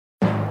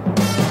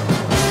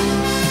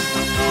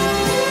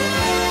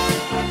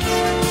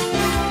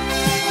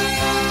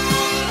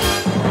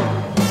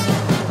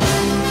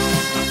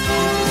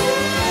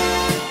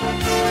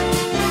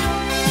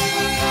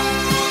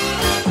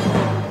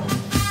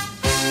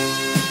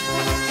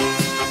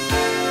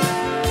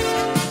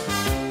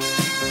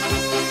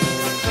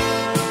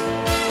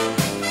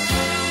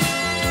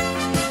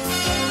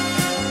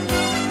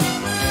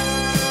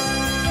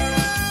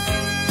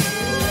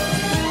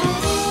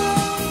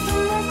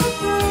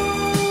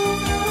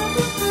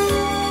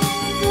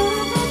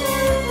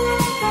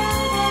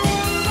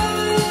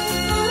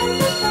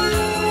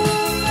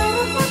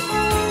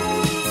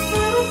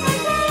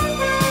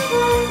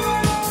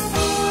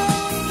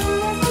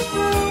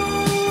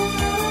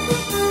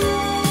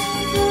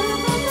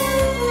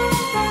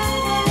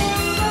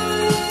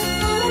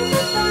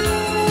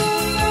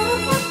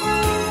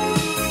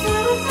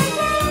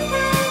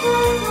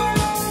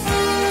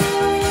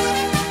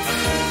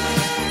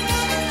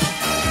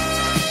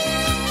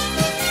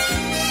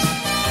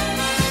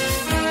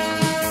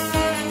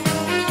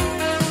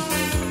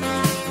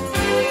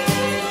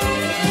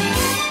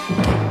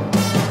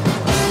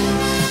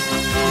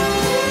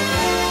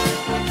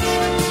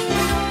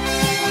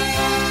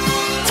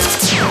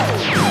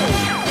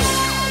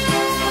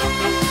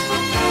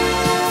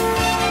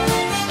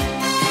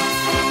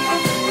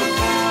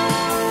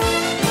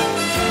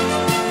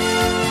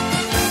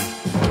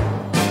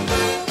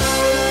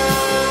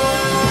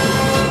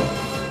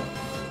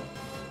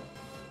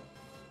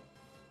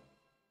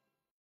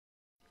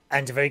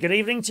And a very good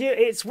evening to you.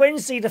 It's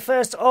Wednesday, the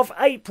 1st of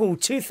April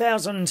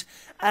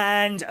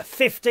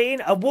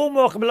 2015. A warm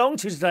welcome along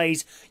to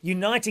today's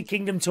United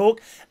Kingdom talk.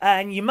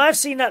 And you may have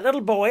seen that little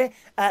boy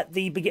at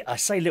the beginning. I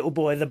say little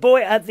boy, the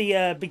boy at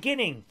the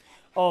beginning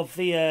of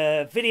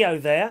the video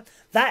there.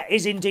 That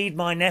is indeed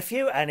my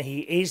nephew, and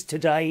he is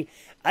today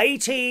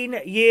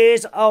 18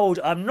 years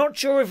old. I'm not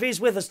sure if he's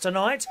with us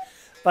tonight,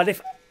 but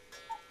if...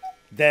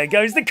 There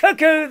goes the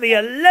cuckoo, the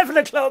 11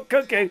 o'clock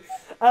cuckoo.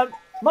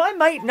 My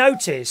mate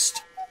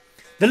noticed...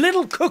 The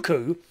little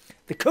cuckoo,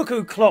 the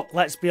cuckoo clock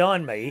that's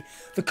behind me,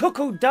 the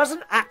cuckoo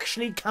doesn't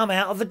actually come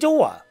out of the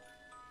door.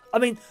 I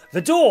mean, the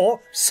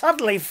door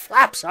suddenly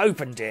flaps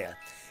open, dear.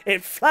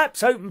 It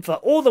flaps open for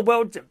all the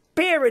world to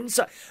peer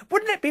inside.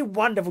 Wouldn't it be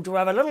wonderful to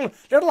have a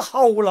little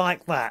hole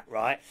like that,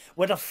 right,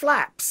 where the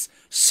flaps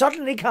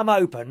suddenly come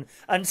open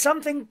and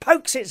something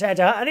pokes its head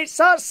out and it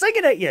starts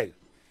singing at you?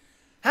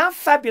 How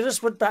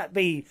fabulous would that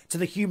be to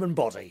the human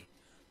body?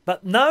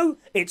 But no,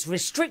 it's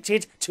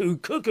restricted to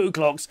cuckoo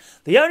clocks.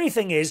 The only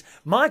thing is,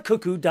 my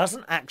cuckoo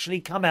doesn't actually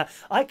come out.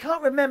 I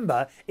can't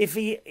remember if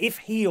he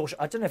or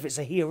I don't know if it's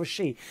a he or a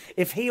she,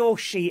 if he or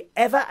she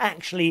ever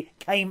actually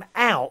came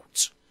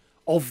out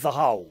of the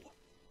hole.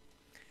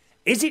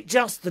 Is it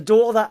just the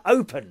door that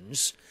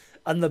opens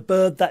and the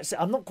bird that's...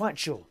 I'm not quite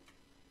sure.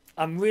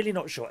 I'm really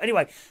not sure.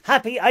 Anyway,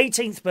 happy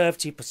 18th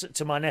birthday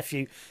to my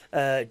nephew,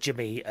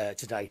 Jimmy,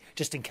 today,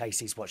 just in case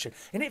he's watching.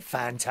 Isn't it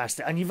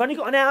fantastic? And you've only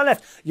got an hour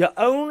left. You're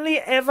only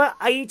ever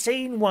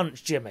 18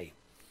 once, Jimmy.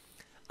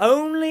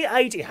 Only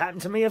 18. It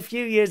happened to me a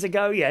few years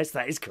ago. Yes,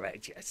 that is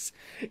correct. Yes.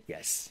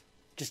 Yes.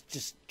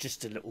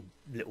 Just a little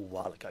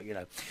while ago, you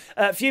know.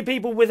 A few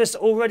people with us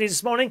already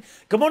this morning.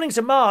 Good morning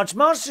to Marj.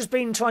 Marj's just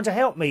been trying to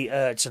help me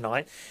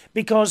tonight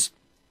because...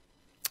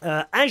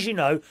 as you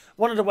know,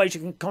 one of the ways you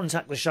can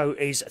contact the show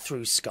is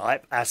through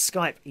Skype. Our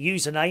Skype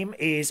username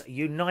is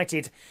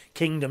United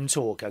Kingdom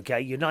Talk, okay?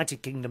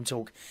 United Kingdom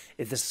Talk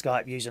is the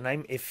Skype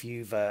username. If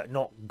you've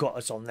not got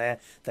us on there,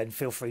 then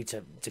feel free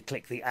to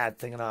click the add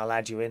thing and I'll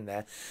add you in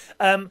there.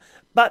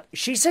 But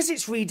she says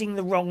it's reading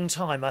the wrong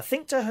time. I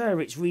think to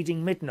her it's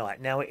reading midnight.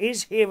 Now, it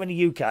is here in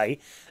the UK,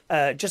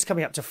 just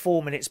coming up to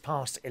 4 minutes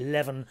past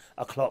 11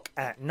 o'clock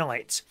at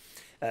night.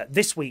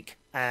 This week,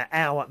 our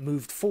hour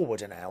moved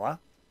forward an hour.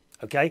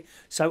 Okay,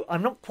 so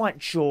I'm not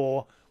quite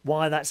sure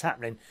why that's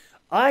happening.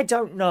 I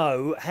don't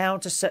know how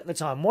to set the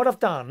time. What I've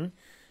done,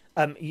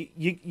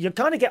 you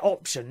kind of get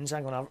options.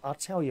 Hang on, I'll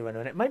tell you in a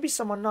minute. Maybe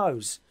someone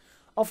knows.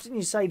 Often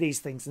you say these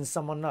things and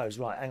someone knows.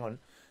 Right, hang on.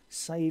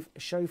 Save,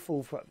 show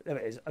full. There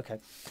it is. Okay,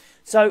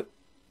 so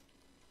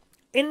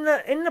in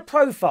the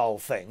profile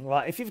thing,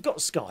 right? If you've got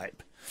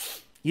Skype,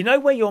 you know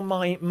where your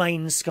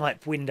main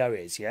Skype window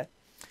is, yeah.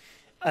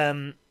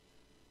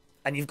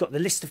 And you've got the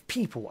list of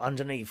people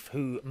underneath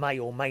who may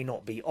or may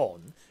not be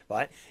on,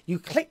 right? You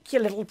click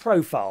your little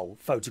profile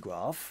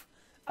photograph,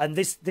 and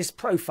this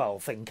profile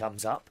thing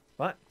comes up,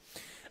 right?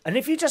 And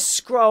if you just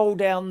scroll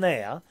down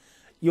there,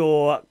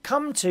 you'll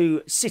come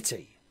to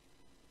city,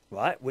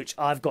 right? Which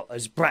I've got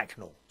as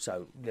Bracknell.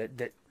 So,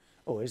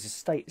 oh, there's a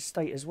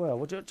state as well.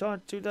 Well, do I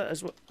do that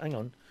as well? Hang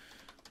on.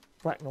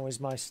 Bracknell is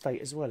my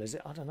state as well, is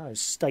it? I don't know.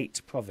 State,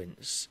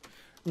 province.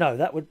 No,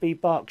 that would be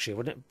Berkshire,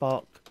 wouldn't it?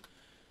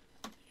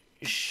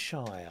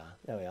 Shire.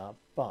 There we are.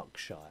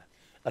 Berkshire.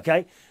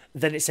 Okay.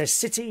 Then it says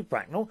city,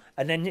 Bracknell,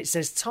 and then it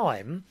says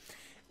time,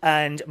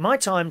 and my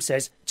time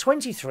says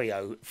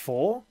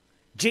 23:04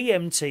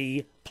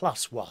 GMT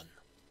 +1,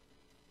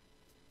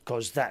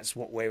 because that's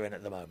what we're in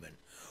at the moment.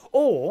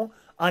 Or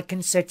I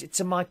can set it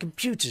to my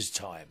computer's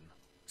time.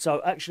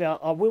 So actually,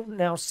 I will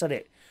now set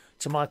it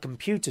to my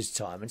computer's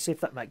time and see if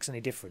that makes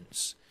any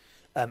difference.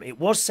 It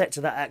was set to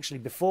that actually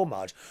before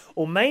Marj.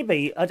 Or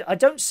maybe, I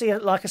don't see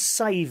like a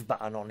save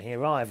button on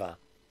here either.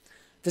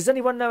 Does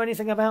anyone know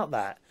anything about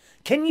that?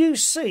 Can you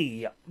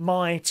see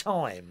my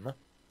time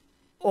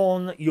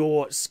on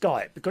your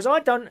Skype? Because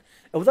I don't,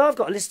 although I've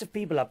got a list of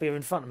people up here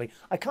in front of me,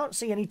 I can't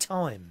see any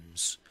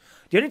times.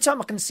 The only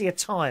time I can see a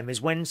time is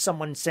when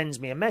someone sends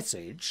me a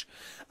message.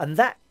 And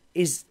that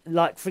is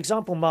like, for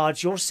example,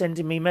 Marj, you're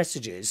sending me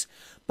messages,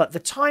 but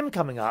the time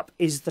coming up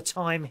is the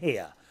time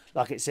here.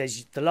 Like it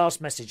says, the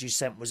last message you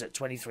sent was at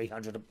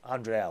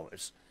 2300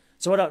 hours.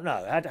 So I don't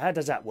know. How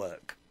does that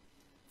work?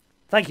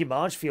 Thank you,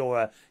 Marj, for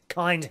your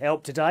kind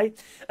help today.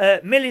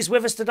 Millie's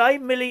with us today.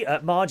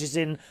 Marj is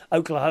in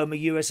Oklahoma,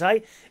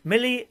 USA.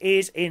 Millie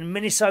is in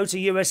Minnesota,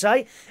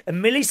 USA.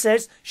 And Millie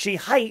says she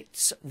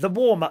hates the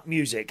warm-up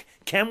music.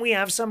 Can we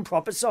have some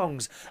proper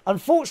songs?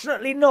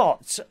 Unfortunately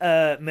not,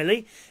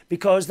 Millie,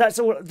 because that's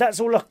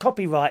all a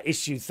copyright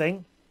issue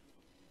thing.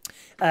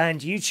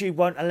 And YouTube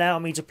won't allow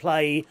me to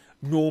play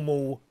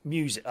normal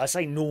music. I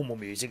say normal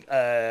music,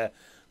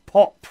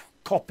 pop,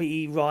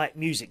 copyright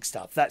music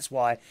stuff. That's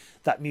why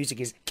that music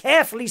is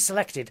carefully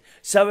selected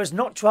so as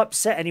not to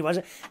upset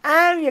anyone.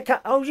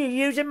 Oh, you're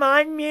using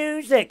my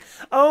music.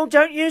 Oh,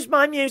 don't use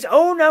my music.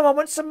 Oh, no, I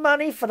want some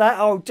money for that.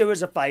 Oh, do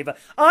us a favour.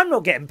 I'm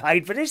not getting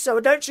paid for this, so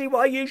I don't see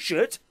why you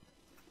should.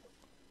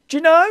 Do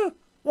you know?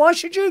 Why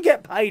should you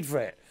get paid for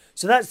it?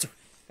 So that's...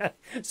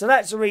 So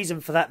that's the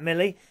reason for that,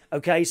 Millie.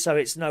 Okay, so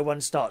it's no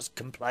one starts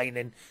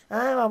complaining.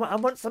 Oh, I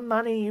want some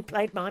money. You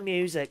played my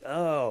music.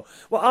 Oh,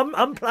 well,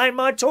 I'm playing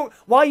my talk.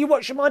 Why are you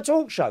watching my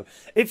talk show?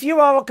 If you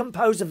are a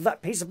composer of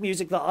that piece of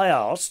music that I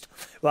asked,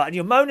 right, and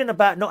you're moaning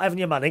about not having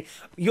your money,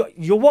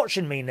 you're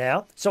watching me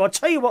now. So I'll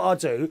tell you what I'll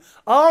do.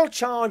 I'll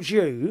charge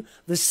you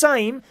the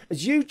same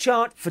as you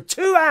charge for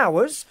 2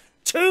 hours.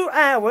 2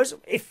 hours.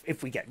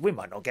 If we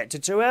might not get to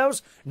 2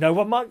 hours. No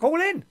one might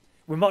call in.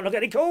 We might not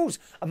get any calls.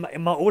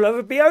 It might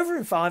all be over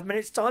in 5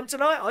 minutes' time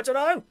tonight. I don't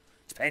know.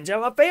 Depends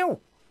how I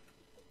feel.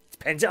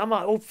 Depends. I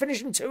might all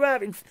finish in 2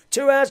 hours,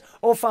 2 hours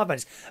or 5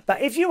 minutes.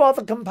 But if you are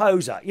the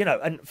composer, you know,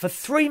 and for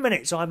 3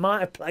 minutes I might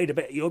have played a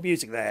bit of your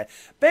music there.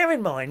 Bear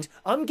in mind,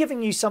 I'm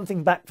giving you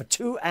something back for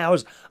 2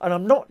 hours, and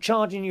I'm not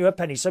charging you a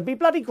penny. So be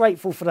bloody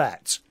grateful for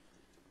that.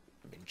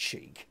 I'm in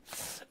cheek.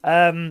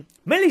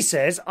 Millie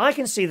says, I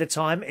can see the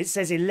time. It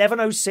says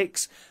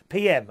 11:06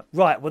 p.m.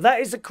 Right, well, that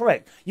is the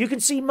correct. You can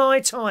see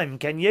my time,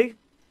 can you?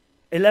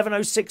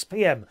 11:06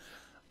 p.m.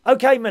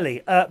 Okay,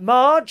 Millie.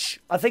 Marj,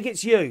 I think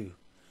it's you.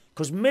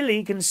 Because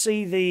Millie can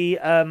see the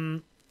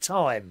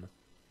time.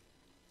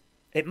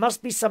 It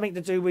must be something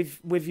to do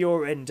with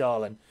your end,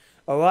 darling.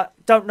 All right?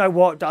 Don't know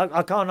what.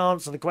 I can't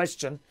answer the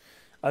question.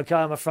 Okay,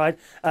 I'm afraid.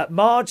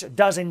 Marj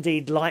does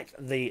indeed like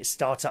the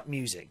startup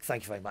music.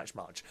 Thank you very much,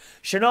 Marj.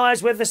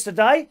 Shania's with us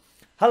today.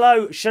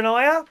 Hello,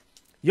 Shania.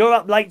 You're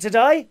up late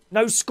today?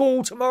 No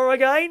school tomorrow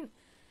again?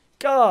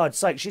 God's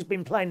sake, she's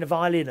been playing the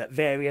violin at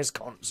various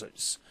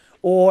concerts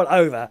all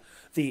over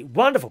the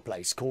wonderful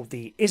place called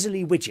the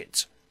Isley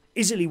Widget.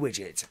 Isley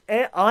Widget.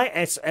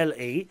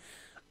 ISLEOFWIGHT.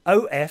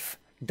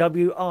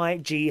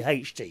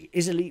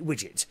 Isley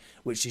Widget,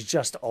 which is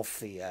just off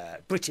the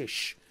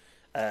British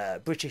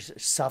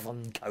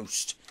southern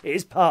coast. It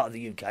is part of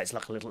the UK. It's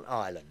like a little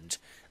island.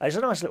 It's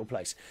a nice little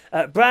place.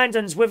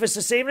 Brandon's with us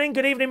this evening.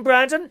 Good evening,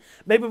 Brandon.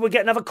 Maybe we'll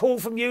get another call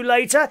from you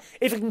later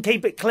if you can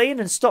keep it clean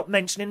and stop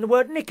mentioning the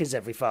word knickers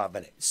every 5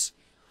 minutes.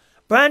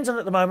 Brandon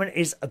at the moment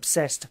is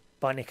obsessed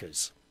by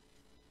knickers.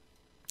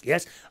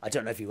 Yes, I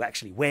don't know if he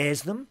actually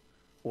wears them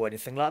or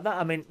anything like that.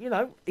 I mean, you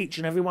know, each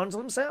and every one to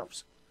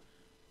themselves.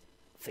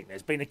 I think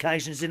there's been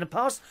occasions in the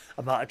past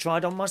I might have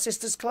tried on my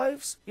sister's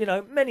clothes, you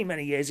know, many,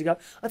 many years ago.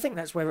 I think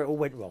that's where it all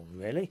went wrong,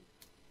 really.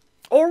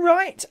 All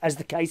right, as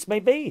the case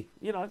may be,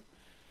 you know.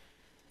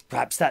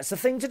 Perhaps that's the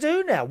thing to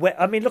do now.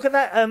 I mean, look at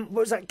that, what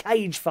was that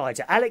cage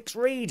fighter? Alex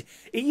Reed.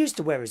 He used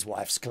to wear his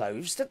wife's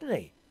clothes, didn't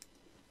he?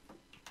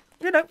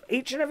 You know,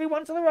 each and every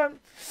one to their own.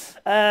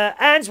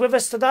 Anne's with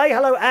us today.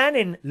 Hello, Anne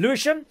in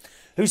Lewisham,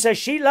 who says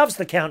she loves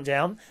the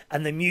countdown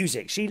and the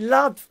music. She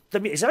loved the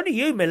music. It's only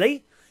you,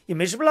 Millie. You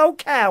miserable old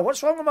cow.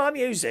 What's wrong with my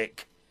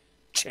music?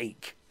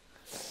 Cheek.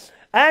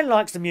 Anne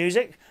likes the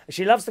music.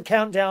 She loves the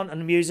countdown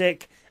and the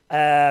music.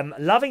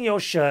 Loving your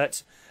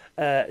shirt.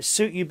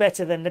 Suit you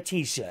better than the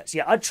T-shirts.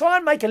 Yeah, I try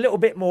and make a little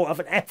bit more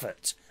of an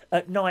effort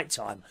at night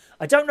time.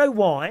 I don't know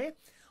why.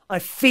 I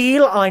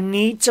feel I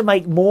need to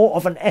make more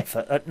of an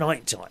effort at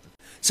night time.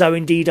 So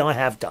indeed I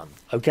have done.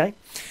 Okay.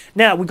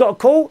 Now we've got a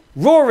call.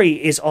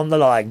 Rory is on the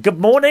line. Good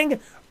morning.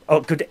 Oh,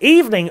 good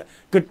evening.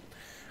 Good.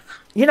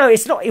 You know,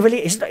 it's not really.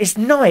 It's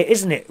night,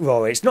 isn't it,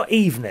 Rory? It's not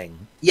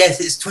evening. Yes,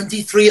 it's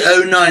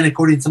 23:09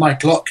 according to my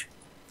clock.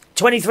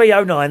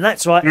 23:09.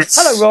 That's right. Yes.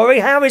 Hello, Rory.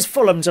 How is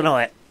Fulham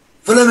tonight?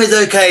 Fulham is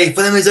okay.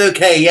 Fulham is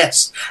okay.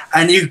 Yes,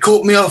 and you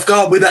caught me off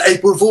guard with that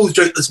April Fool's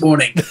joke this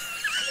morning.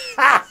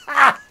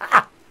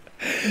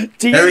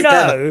 Do you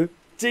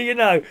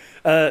know?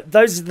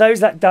 Those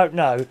that don't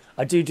know,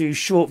 I do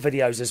short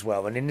videos as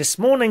well. And in this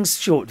morning's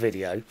short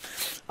video,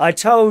 I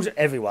told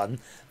everyone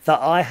that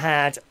I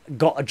had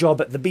got a job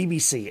at the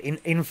BBC.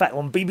 In fact,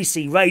 on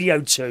BBC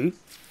Radio 2.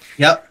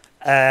 Yep.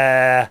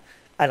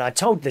 And I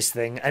told this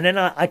thing, and then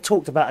I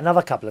talked about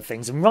another couple of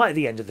things. And right at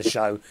the end of the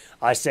show,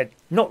 I said,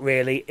 not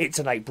really, it's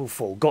an April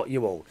Fool, got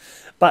you all.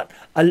 But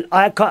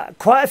I got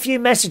quite a few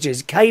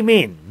messages came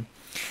in,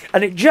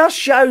 and it just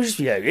shows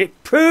you,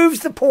 it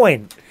proves the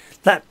point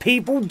that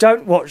people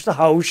don't watch the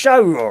whole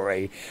show,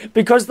 Rory,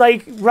 because they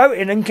wrote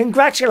in and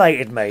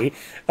congratulated me,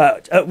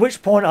 at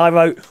which point I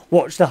wrote,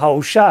 watch the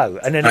whole show.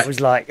 And then it was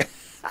like...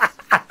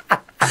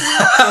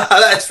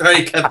 That's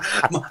very clever.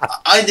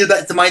 I did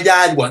that to my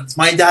dad once.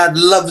 My dad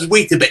loves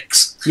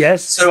Weetabix.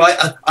 Yes. So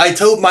I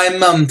told my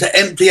mum to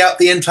empty out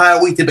the entire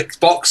Weetabix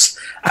box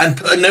and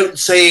put a note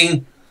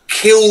saying,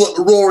 kill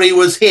Rory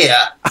was here.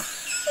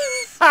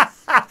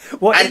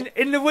 What,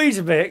 in the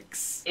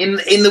Weetabix? In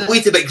the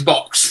Weetabix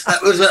box.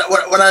 That was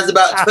when I was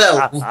about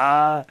 12.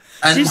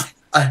 And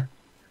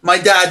my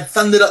dad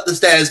thundered up the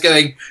stairs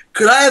going,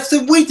 could I have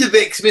some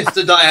Weetabix,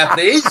 Mr. Dyer,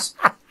 please?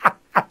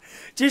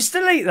 Do you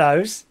still eat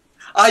those?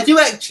 I do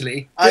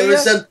actually. My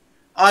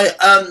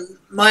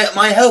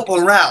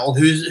helper Raoul,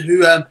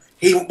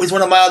 he was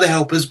one of my other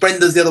helpers.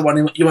 Brenda's the other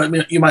one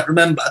you might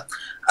remember.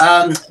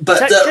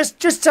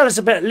 Just tell us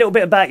a little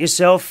bit about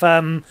yourself.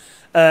 In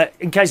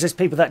case there's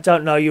people that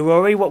don't know you,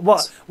 Rory.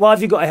 Why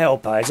have you got a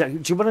helper? Do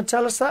you want to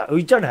tell us that? Or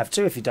you don't have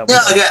to if you don't. Yeah,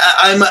 okay.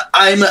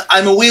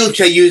 I'm a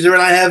wheelchair user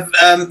and I have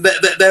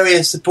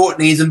various support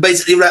needs. And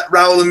basically,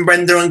 Raoul and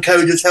Brenda and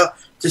Co just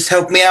just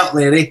helped me out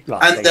really.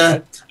 Right,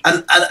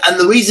 And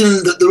the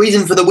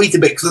reason for the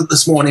Weetabix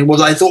this morning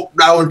was I thought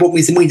Raoul had bought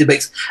me some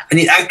Weetabix, and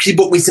he actually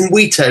bought me some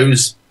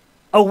Weetos.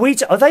 Oh,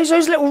 are those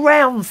little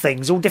round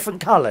things, all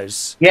different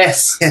colours?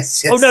 Yes.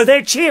 Oh no,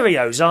 they're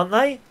Cheerios, aren't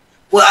they?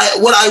 Well,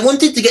 I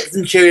wanted to get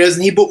some Cheerios,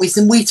 and he bought me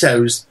some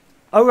Weetos.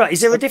 Oh right,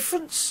 is there a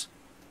difference?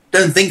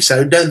 Don't think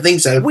so.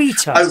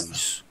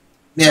 Weetos.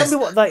 Yes. Tell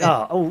me what they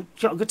are. Oh,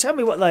 tell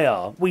me what they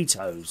are.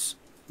 Weetos.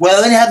 Well,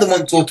 I only had them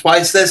once or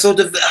twice. They're sort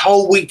of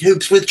whole wheat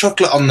hoops with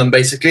chocolate on them,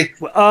 basically.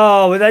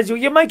 Oh,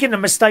 you're making a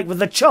mistake with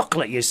the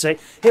chocolate, you see.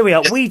 Here we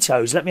are,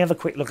 Weetos. Let me have a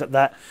quick look at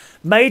that.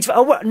 Made for...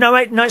 Oh, no,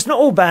 it's not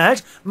all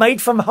bad. Made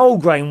from whole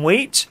grain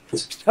wheat.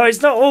 So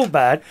it's not all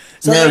bad.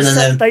 So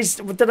No. They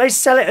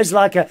sell it as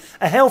like a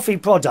healthy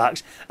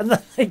product, and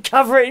then they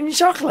cover it in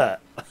chocolate.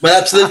 Well,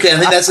 absolutely. I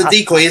think that's a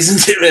decoy,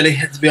 isn't it, really,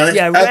 to be honest?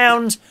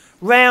 Yeah,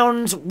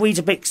 round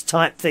Weetabix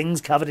type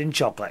things covered in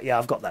chocolate. Yeah,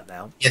 I've got that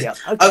now. Yes.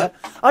 Yeah, okay.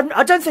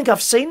 I don't think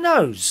I've seen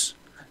those.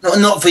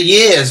 Not for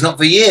years.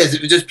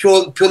 It was just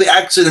purely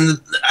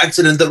accident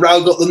that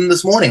Raoul got them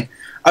this morning.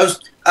 I was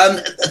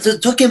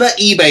talking about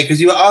eBay, because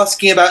you were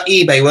asking about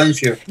eBay,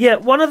 weren't you? Yeah,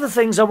 one of the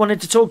things I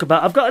wanted to talk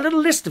about, I've got a little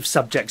list of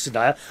subjects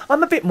today.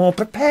 I'm a bit more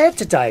prepared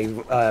today,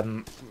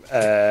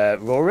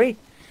 Rory.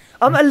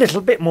 I'm a little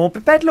bit more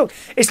prepared. Look,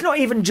 it's not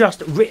even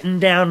just written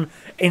down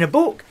in a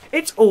book.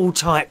 It's all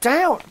typed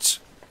out.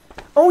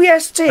 Oh,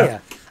 yes,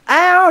 dear.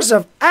 Hours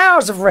of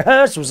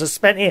rehearsals are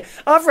spent here.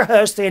 I've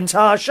rehearsed the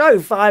entire show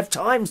 5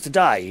 times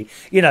today,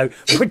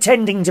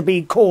 pretending to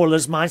be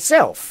callers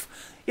myself.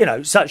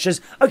 Such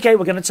as, OK,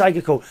 we're going to take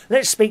a call.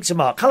 Let's speak to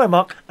Mark. Hello,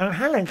 Mark. Oh,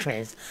 hello,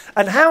 Chris.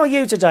 And how are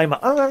you today, Mark?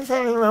 Oh, I'm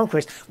very well,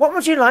 Chris. What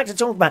would you like to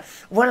talk about?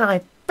 Well,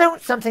 I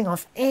built something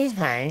off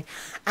eBay,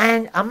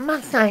 and I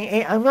must say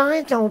it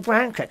arrived all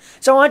broken.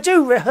 So I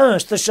do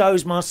rehearse the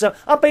shows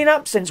myself. I've been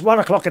up since 1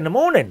 o'clock in the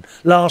morning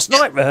last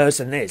night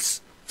rehearsing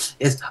this.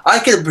 Yes, I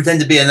could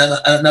pretend to be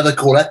another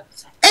caller.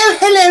 Oh,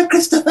 hello,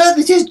 Christopher.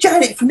 This is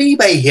Janet from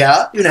eBay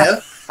here.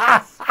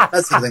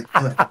 That's the thing.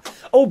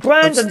 Oh,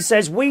 Brandon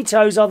says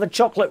Weetos are the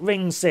chocolate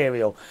ring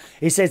cereal.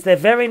 He says they're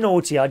very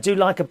naughty. I do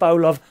like a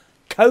bowl of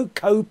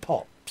Cocoa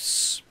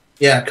Pops.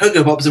 Yeah,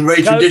 Cocoa Pops are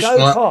very traditional.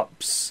 Cocoa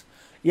Pops.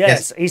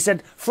 Yes, he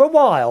said, for a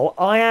while,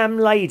 I am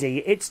lady.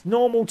 It's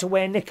normal to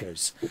wear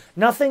knickers.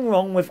 Nothing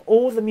wrong with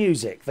all the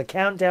music. The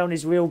countdown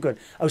is real good.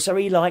 Oh, so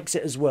he likes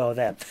it as well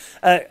there.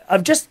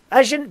 I've just,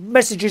 as your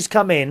messages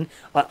come in,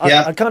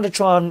 I kind of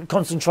try and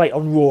concentrate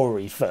on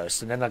Rory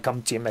first, and then I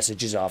come to your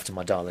messages after,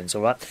 my darlings,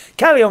 all right?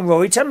 Carry on,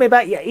 Rory. Tell me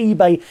about your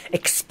eBay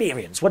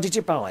experience. What did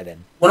you buy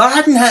then? Well, I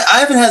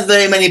haven't had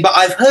very many, but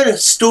I've heard a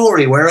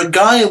story where a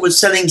guy was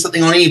selling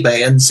something on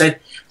eBay and said,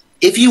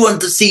 if you want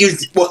to see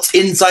what's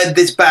inside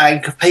this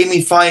bag, pay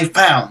me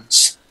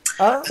 £5.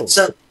 Oh.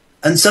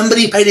 And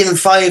somebody paid him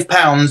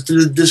 £5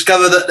 to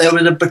discover that there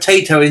was a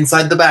potato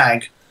inside the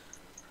bag.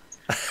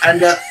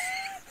 And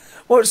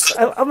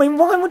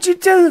why would you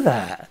do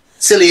that?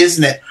 Silly,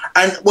 isn't it?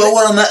 And well,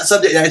 on that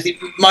subject, actually,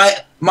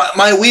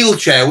 my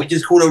wheelchair, which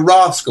is called a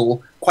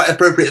Rascal, quite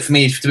appropriate for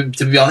me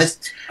to be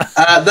honest,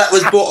 that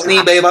was bought on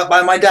eBay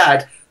by my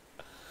dad.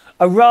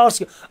 A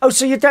Rascal. Oh,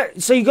 so you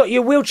got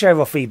your wheelchair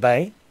off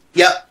eBay?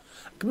 Yep.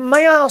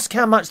 May I ask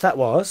how much that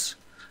was?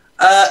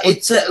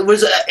 It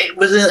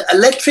was an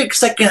electric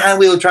second-hand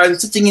wheelchair. I'm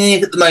sitting in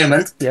it at the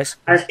moment. Yes.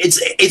 And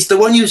it's the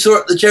one you saw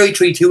at the cherry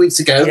tree 2 weeks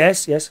ago.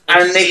 Yes.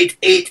 And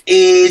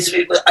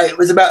it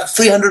was about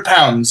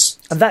 £300.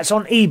 And that's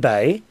on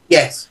eBay?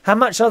 Yes. How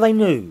much are they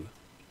new?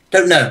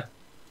 Don't know.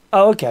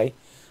 Oh, okay.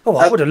 Oh,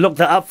 I would have looked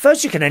that up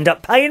first. You can end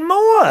up paying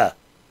more.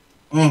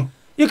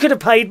 You could have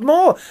paid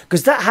more.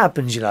 Because that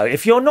happens,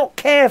 if you're not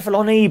careful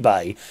on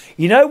eBay.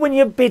 When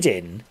you're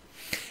bidding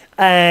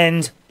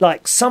and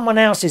like someone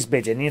else is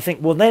bidding and you think,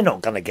 well, they're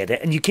not going to get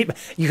it, and you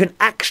can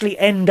actually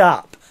end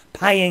up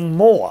paying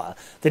more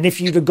than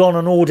if you'd have gone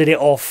and ordered it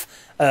off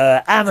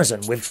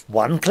Amazon with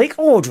one-click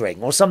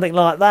ordering or something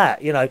like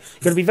that. You've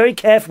got to be very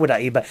careful with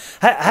that eBay.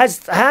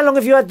 How long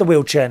have you had the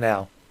wheelchair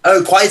now?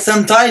 Oh, quite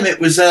some time. It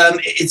was.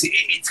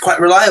 It's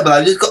quite reliable.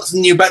 I just got some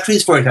new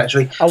batteries for it,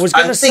 actually. I was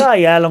going to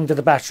say, how long do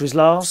the batteries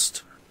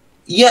last?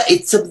 Yeah, I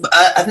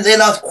think they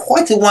last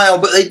quite a while,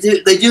 but they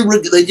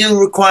do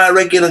require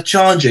regular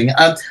charging.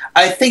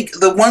 I think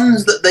the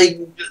ones that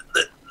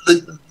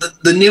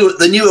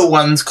the newer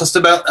ones cost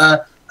about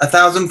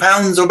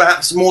 £1,000 or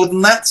perhaps more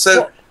than that.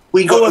 So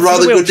we got a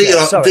rather good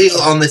deal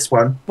on this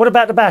one. What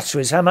about the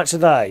batteries? How much are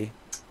they?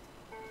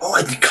 Oh,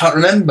 I can't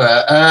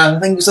remember. I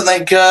think it was something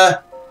like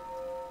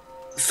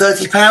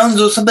 £30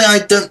 or something. I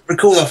don't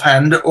recall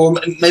offhand, or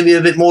maybe a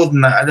bit more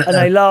than that. I don't know.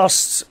 They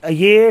last a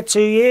year, 2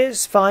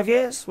 years, 5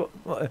 years?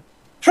 What?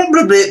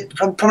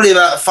 Probably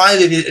about 5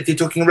 if you're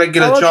talking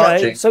regular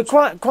charging. So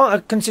quite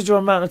a considerable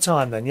amount of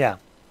time then, yeah.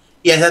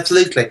 Yes,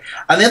 absolutely.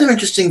 And the other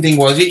interesting thing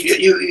was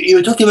you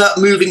were talking about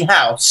moving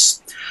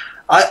house.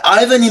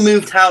 I've only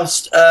moved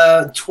house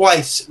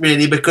twice,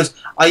 really, because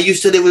I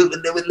used to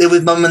live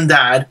with Mum and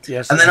Dad.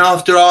 Yes. And then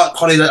after art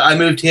college, I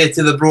moved here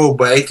to the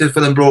Broadway, to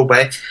Fulham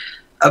Broadway.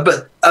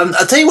 But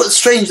I'll tell you what's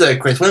strange though,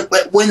 Chris.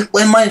 When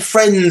my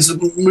friends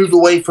moved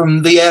away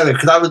from the area,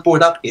 because I was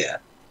brought up here,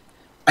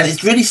 and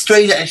it's really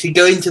strange actually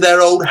going to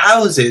their old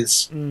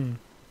houses and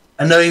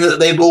knowing that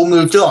they've all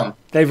moved on.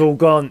 They've all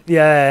gone,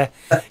 yeah.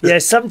 Yeah,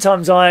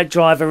 sometimes I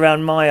drive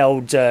around my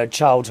old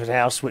childhood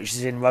house, which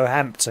is in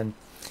Roehampton.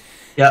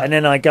 Yeah. And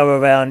then I go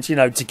around, you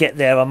know, to get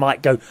there, I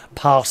might go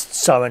past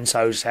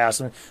so-and-so's house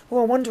and, I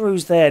wonder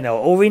who's there now.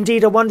 Or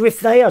indeed, I wonder if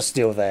they are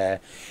still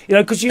there. You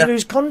know, because you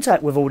lose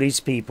contact with all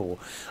these people.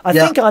 I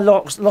think I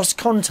lost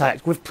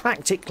contact with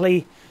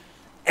practically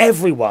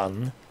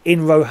everyone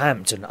in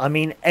Roehampton. I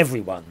mean,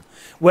 everyone.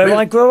 Where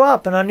I grew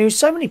up, and I knew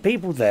so many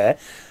people there,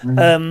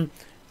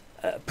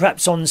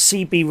 perhaps on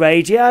CB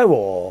radio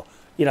or,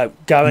 you know,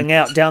 going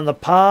out down the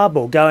pub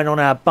or going on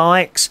our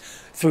bikes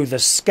through the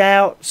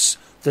Scouts,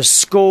 the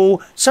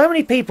school, so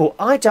many people.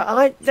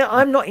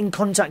 I'm not in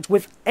contact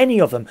with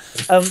any of them.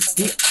 I'm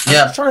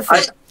trying to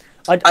think.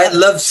 I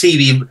love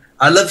CB.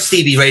 I love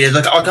CB radios.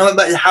 Like, I'll come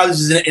back to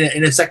houses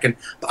in a second.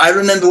 But I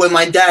remember when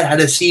my dad had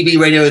a CB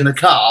radio in the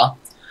car,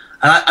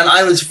 and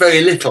I was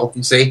very little,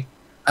 you see,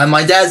 and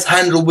my dad's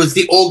handle was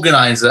the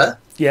organizer.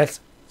 Yes.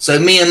 So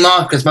me and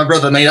Marcus, my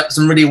brother, made up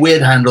some really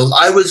weird handles.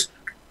 I was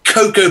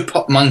Cocoa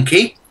Pop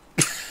Monkey,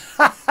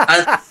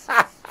 and,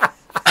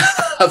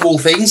 of all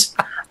things.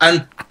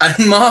 And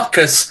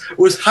Marcus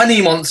was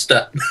Honey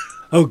Monster.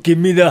 Oh, give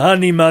me the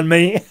honey, man,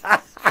 mate.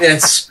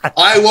 Yes,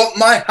 I want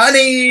my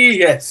honey.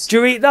 Yes. Do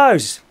you eat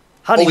those?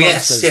 Honey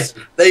monsters? Yes.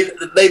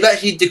 They've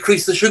actually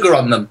decreased the sugar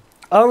on them.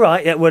 Oh,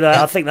 right. Yeah, well,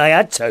 I think they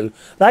had to.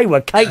 They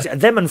were caked.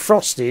 Them and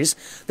Frosties,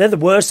 they're the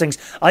worst things.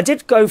 I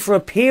did go for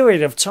a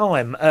period of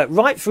time,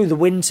 right through the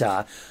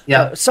winter,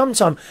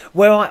 sometime,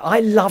 where I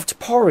loved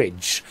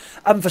porridge.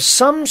 And for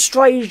some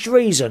strange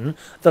reason,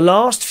 the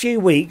last few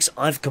weeks,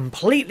 I've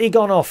completely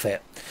gone off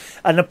it.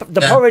 And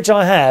the porridge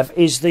I have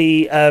is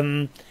the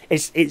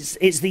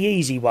it's the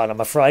easy one,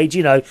 I'm afraid.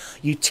 You know,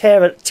 you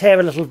tear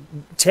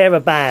a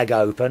bag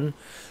open,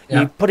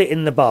 you put it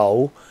in the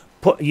bowl,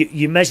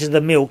 you measure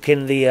the milk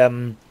in the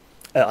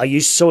I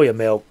use soya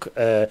milk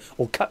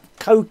or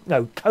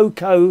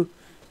cocoa.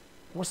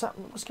 What's that?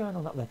 What's going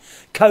on up there?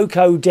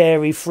 Cocoa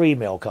dairy free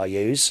milk I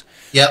use.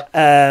 Yep.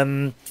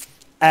 And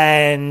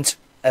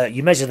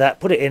you measure that,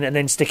 put it in, and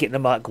then stick it in the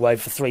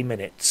microwave for 3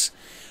 minutes.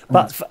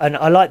 And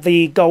I like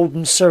the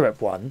golden syrup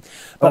one,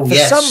 but for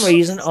some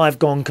reason I've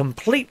gone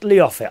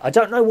completely off it. I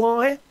don't know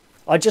why.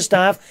 I just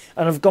have,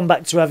 and I've gone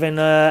back to having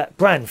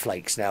bran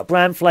flakes now.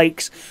 Bran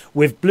flakes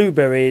with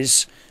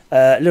blueberries,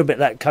 a little bit of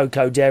that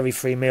cocoa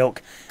dairy-free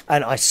milk,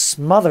 and I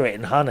smother it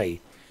in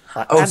honey.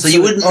 So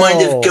you wouldn't mind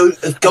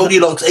if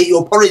Goldilocks ate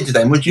your porridge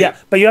then, would you? Yeah,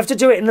 but you have to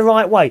do it in the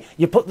right way.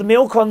 You put the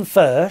milk on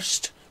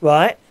first,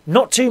 right?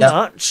 Not too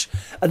much,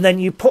 and then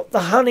you put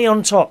the honey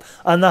on top,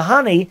 and the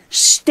honey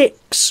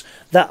sticks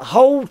that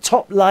whole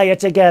top layer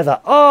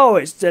together. Oh,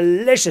 it's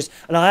delicious,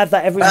 and I have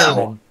that every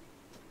morning.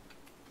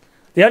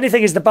 The only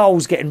thing is the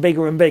bowl's getting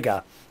bigger and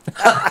bigger.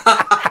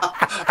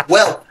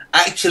 Well,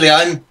 actually,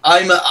 I'm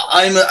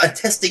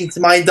attesting to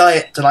my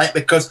diet tonight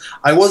because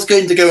I was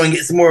going to go and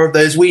get some more of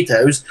those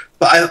Wheatos,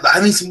 but I'm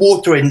having some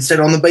water instead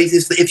on the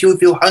basis that if you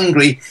feel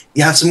hungry,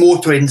 you have some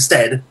water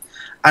instead.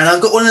 And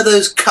I've got one of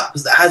those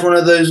cups that has one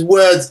of those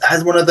words,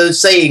 has one of those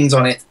sayings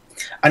on it.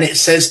 And it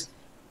says,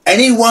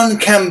 anyone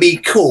can be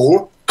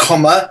cool,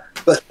 comma,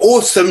 but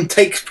awesome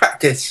takes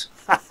practice.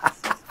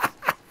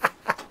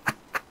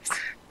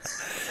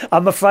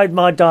 I'm afraid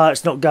my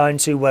diet's not going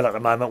too well at the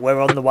moment.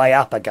 We're on the way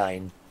up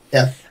again.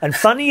 Yeah. And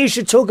funny you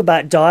should talk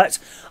about diets.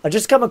 I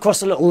just come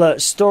across a little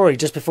story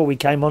just before we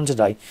came on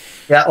today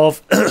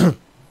of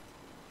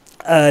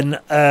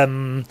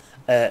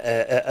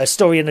a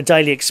story in the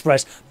Daily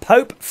Express.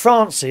 Pope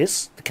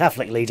Francis, the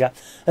Catholic leader,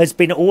 has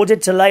been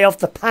ordered to lay off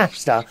the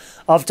pasta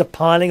after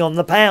piling on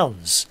the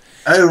pounds.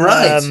 Oh,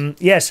 right.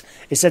 Yes,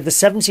 it said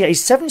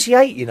he's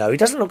 78, you know. He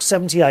doesn't look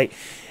 78.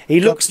 He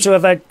looks to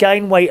have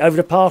gained weight over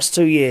the past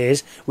 2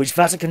 years, which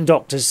Vatican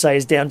doctors say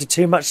is down to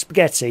too much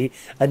spaghetti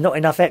and not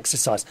enough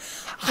exercise.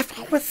 I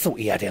always thought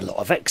he had a lot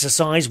of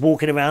exercise,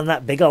 walking around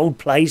that big old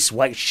place,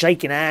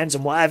 shaking hands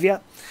and what have you.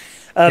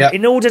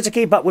 In order to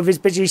keep up with his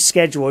busy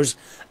schedule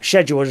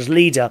as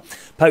leader,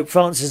 Pope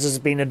Francis has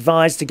been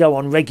advised to go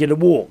on regular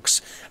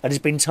walks and has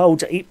been told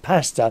to eat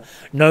pasta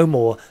no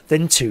more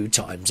than 2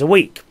 times a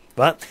week.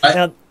 But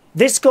now,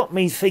 this got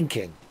me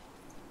thinking.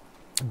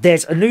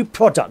 There's a new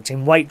product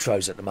in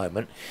Waitrose at the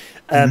moment,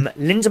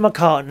 Linda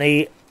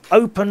McCartney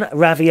Open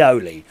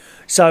Ravioli.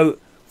 So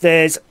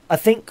there's, I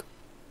think,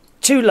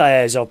 2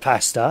 layers of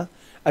pasta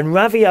and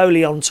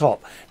ravioli on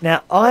top.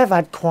 Now, I've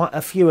had quite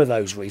a few of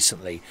those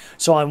recently,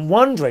 so I'm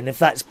wondering if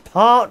that's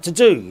part to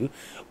do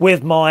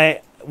with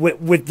my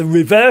with the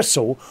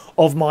reversal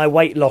of my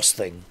weight loss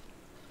thing.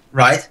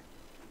 Right.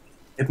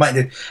 It might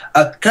do.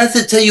 Can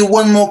I tell you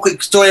one more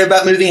quick story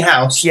about moving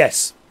house?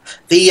 Yes.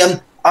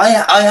 I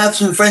have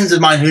some friends of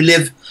mine who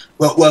lived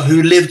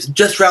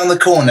just round the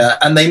corner,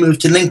 and they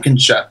moved to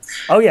Lincolnshire.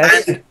 Oh yeah.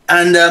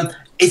 And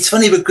it's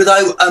funny because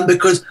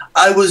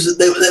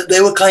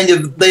they were kind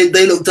of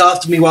they looked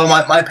after me while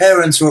my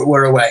parents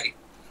were away,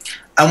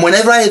 and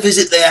whenever I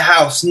visit their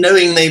house,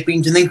 knowing they've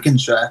been to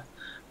Lincolnshire,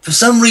 for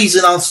some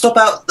reason I'll stop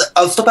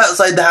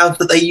outside the house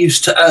that they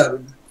used to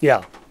own.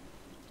 Yeah.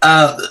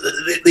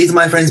 These are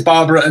my friends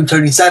Barbara and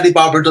Tony. Sadly,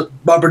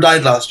 Barbara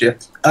died last year.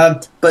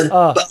 Yes,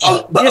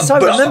 I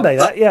remember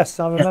that. Yes,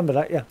 I remember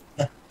that. Yeah.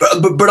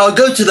 But I'll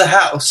go to the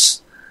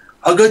house.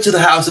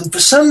 And for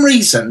some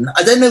reason,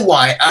 I don't know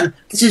why, and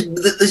this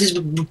is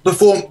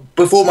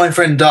before my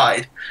friend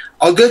died.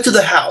 I'll go to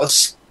the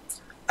house,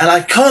 and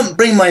I can't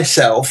bring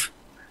myself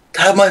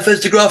to have my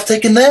photograph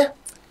taken there.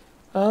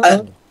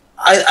 Oh.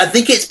 I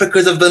think it's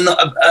because of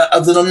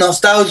the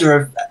nostalgia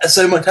of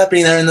so much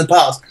happening there in the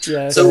past.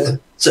 Yeah. So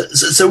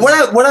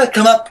what I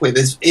come up with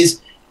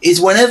is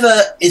whenever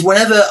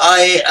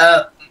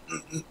I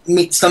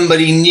meet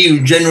somebody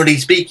new, generally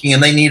speaking,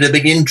 and they need a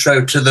big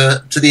intro to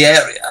the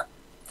area,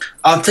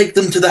 I'll take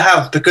them to the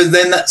house, because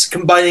then that's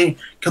combining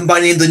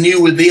the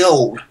new with the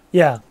old.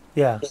 Yeah,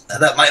 yeah.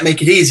 That might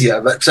make it easier,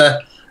 but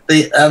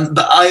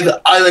I've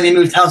only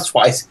moved house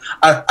twice.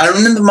 I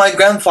remember my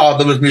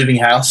grandfather was moving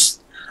house,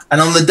 and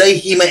on the day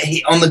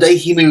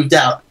he moved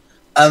out,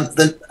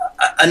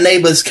 a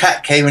neighbour's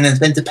cat came in and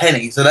spent a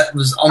penny. So that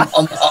was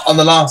on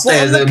the last day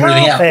as they were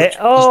moving out.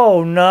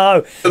 Oh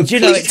no! Do you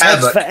know it takes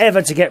havoc.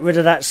 forever to get rid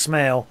of that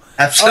smell?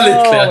 Absolutely.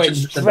 Oh,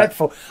 it's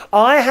dreadful.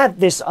 I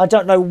had this. I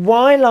don't know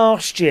why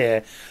last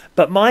year,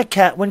 but my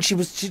cat, when she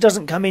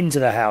doesn't come into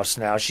the house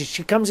now.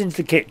 She comes into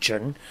the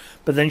kitchen,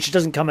 but then she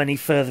doesn't come any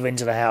further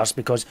into the house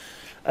because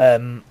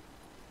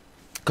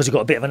we've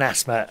got a bit of an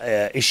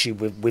asthma issue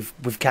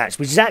with cats,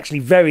 which is actually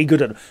very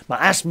good at. My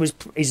asthma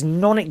is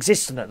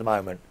non-existent at the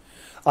moment.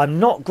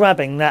 I'm not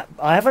grabbing that.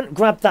 I haven't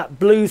grabbed that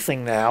blue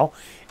thing now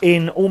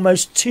in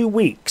almost 2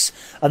 weeks,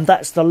 and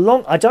that's the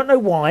long. I don't know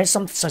why.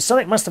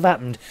 Something must have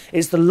happened.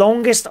 It's the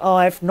longest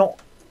I've not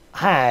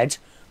had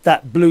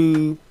that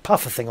blue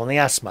puffer thing on the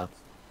asthma.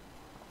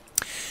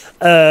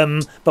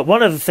 But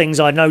one of the things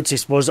I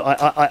noticed was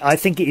I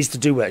think it is to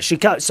do with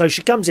it. So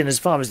she comes in as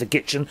far as the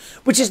kitchen,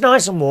 which is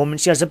nice and warm,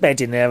 and she has a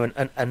bed in there,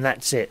 and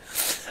that's it.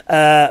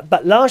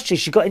 But last year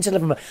she got into the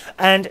living room,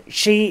 and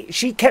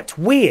she kept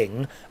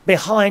weeing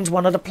behind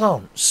one of the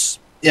plants.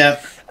 Yeah.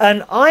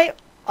 And I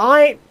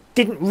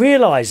didn't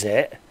realise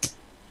it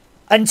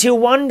until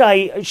one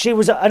day she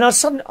was, and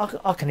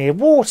I can hear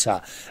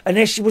water, and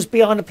there she was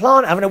behind the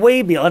plant having a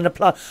wee behind the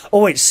plant.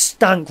 Oh, it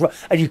stunk,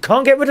 and you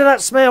can't get rid of that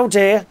smell,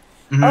 dear.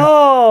 Mm-hmm.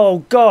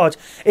 Oh God,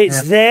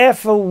 it's there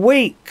for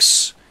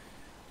weeks.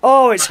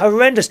 Oh, it's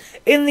horrendous.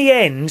 In the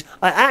end,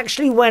 I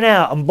actually went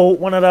out and bought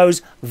one of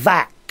those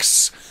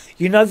Vacs.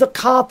 You know, the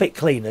carpet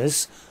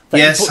cleaners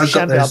that you put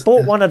shampoo. I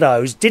bought one of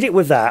those, did it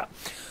with that.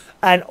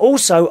 And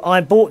also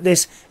I bought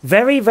this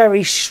very,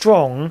 very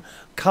strong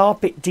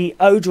carpet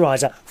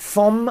deodorizer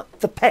from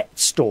the pet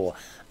store.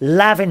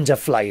 Lavender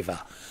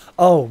flavour.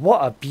 Oh,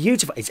 what a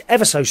beautiful... It's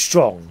ever so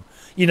strong.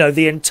 You know,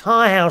 the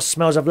entire house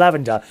smells of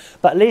lavender,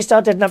 but at least I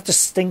didn't have to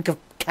stink of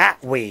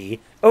cat wee.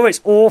 Oh, it's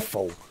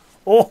awful.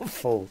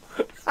 Awful.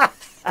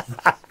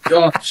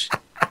 Gosh.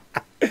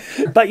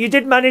 But you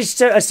did manage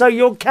to... So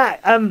your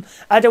cat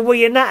had a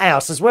wee in that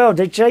house as well,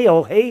 did she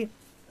or he?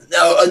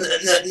 No.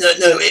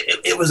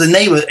 It was a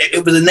neighbour.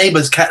 It was a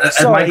neighbour's cat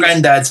at my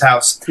granddad's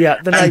house.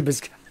 Yeah, the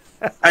neighbour's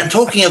cat. And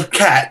talking of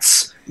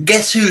cats,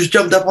 guess who's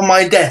jumped up on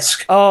my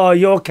desk? Oh,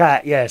 your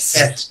cat, yes.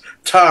 Yes,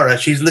 Tara.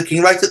 She's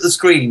looking right at the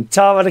screen.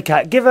 Tara the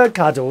cat. Give her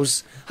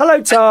cuddles.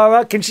 Hello,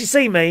 Tara. Can she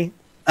see me?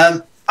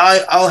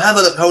 I'll have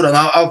a look. Hold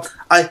on.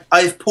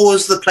 I've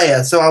paused the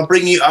player, so I'll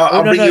bring you.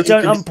 I'll bring you.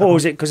 Don't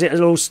unpause it because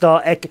it'll all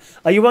start echoing.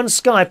 Are you on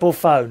Skype or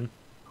phone?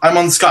 I'm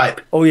on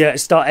Skype. Oh yeah, it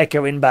start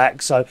echoing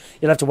back, so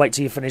you'll have to wait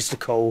till you finish the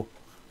call.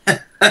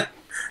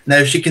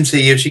 No, she can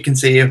see you. She can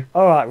see you.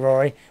 All right,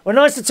 Rory. Well,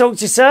 nice to talk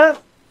to you, sir.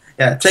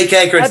 Yeah, take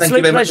care, Chris. Thank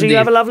you very much. You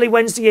have a lovely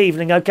Wednesday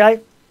evening,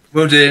 okay?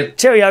 Will do.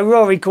 Cheerio,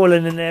 Rory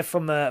calling in there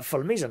from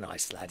Fulham. He's a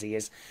nice lad, he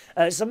is.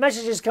 Some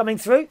messages coming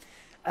through.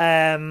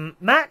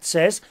 Matt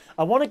says,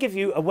 I want to give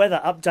you a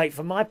weather update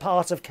for my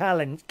part of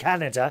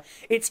Canada.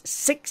 It's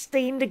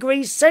 16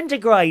 degrees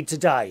centigrade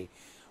today,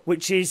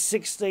 which is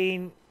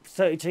 16,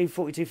 32,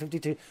 42,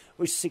 52,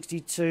 which is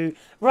 62,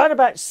 right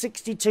about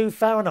 62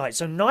 Fahrenheit.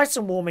 So nice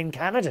and warm in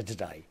Canada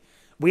today.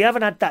 We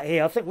haven't had that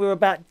here. I think we were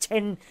about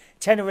 10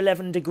 or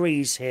 11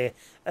 degrees here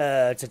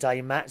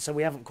today, Matt. So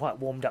we haven't quite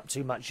warmed up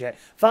too much yet.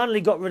 Finally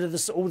got rid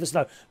of all the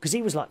snow because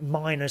he was like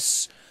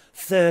minus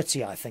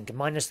 30, I think,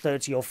 minus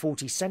 30 or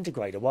 40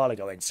 centigrade a while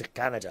ago in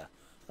Canada.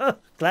 Huh,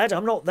 glad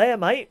I'm not there,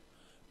 mate.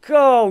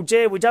 Oh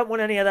dear, we don't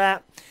want any of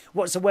that.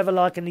 What's the weather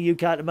like in the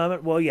UK at the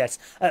moment? Well, yes,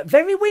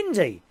 very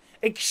windy.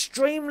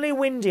 Extremely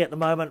windy at the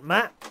moment,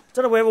 Matt.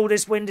 Don't know where all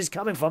this wind is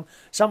coming from.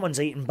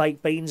 Someone's eating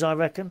baked beans, I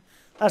reckon.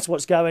 That's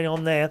what's going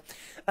on there.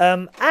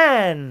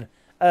 Anne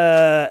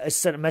has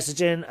sent a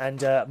message in,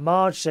 and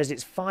Marj says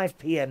it's 5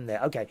 p.m.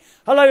 there. Okay.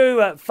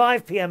 Hello,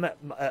 5 p.m.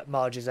 at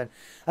Marj's then.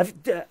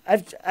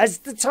 Has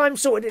the time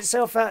sorted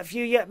itself out for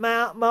you yet,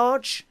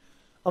 Marj?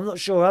 I'm not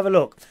sure. Have a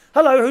look.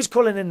 Hello, who's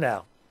calling in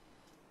now?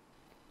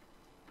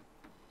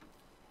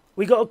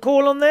 We got a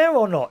call on there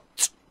or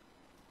not?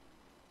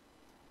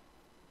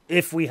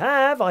 If we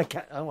have, I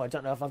can. Oh, I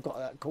don't know if I've got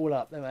that call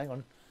up. No, hang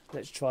on.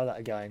 Let's try that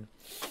again.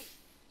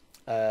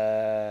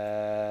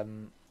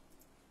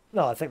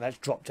 No, I think that's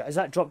dropped out. Is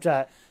that dropped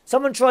out?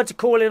 Someone tried to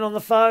call in on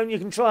the phone. You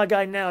can try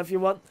again now if you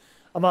want.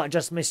 I might have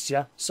just missed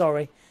you.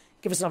 Sorry.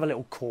 Give us another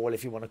little call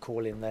if you want to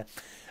call in there.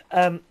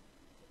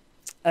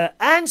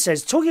 Anne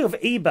says, talking of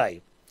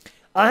eBay,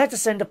 I had to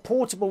send a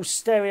portable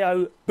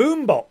stereo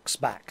boombox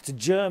back to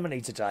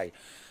Germany today.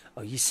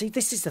 Oh, you see,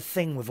 this is the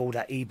thing with all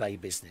that eBay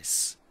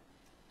business.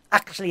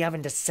 Actually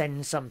having to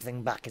send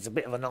something back is a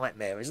bit of a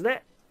nightmare, isn't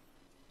it?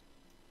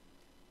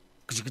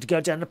 Because you've got to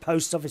go down the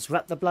post office,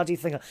 wrap the bloody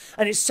thing up.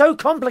 And it's so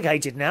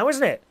complicated now,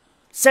 isn't it?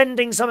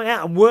 Sending something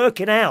out and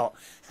working out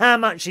how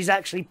much he's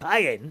actually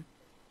paying.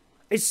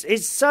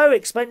 It's so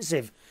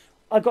expensive.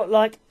 I got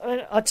like...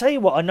 I'll tell you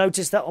what, I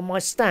noticed that on my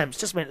stamps.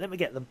 Just a minute, let me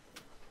get them.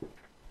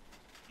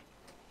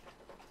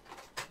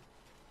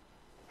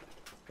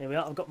 Here we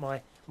are. I've got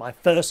my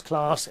first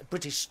class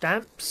British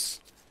stamps.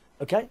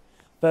 Okay?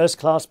 First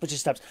class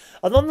British stamps.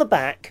 And on the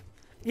back,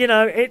 you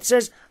know, it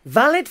says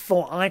valid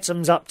for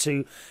items up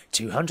to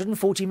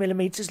 240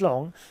 millimetres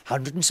long,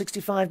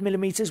 165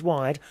 millimetres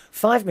wide,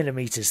 5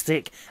 millimetres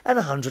thick, and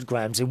 100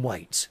 grams in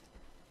weight.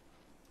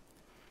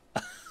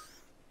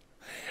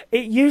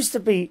 It used to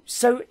be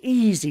so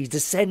easy to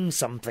send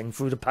something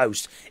through the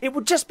post. It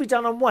would just be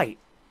done on weight.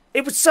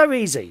 It was so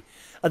easy.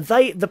 And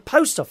the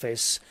post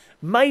office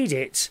made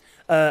it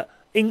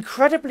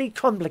incredibly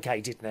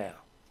complicated now.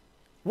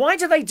 Why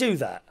do they do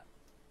that?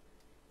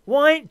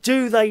 Why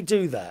do they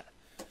do that?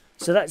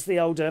 So that's the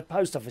old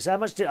post office. How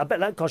much did... I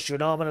bet that cost you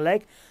an arm and a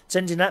leg.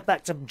 Sending that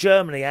back to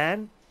Germany,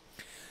 Anne.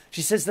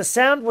 She says, the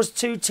sound was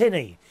too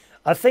tinny.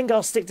 I think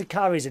I'll stick to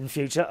curries in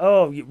future.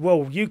 Oh,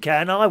 well, you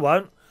can. I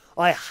won't.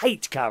 I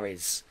hate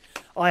curries.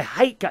 I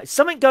hate...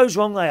 Something goes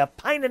wrong, they are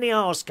pain in the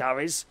arse,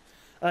 curries.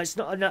 It's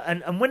not...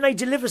 And when they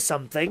deliver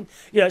something,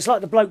 you know, it's like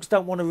the blokes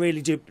don't want to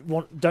really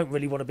don't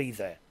really want to be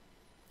there.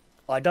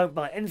 I don't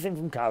buy anything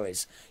from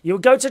curries. You'll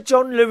go to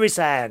John Lewis,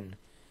 Anne.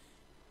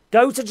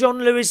 Go to John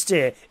Lewis,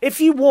 dear.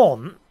 If you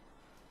want,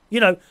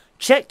 you know,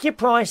 check your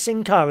price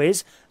in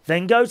curries,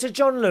 then go to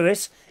John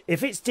Lewis.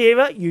 If it's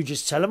dearer, you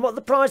just tell them what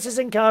the price is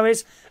in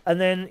curries, and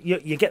then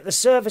you get the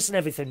service and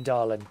everything,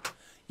 darling.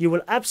 You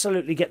will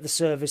absolutely get the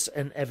service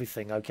and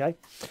everything, okay?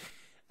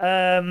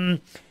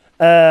 Anne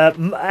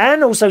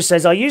also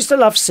says, I used to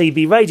love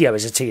CB radio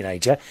as a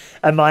teenager,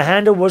 and my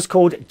handle was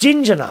called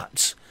Ginger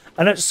Nut.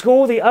 And at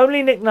school, the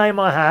only nickname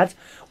I had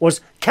was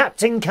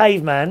Captain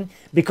Caveman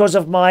because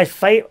of my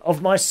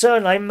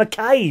surname,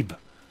 McCabe.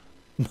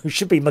 It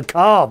should be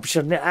Macabre,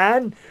 shouldn't it,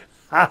 Anne?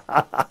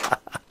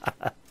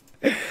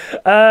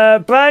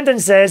 Brandon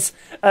says,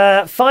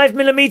 5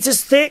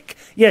 millimetres thick?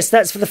 Yes,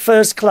 that's for the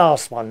first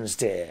class ones,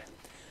 dear.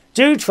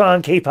 Do try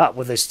and keep up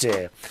with us,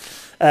 dear.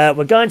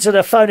 We're going to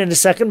the phone in a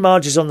second.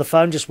 Marj is on the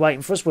phone, just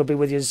waiting for us. We'll be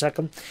with you in a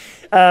second.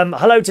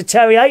 Hello to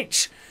Terry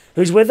H.,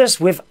 who's with us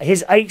with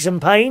his aches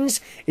and pains.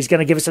 He's going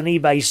to give us an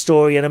eBay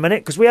story in a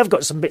minute, because we have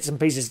got some bits and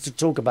pieces to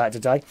talk about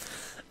today.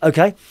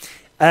 Okay.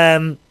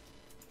 And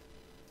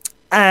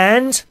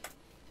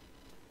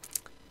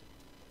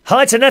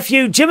hi to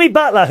nephew Jimmy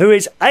Butler, who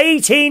is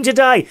 18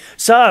 today.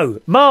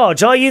 So,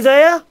 Marj, are you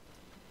there?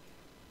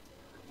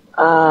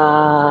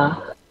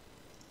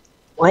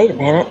 Wait a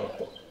minute.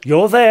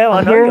 You're there.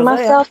 I know hearing you're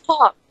myself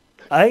talk.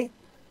 Hey?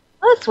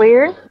 That's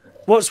weird.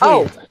 What's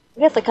weird? Oh, I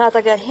guess because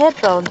I got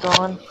headphones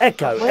on.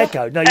 Echo.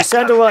 No, you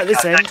sound all right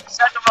this end.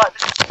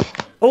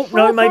 Oh,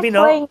 no, maybe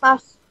not.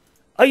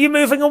 Are you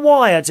moving a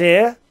wire,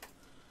 dear?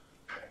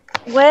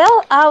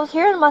 Well, I was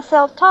hearing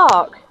myself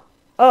talk.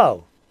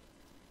 Oh.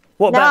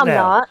 What about now?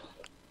 I'm not.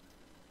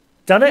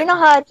 Done it? You know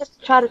how I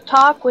just try to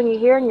talk when you're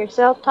hearing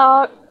yourself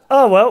talk?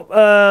 Oh, well,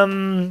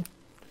 do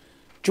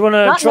you want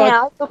to try? Not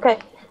now. It's okay.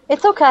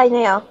 It's okay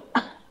now.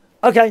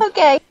 Okay.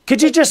 Okay.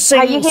 Could you just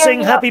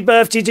sing Happy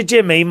Birthday to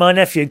Jimmy, my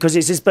nephew, because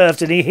it's his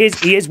birthday and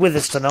he is with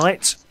us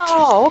tonight.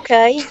 Oh,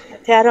 okay.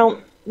 I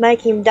don't make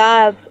him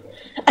die of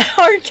a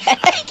heart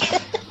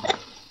attack.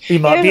 He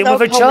might be in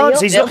with a chance.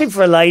 He's looking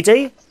for a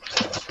lady.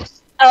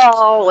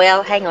 Oh,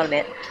 well, hang on a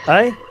minute.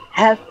 Hey?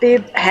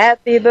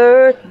 Happy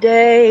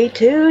birthday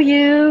to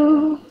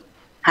you.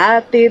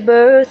 Happy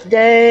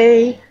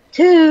birthday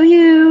to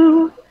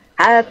you.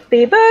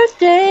 Happy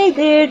birthday,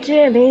 dear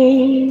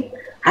Jimmy.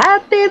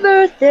 Happy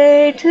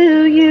birthday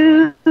to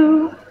you.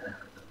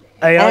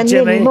 Hey, and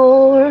Jimmy. Many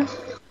more.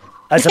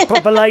 As a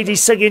proper lady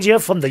singing to you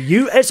from the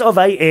US of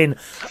A in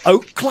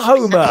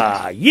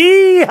Oklahoma.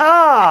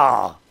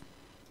 Yeehaw!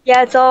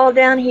 Yeah, it's all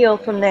downhill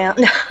from now.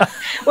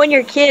 When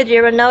you're a kid, you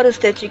ever notice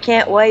that you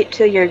can't wait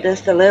till you're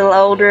just a little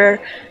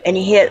older and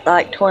you hit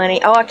like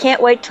 20? Oh, I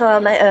can't wait till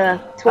I'm 20.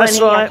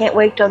 That's right. I can't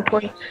wait till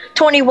I'm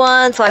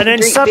 21 so I can drink beer. And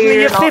then suddenly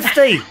you're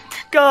 50.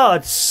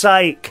 God's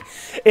sake.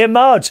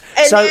 Marj,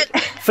 so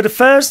for the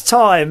first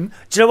time,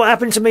 do you know what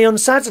happened to me on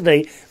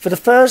Saturday? For the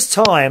first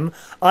time,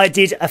 I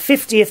did a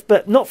 50th,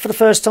 but not for the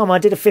first time I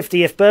did a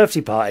 50th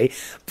birthday party,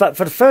 but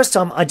for the first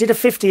time I did a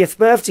 50th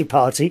birthday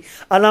party,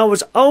 and I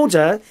was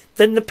older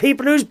than the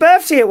people whose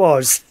birthday it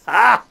was.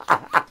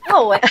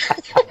 Oh,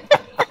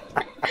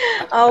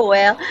 Oh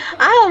well,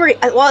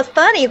 well, it's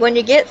funny when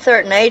you get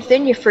certain age,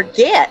 then you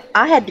forget.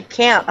 I had to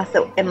count. I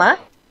thought, am I?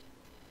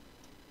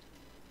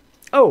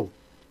 Oh,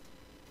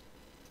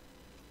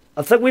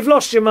 I think we've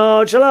lost you,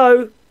 Marj.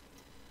 Hello.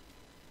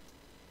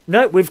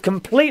 No, we've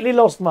completely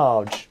lost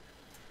Marj.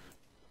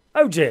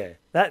 Oh dear.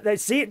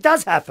 See, it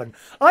does happen.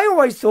 I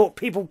always thought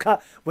people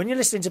cut when you're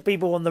listening to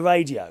people on the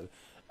radio,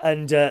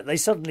 and they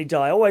suddenly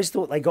die. I always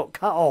thought they got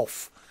cut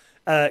off,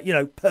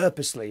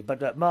 purposely.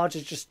 But Marj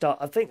has just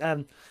I think,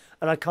 and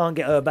I can't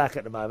get her back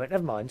at the moment.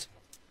 Never mind.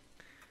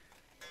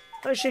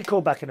 Oh, she'll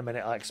call back in a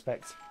minute, I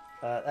expect.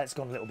 That's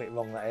gone a little bit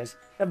wrong, that is.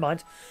 Never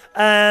mind.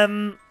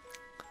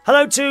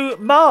 Hello to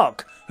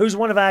Mark, who's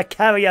one of our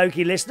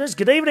karaoke listeners.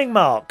 Good evening,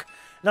 Mark.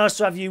 Nice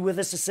to have you with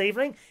us this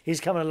evening. He's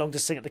coming along to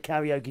sing at the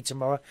karaoke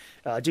tomorrow.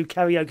 I do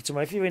karaoke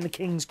tomorrow. If you're in the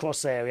King's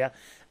Cross area,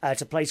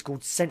 it's a place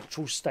called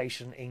Central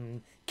Station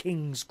in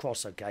King's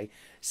Cross, okay?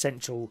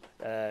 Central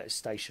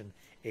Station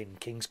in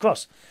King's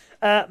Cross.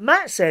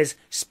 Matt says,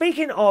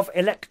 speaking of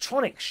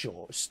electronic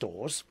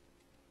stores,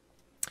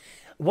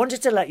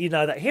 wanted to let you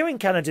know that here in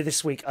Canada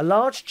this week, a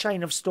large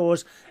chain of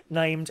stores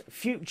named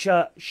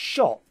Future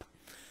Shop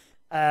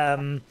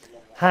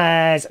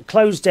has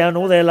closed down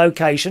all their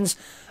locations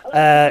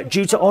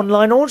due to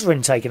online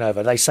ordering taking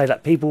over. They say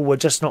that people were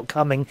just not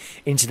coming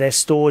into their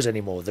stores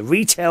anymore. The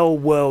retail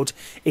world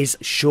is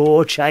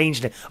sure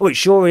changing. Oh, it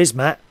sure is,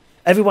 Matt.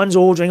 Everyone's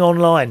ordering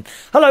online.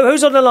 Hello,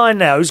 who's on the line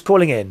now? Who's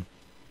calling in?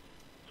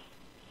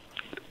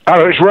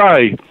 Oh, it's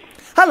Ray.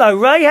 Hello,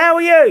 Ray. How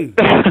are you?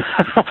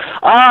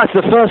 It's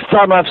the first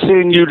time I've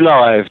seen you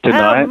live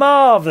tonight. How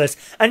marvellous.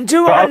 And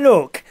do I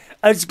look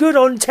as good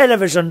on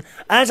television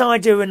as I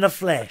do in the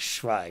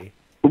flesh, Ray?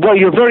 Well,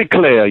 you're very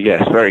clear,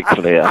 yes, very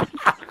clear.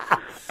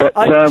 But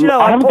I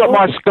haven't got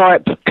my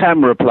Skype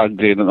camera plugged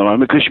in at the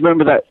moment, because you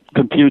remember that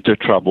computer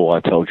trouble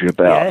I told you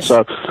about? Yes.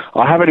 So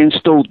I haven't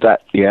installed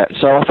that yet,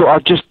 so I thought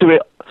I'd just do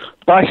it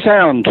by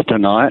sound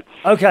tonight.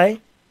 Okay.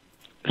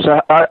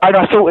 So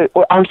I thought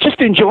I was just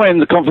enjoying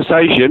the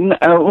conversation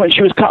when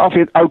she was cut off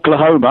in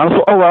Oklahoma. I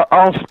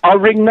thought, I'll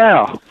ring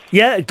now.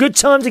 Yeah, good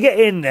time to get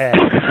in there.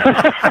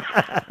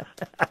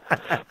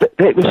 But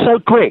it was so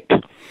quick.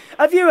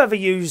 Have you ever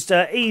used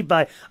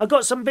eBay? I've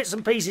got some bits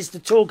and pieces to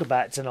talk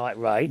about tonight,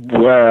 Ray.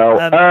 Well,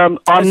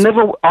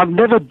 I've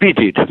never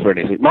bidded for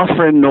anything. My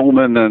friend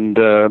Norman and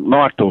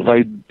Michael,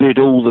 they bid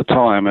all the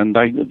time, and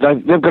they've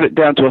got it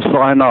down to a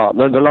fine art.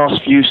 The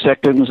last few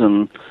seconds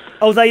and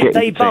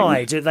they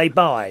buy. Do they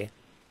buy?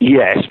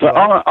 Yes, but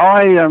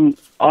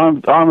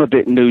I'm a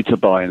bit new to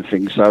buying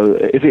things, so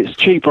if it's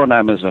cheap on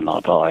Amazon, I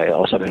buy it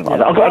or something like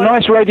that. I got a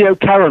nice Radio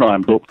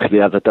Caroline book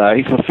the other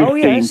day for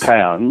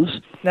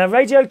 £15. Now,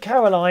 Radio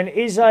Caroline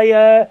is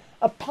a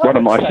pirate one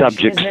of my station,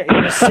 subjects, isn't it,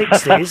 in the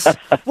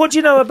 60s. What do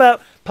you know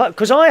about?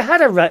 Because I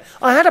had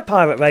a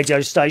pirate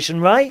radio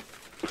station, Ray.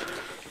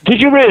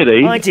 Did you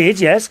really? I did,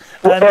 yes.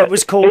 It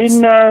was called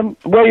in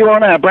where you are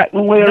now,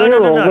 Bracknell.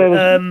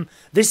 No.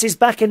 This is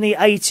back in the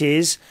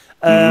 80s.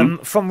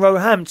 From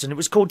Roehampton. It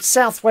was called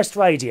Southwest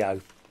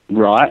Radio.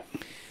 Right.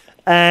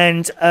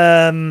 And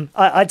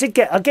I did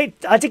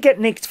get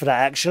nicked for that,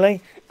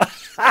 actually.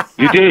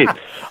 You did?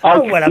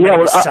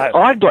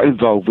 I got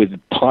involved with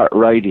pirate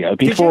radio.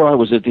 Before I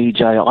was a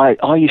DJ,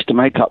 I used to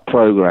make up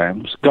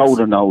programs,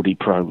 golden oldie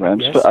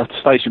programs, for a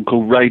station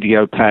called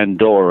Radio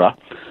Pandora,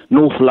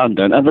 North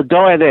London. And the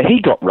guy there, he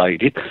got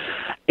raided.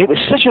 It was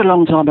such a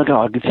long time ago,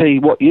 I can tell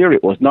you what year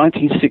it was,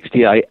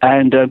 1968,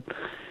 and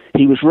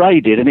he was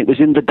raided, and it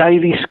was in the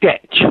Daily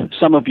Sketch.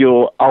 Some of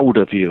your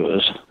older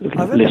viewers,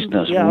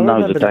 listeners, will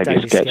know the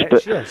Daily Sketch.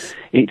 But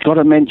it got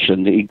a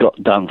mention that he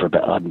got done for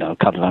about, I don't know, a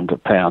couple of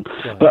 £100.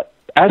 Right. But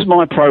as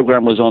my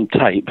programme was on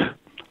tape,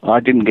 I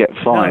didn't get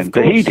fined,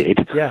 but he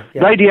did. Yeah.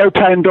 Radio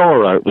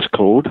Pandora, it was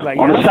called,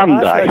 on a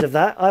Sunday.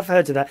 I've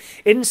heard of that.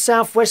 In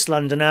Southwest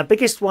London, our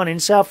biggest one in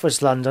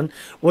Southwest London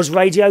was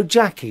Radio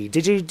Jackie.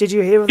 Did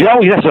you hear of that?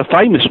 Oh, yes, a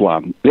famous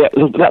one. Yeah,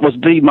 that was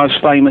the most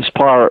famous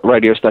pirate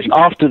radio station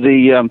after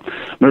the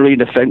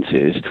marine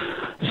offences.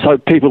 So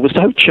people were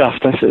so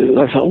chuffed.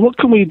 They thought, what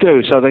can we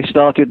do? So they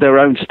started their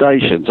own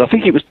stations. I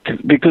think it was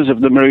because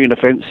of the Marine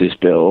Offences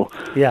Bill.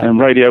 Yeah. And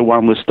Radio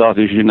 1 was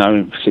started, as you know,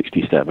 in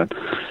 1967.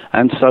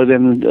 And so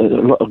then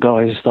a lot of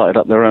guys started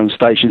up their own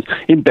stations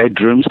in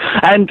bedrooms.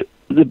 And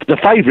the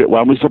favourite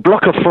one was the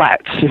block of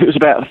flats. It was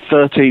about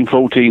 13,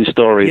 14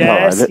 stories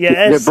high.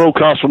 They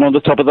broadcast from on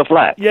the top of the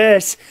flat.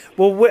 Yes.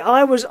 Well,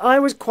 I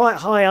was quite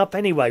high up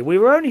anyway. We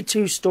were only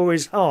 2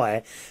 stories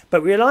high,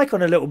 but we were like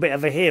on a little bit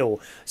of a hill.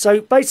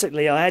 So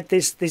basically, I had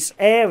this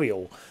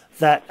aerial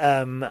that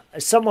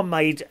someone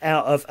made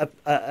out of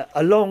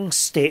a long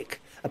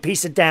stick, a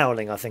piece of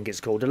dowling, I think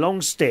it's called, a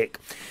long stick.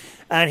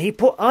 And he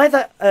put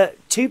either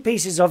 2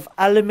 pieces of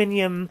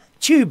aluminium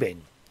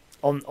tubing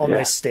on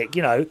this stick,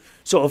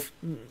 sort of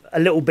a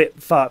little bit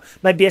far,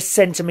 maybe a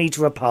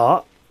centimetre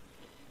apart.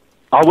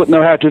 I wouldn't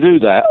know how to do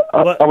that.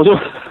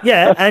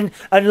 And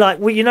like,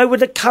 with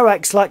the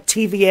coax, like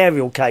TV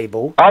aerial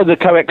cable. Oh, the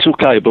coaxial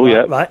cable,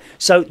 Right.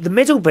 So the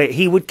middle bit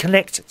he would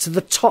connect to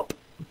the top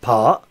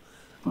part,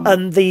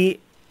 and the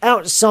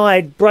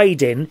outside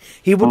braiding,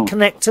 he would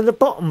connect to the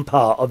bottom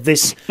part of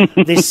this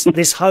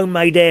this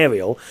homemade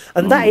aerial,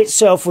 and that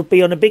itself would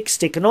be on a big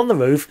stick and on the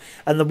roof,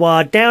 and the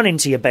wire down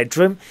into your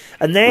bedroom.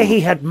 And there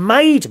he had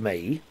made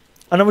me,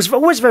 and I was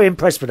always very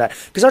impressed with that,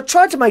 because I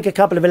tried to make a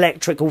couple of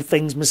electrical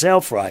things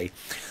myself, Ray.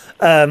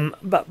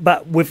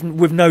 But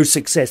with no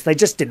success. They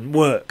just didn't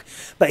work.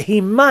 But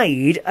he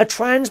made a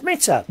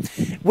transmitter,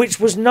 which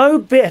was no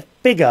bit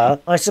bigger,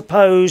 I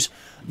suppose,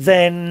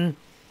 than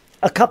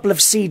a couple of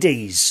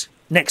CDs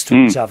next to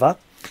each other.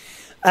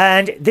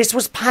 And this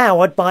was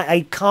powered by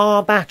a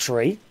car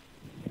battery.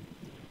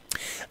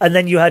 And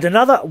then you had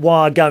another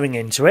wire going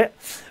into it,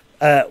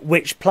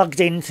 which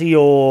plugged into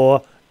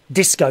your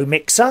disco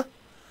mixer.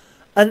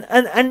 And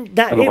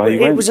that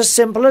it was as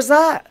simple as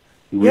that.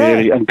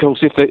 Really, and of course,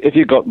 if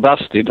you got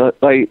busted,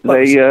 they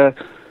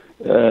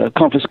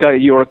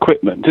confiscated your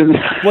equipment, didn't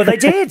they? Well, they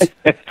did.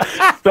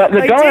 But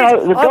the guy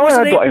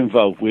I got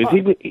involved with,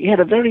 he had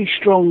a very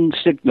strong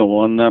signal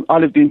on. I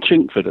lived in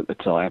Chingford at the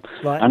time,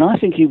 and I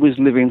think he was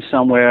living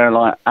somewhere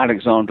like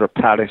Alexandra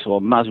Palace or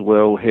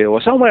Muswell Hill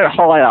or somewhere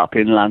high up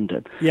in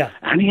London. Yeah,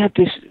 and he had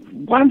this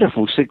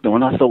wonderful signal,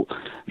 and I thought,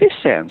 this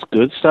sounds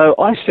good. So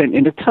I sent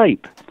in a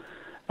tape.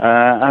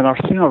 And I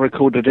think I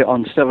recorded it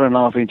on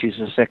 7.5 inches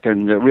a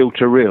second,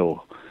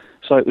 reel-to-reel.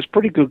 So it was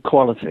pretty good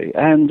quality.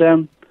 And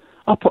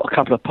I put a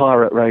couple of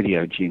pirate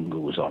radio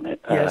jingles on it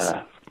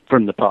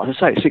from the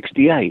past. I say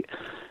 68.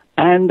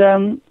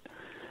 And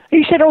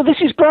he said, oh,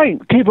 this is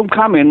great. Keep them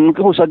coming. And of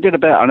course, I did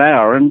about an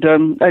hour. And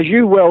as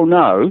you well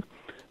know,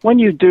 when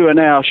you do an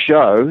hour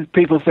show,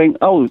 people think,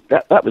 oh,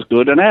 that was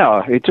good, an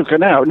hour. It took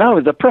an hour. No,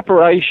 the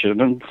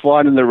preparation and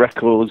finding the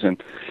records.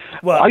 And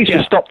I used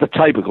to stop the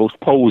tape, of course,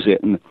 pause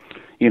it and...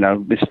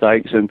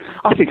 mistakes, and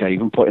I think I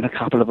even put in a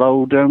couple of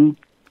old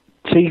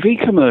TV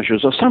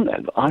commercials or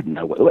something. I don't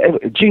know, whatever,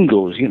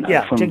 jingles, from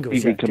jingles,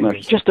 TV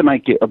commercials, just to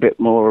make it a bit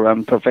more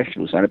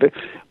professional sounding. But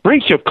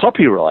breach of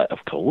copyright,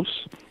 of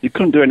course. You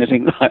couldn't do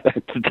anything like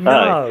that today.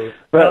 No,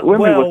 but when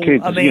we were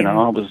kids, I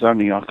was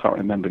only, I can't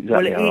remember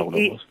exactly how old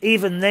I was.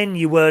 Even then,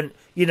 you weren't,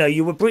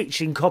 you were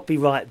breaching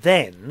copyright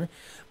then.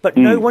 But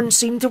no one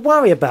seemed to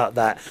worry about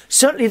that.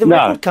 Certainly the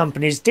record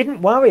companies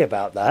didn't worry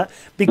about that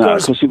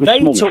because it was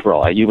small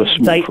fry. You were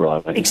small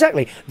fry.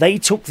 Exactly. They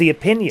took the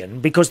opinion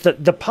because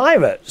the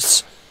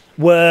pirates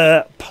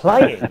were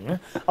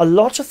playing a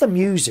lot of the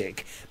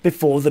music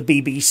before the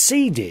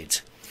BBC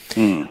did.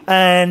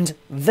 And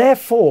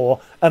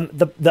therefore,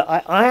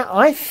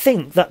 I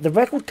think that the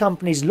record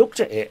companies looked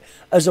at it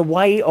as a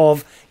way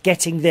of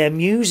getting their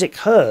music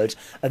heard.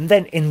 And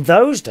then in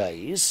those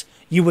days...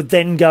 you would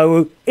then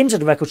go into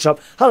the record shop,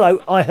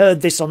 hello, I heard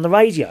this on the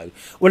radio.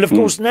 Well, of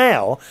course,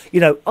 now,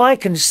 I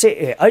can sit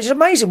here. It's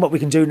amazing what we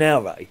can do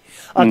now, Ray.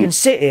 I can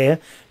sit here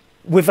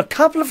with a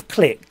couple of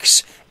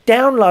clicks,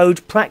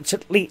 download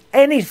practically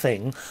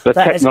anything that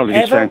has ever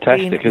been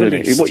fantastic,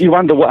 released. Isn't it? You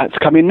wonder what's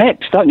coming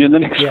next, don't you, in the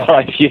next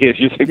 5 years?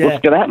 You think, what's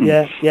going to happen?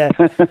 Yeah.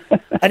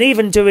 And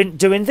even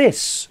doing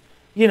this,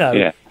 here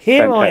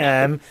fantastic. I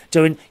am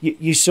doing,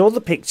 you saw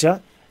the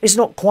picture. It's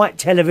not quite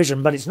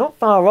television, but it's not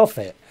far off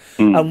it.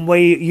 And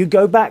you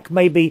go back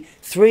maybe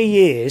 3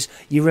 years,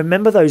 you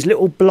remember those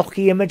little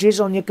blocky images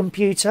on your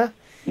computer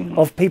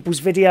of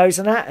people's videos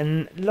and that,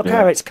 and look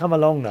how it's come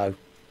along now.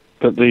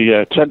 But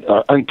the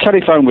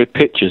telephone with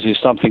pictures is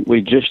something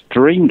we just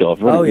dreamed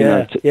of,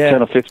 right?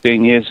 10 or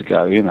 15 years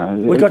ago, We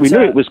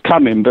knew it was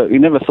coming, but we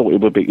never thought it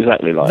would be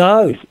exactly like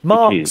No,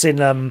 Mark's in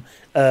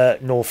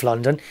North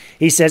London.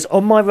 He says,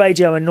 on my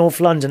radio in North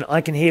London, I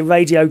can hear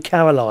Radio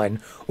Caroline,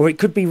 or it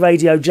could be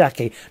Radio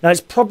Jackie. Now,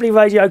 it's probably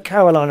Radio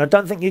Caroline. I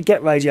don't think you'd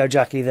get Radio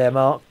Jackie there,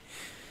 Mark.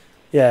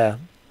 Yeah.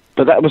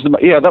 But that was one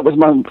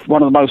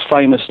of the most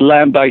famous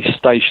land-based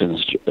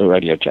stations,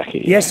 Radio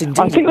Jackie. Yes,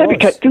 indeed. I think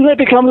didn't they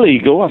become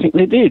legal? I think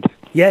they did.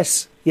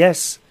 Yes,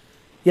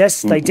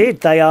 they did.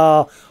 They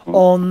are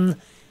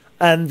on,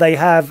 and they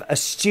have a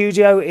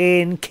studio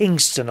in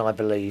Kingston, I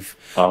believe.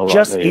 Oh,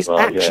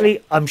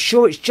 right, I'm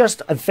sure it's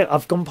just.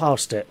 I've gone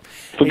past it.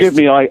 Forgive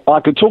me. I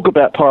could talk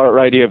about pirate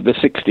radio of the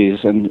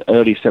 60s and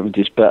early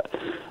 70s, but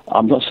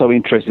I'm not so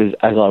interested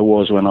as I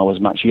was when I was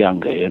much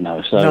younger,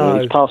 So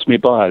it's passed me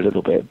by a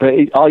little bit. But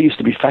I used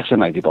to be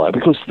fascinated by it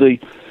because the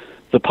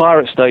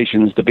pirate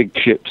stations, the big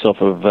ships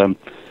off of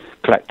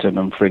Clacton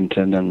and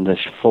Frinton and the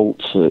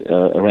faults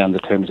around the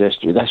Thames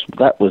Estuary,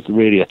 that was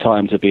really a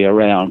time to be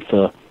around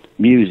for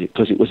music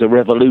because it was a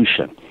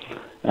revolution.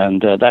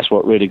 And that's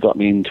what really got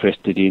me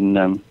interested in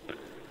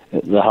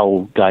the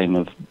whole game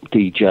of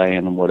DJing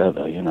and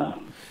whatever,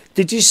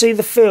 Did you see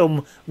the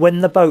film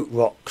When the Boat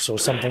Rocks or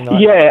something like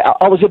that? Yeah,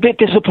 I was a bit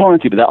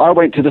disappointed with that. I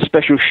went to the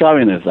special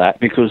showing of that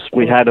because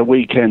we had a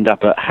weekend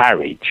up at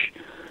Harwich,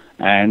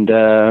 and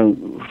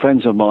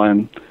friends of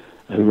mine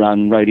who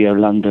run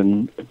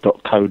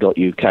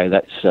radiolondon.co.uk,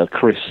 that's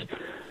Chris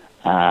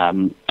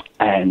and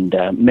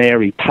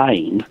Mary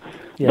Payne,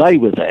 they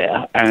were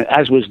there, and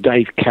as was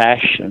Dave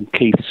Cash and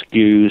Keith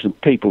Skews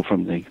and people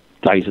from the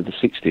days of the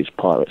 60s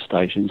pirate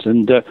stations,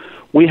 and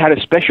we had a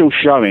special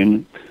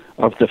showing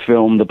of the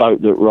film The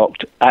Boat That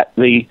Rocked at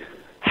the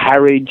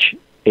Harwich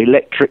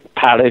Electric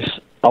Palace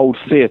old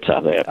theatre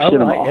there,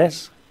 cinema. Right,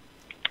 yes.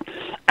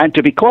 And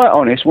to be quite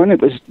honest, when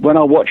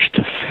I watched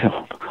the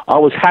film, I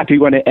was happy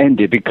when it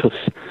ended because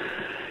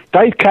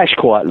Dave Cash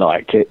quite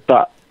liked it,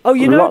 but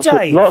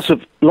Dave. Lots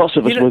of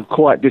us were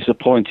quite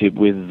disappointed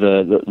with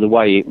the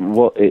way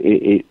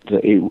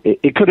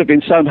it could have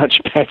been so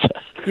much better.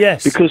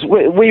 Yes, because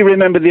we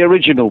remember the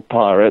original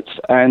Pirates,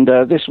 and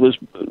this was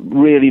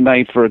really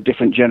made for a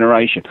different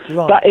generation.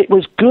 Right. But it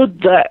was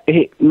good that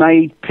it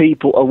made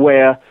people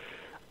aware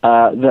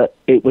that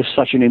it was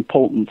such an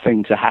important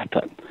thing to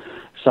happen.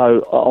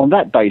 So on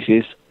that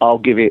basis, I'll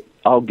give it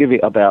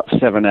about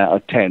 7 out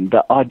of 10.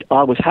 But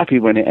I was happy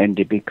when it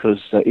ended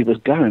because it was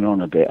going on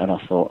a bit, and I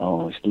thought,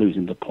 it's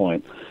losing the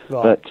point.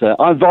 Right. But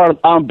I'm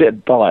a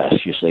bit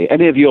biased, you see.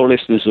 Any of your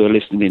listeners who are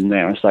listening in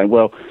there and saying,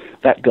 well,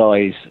 that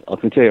guy's, I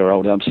can tell you how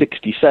old I'm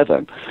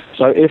 67.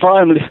 So if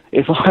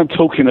I'm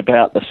talking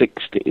about the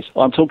 60s,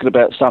 I'm talking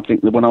about something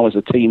that when I was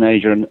a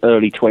teenager and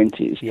early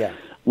 20s,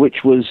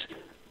 which was.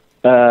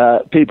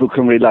 People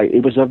can relate.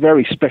 It was a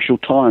very special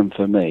time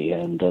for me,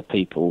 and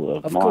people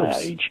of my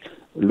age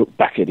look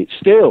back at it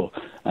still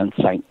and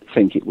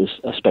think it was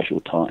a special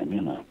time,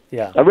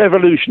 a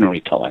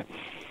revolutionary time.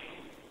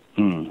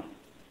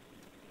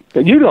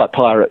 But you like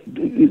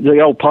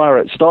the old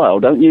pirate style,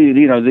 don't you?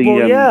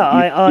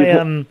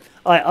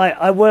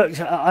 I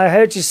worked. I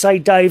heard you say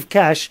Dave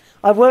Cash.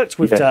 I worked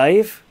with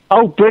Dave.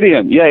 Oh,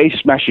 brilliant! Yeah, he's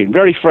smashing.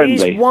 Very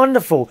friendly. He's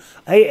wonderful.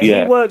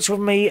 He works with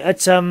me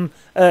at. He's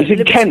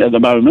in Kent at the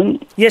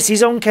moment. Yes,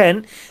 he's on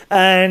Kent,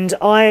 and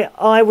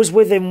I was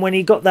with him when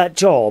he got that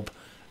job.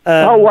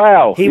 Oh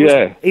wow!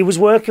 He was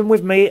working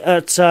with me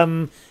at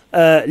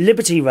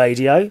Liberty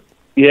Radio.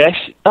 Yes.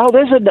 Oh,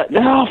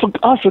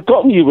 I've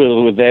forgotten you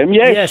were with them.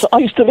 Yes, I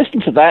used to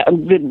listen to that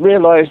and didn't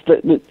realise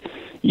that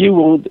you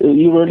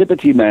were a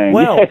Liberty man.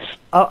 Well, yes.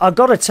 I've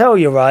got to tell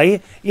you,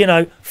 Ray,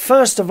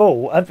 first of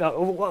all,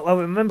 I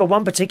remember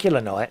one particular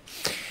night,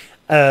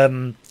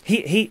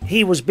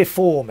 he was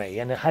before me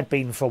and it had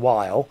been for a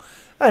while.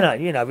 And,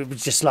 it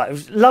was just like, it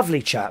was a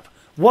lovely chap.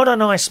 What a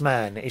nice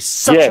man. He's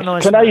such a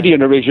nice Canadian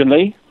man.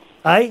 originally.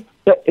 Eh?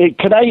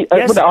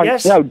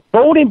 Yes.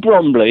 Born in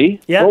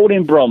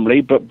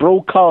Bromley, but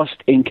broadcast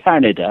in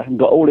Canada and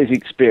got all his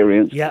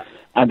experience. Yeah.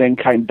 And then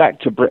came back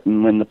to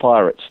Britain when the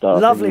Pirates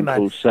started. Lovely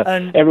man.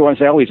 Everyone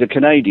says, he's a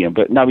Canadian,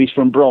 but no, he's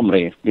from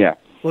Bromley. Yeah.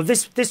 Well,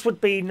 this would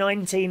be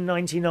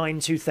 1999,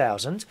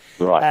 2000.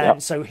 Right.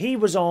 And so he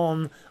was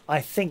on,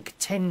 I think,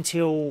 10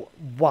 till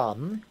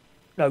 1.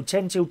 No,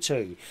 10 till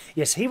 2.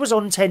 Yes, he was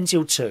on 10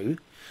 till 2.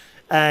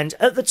 And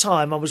at the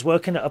time, I was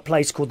working at a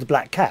place called the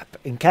Black Cap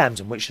in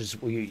Camden, which is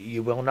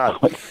you will know.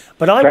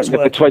 But I was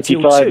working for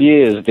 25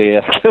 years,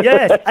 dear.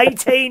 Yes,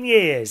 18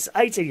 years.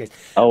 18 years.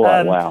 Oh,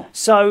 wow.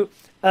 So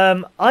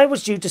I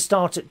was due to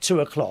start at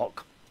 2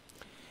 o'clock.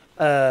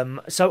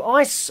 So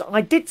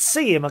I did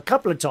see him a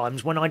couple of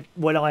times when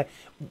I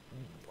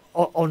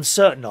on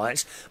certain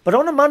nights, but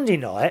on a Monday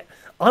night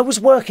I was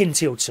working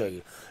till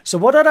 2. So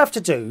what I'd have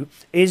to do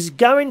is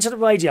go into the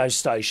radio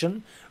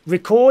station,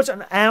 record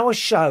an hour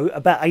show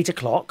about 8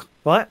 o'clock,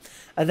 right?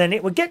 And then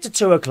it would get to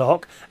 2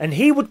 o'clock and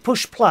he would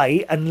push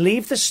play and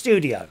leave the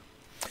studio.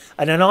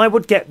 And then I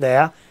would get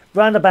there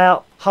round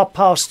about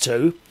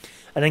 2:30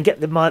 and then get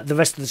the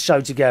rest of the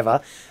show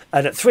together.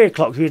 And at 3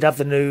 o'clock we'd have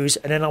the news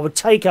and then I would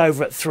take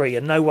over at 3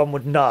 and no one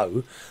would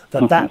know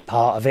that that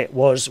part of it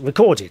was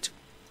recorded.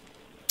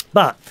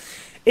 But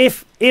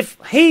if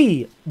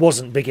he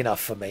wasn't big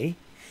enough for me,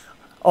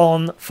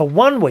 for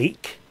 1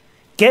 week,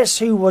 guess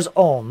who was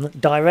on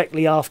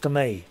directly after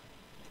me?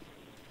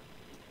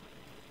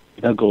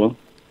 No, go on.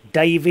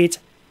 David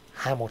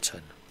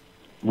Hamilton.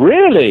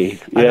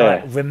 Really? And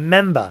I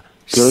remember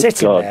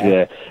sitting there.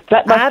 Yeah.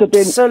 That must have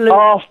been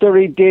after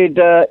he did.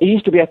 He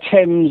used to be a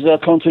Thames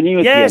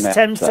continuity. Yes,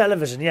 Thames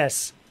Television.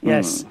 Yes.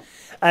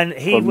 And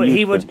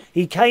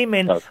he came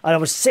in, and I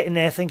was sitting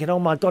there thinking, oh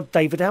my God,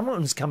 David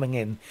Hamilton's coming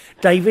in.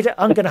 David,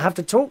 I'm going to have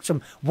to talk to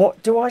him.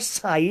 What do I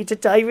say to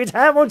David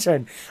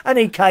Hamilton? And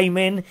he came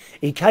in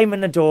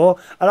the door,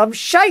 and I'm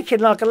shaking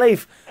like a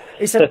leaf.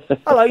 He said,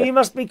 hello, you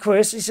must be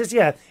Chris. He says,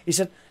 yeah. He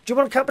said, do you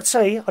want a cup of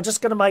tea? I'm just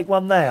going to make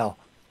one now.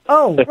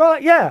 Oh,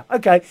 right, yeah,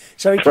 okay.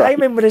 So he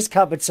came in with his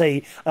cup of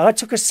tea, and I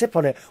took a sip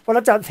on it. Well,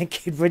 I don't think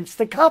he'd rinsed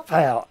the cup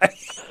out.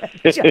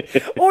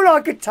 All I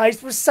could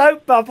taste was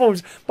soap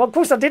bubbles. But, of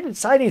course, I didn't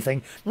say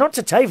anything, not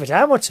to David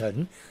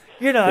Hamilton,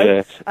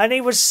 and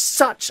he was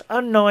such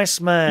a nice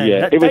man.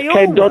 Yeah, it was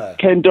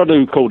Ken Dodd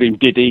who called him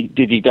Diddy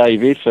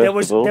David, There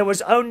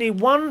was only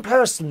one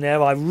person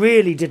there I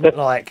really didn't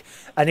like,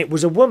 and it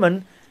was a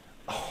woman.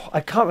 Oh,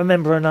 I can't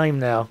remember her name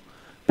now,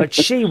 but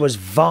she was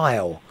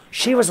vile.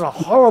 She was a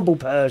horrible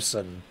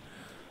person.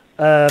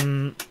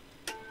 I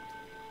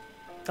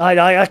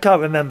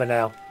can't remember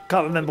now.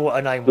 Can't remember what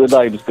her name was.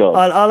 The name's gone.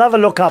 I'll have a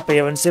look up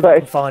here and see if I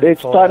can find it.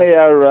 It's funny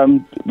how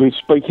we're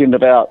speaking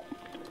about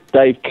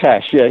Dave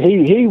Cash. Yeah,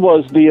 he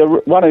was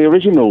one of the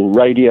original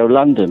Radio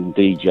London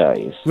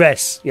DJs.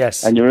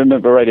 Yes. And you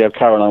remember Radio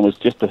Caroline was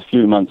just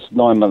 9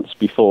 months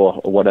before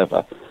or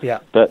whatever. Yeah.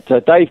 But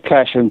Dave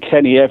Cash and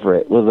Kenny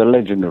Everett were the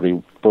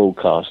legendary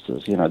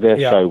broadcasters. Their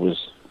show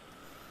was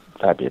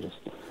Fabulous.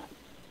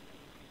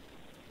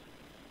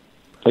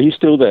 Are you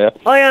still there?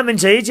 I am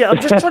indeed, yeah. I'm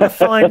just trying to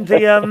find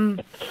the...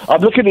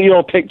 I'm looking at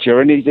your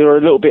picture, and you're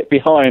a little bit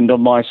behind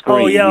on my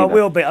screen. Oh, yeah, I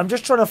will be. I'm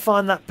just trying to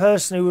find that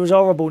person who was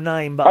horrible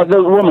name. But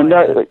the woman,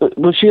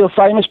 was she a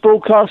famous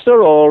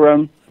broadcaster,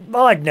 or...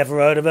 I'd never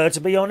heard of her,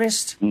 to be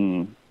honest.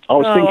 I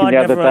was thinking the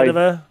other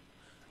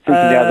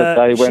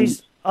day when...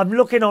 I'm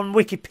looking on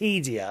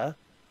Wikipedia...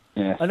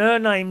 Yeah. And her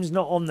name's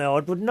not on there. I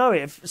would know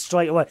it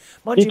straight away.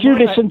 Did you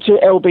listen to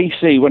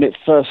LBC when it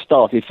first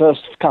started, first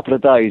couple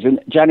of days,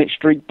 and Janet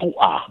Street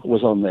Porter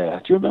was on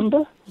there? Do you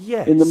remember?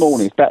 Yes. In the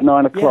morning, about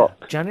 9 o'clock.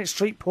 Yeah. Janet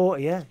Street Porter,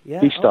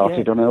 yeah. He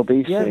started on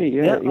LBC,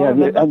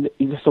 yeah. And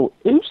you thought,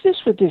 who's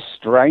this with this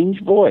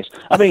strange voice?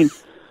 I mean,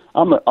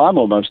 I'm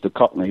almost a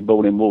Cockney,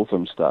 born in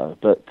Walthamstow,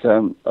 but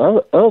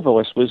her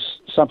voice was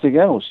something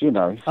else, you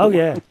know. Oh,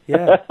 yeah.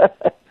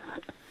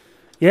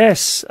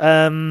 Yes,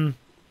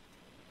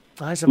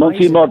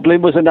 Monty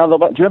Modlin was another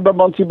one. Do you remember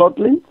Monty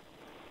Modlin?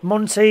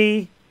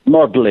 Monty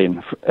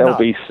Modlin,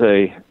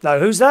 LBC. No,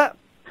 who's that?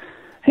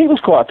 He was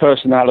quite a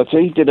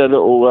personality. He did a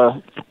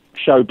little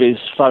showbiz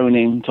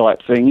phone-in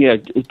type thing. Yeah,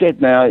 he's dead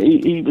now.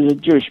 He was a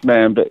Jewish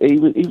man, but he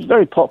was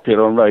very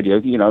popular on radio.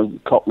 You know,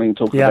 Cockney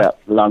talking about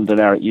London,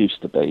 how it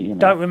used to be. You know.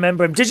 Don't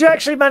remember him. Did you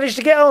actually manage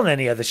to get on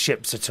any of the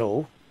ships at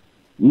all?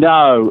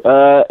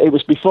 No, it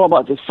was before.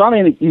 It's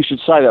funny you should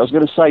say that. I was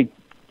going to say,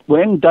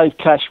 when Dave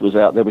Cash was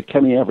out there with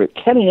Kenny Everett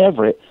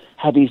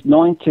had he was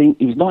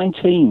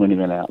 19 when he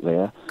went out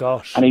there.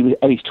 Gosh. And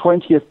his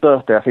 20th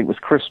birthday, I think, was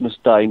Christmas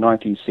Day,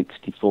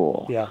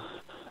 1964. Yeah.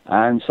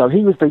 And so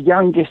he was the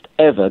youngest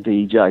ever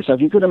DJ. So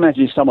if you could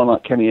imagine someone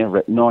like Kenny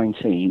Everett,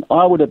 19,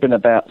 I would have been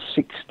about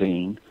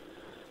 16,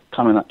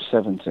 coming up to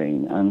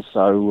 17. And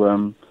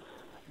so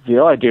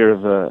the idea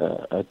of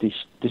a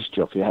disc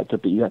jockey you had to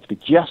be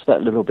just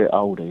that little bit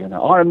older, you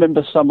know. I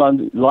remember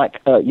someone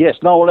like,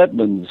 Noel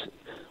Edmonds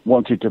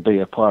wanted to be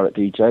a pirate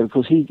DJ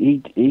because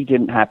he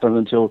didn't happen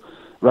until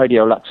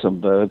Radio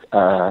Luxembourg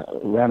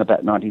around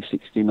about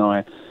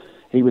 1969.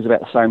 He was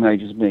about the same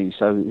age as me,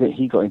 so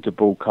he got into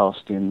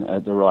broadcasting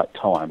at the right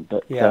time.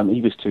 But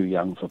he was too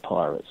young for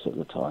pirates at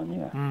the time.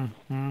 Yeah,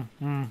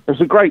 It was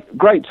a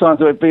great time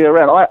to be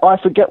around. I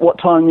forget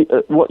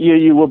what year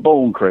you were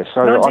born, Chris,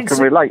 so I can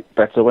relate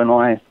better when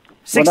I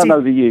know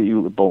the year you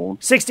were born.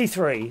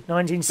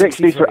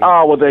 1963.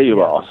 Ah, well, there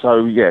you are.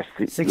 So, yes.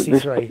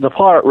 63. The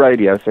pirate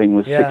radio thing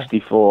was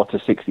 64 to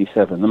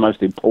 67, the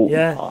most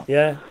important part.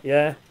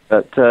 Yeah.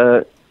 But,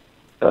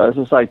 as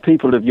I say,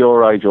 people of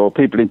your age or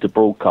people into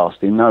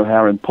broadcasting know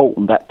how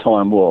important that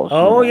time was.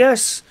 Oh,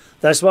 yes.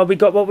 That's why we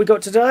got what we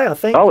got today, I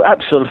think. Oh,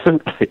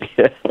 absolutely,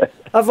 yeah.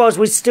 Otherwise,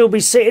 we'd still be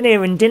sitting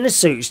here in dinner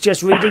suits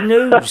just reading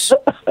news.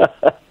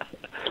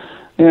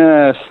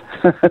 Yes.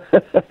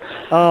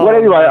 Well,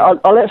 anyway,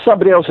 I'll let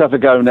somebody else have a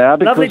go now.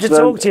 Because, lovely to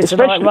talk to you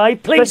tonight, Ray.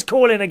 Please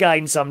call in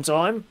again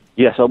sometime.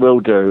 Yes, I will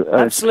do.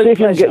 Absolute see if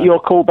you pleasure. can get your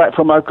call back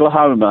from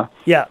Oklahoma.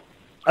 Yeah.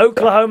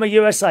 Oklahoma,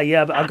 USA.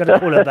 Yeah, but I'm going to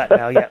call her back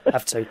now. Yeah,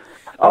 have to.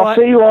 I'll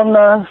see you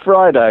on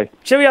Friday.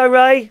 Cheerio,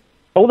 Ray.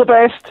 All the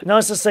best.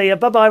 Nice to see you.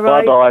 Bye-bye,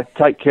 Ray. Bye-bye.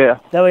 Take care.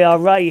 There we are,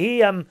 Ray.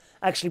 He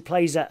actually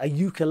plays a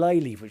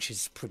ukulele, which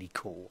is pretty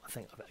cool, I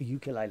think. A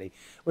ukulele.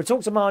 We'll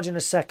talk to Marj in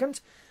a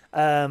second.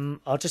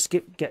 I'll just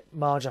get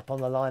Marj up on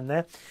the line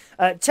there.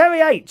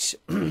 Terry H.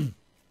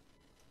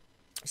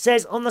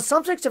 says, on the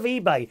subject of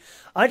eBay,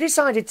 I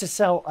decided to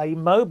sell a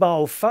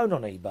mobile phone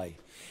on eBay.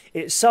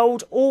 It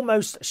sold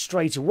almost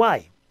straight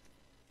away.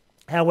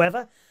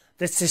 However,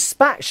 the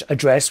dispatch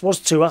address was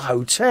to a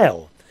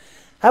hotel.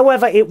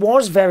 However, it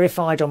was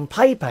verified on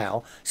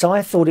PayPal, so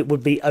I thought it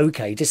would be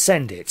okay to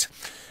send it.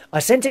 I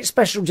sent it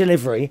special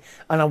delivery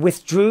and I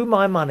withdrew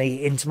my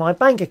money into my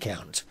bank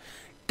account.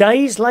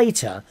 Days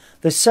later,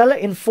 the seller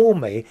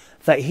informed me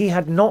that he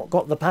had not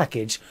got the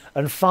package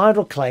and filed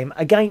a claim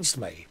against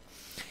me.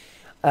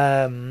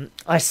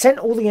 I sent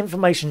all the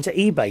information to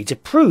eBay to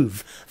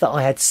prove that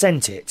I had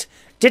sent it.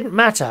 Didn't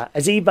matter,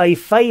 as eBay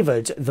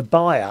favoured the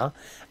buyer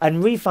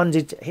and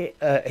refunded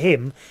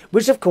him,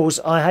 which of course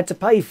I had to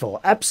pay for.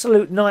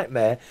 Absolute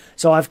nightmare,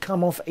 so I've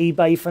come off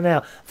eBay for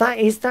now.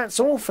 That's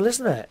awful,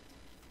 isn't it?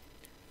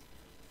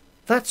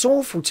 That's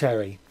awful,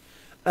 Terry.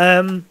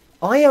 I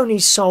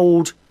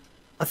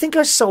think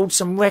I sold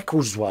some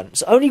records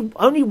once. Only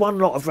one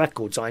lot of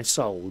records I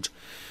sold.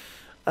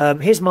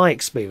 Here's my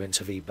experience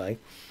of eBay.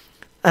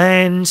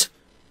 And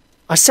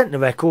I sent the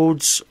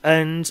records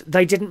and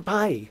they didn't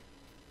pay.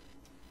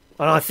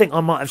 And I think I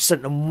might have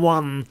sent them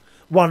one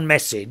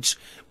message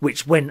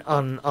which went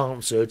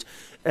unanswered,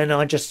 and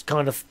I just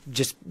kind of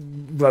just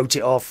wrote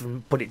it off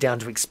and put it down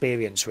to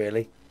experience,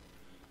 really.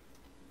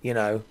 You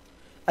know.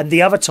 And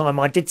the other time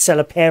I did sell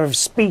a pair of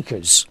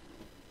speakers.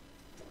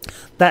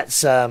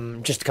 That's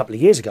just a couple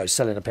of years ago,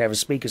 selling a pair of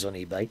speakers on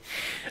eBay.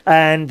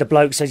 And the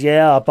bloke says,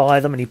 yeah, I'll buy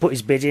them. And he put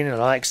his bid in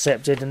and I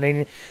accepted. And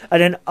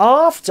then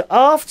after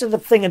the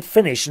thing had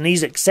finished and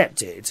he's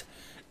accepted,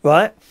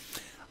 right,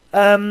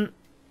 then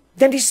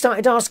he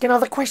started asking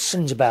other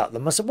questions about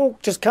them. I said, well,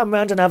 just come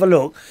round and have a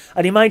look.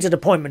 And he made an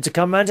appointment to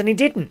come round and he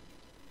didn't.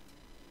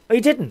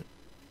 He didn't.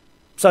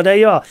 So there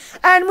you are.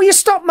 And will you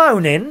stop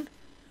moaning?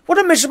 What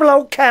a miserable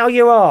old cow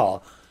you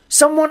are.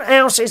 Someone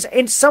else is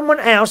in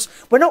someone else.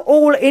 We're not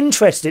all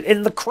interested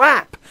in the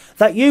crap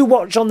that you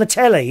watch on the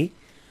telly.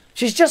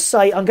 She's just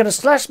say, I'm going to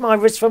slash my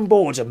wrist from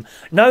boredom.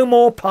 No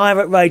more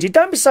pirate radio.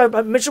 Don't be so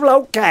miserable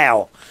old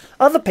cow.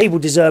 Other people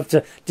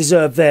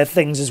deserve their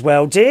things as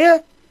well,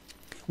 dear.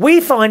 We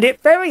find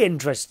it very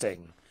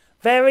interesting.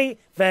 Very,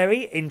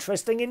 very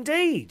interesting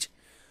indeed.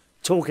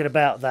 Talking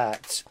about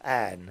that,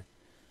 Anne.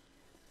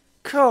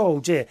 Oh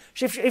dear.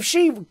 If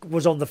she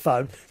was on the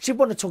phone, she'd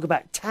want to talk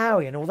about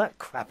Towie and all that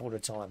crap all the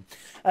time.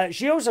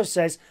 She also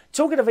says,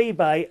 talking of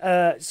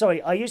eBay,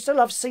 sorry, I used to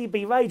love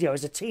CB radio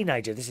as a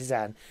teenager. This is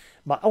Anne.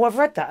 I've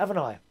read that, haven't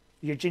I?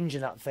 Your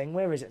ginger nut thing.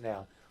 Where is it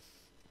now?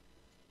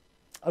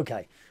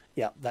 Okay.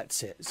 Yeah,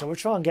 that's it. So we'll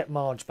try and get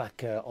Marj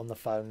back on the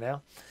phone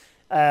now.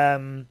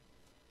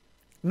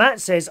 Matt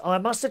says, I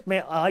must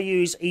admit I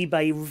use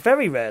eBay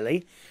very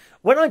rarely.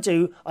 When I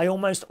do, I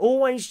almost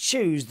always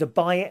choose the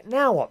buy it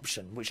now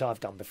option, which I've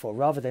done before,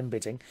 rather than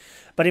bidding.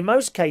 But in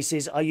most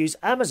cases, I use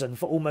Amazon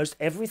for almost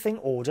everything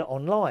order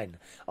online.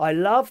 I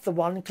love the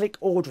one-click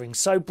ordering,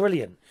 so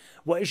brilliant.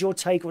 What is your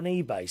take on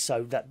eBay?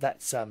 So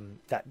that's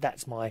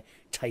my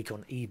take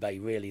on eBay,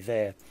 really.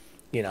 There,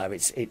 you know,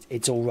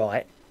 it's all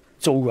right.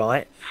 It's all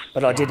right,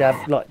 but I did have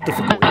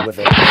difficulty with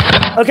it.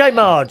 Okay,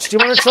 Marj, do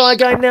you want to try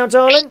again now,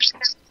 darling?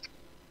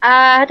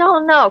 I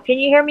don't know. Can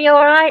you hear me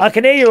all right? I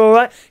can hear you all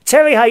right.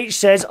 Terry H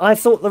says, I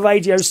thought the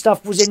radio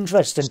stuff was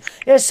interesting.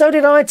 Yeah, so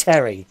did I,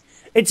 Terry.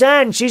 It's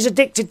Anne. She's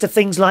addicted to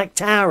things like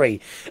Towie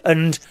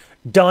and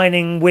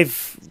dining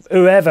with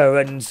whoever.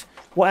 And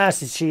what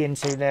else is she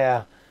into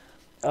now?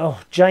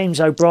 Oh,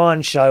 James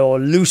O'Brien show or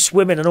Loose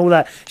Women and all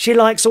that. She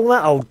likes all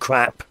that old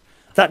crap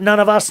that none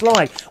of us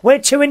like. We're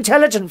too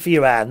intelligent for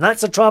you, Anne. That's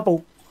the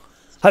trouble.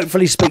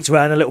 Hopefully speak to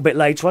Anne a little bit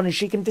later on and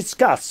she can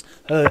discuss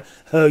her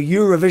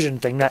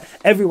Eurovision thing that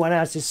everyone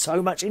else is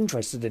so much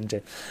interested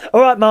in. All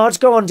right, Marj,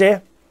 go on,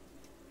 dear.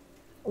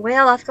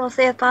 Well, I was going to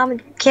say, if I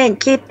can't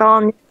keep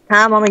on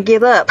time, I'm going to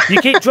give up. You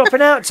keep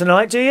dropping out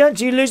tonight, do you?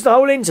 Do you lose the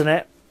whole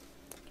internet?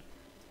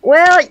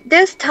 Well,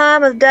 this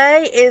time of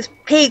day is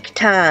peak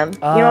time.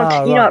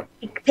 You know,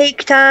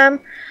 peak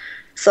time.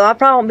 So I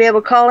probably won't be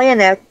able to call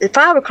in. At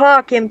 5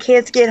 o'clock, them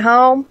kids get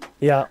home.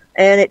 Yeah.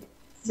 And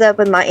it's up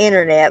with my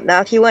internet. Now,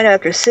 if you went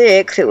after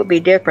 6, it would be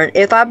different.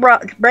 If I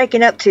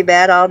breaking up too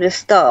bad, I'll just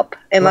stop.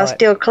 Am I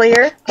still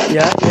clear?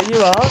 Yeah, you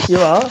are. You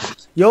are.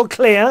 You're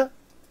clear.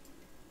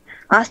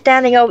 I'm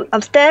standing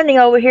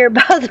over here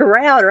by the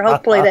router.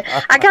 Hopefully,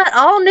 I got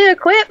all new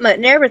equipment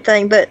and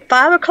everything. But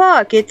 5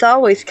 o'clock, it's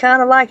always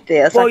kind of like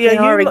this. Well,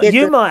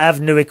 you might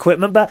have new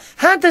equipment, but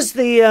how does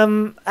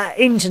the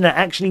internet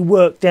actually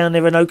work down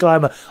there in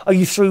Oklahoma? Are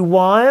you through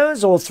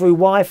wires or through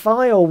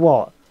Wi-Fi or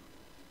what?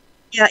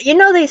 Yeah, you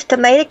know these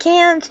tomato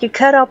cans? You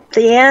cut up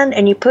the end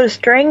and you put a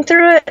string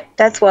through it?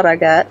 That's what I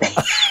got.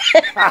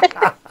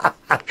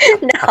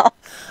 No.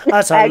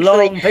 That's a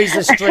long piece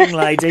of string,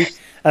 lady.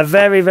 A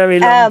very, very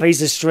long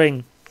piece of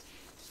string.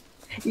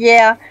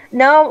 Yeah.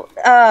 No,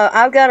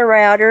 I've got a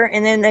router,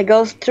 and then it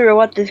goes through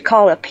what they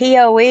call a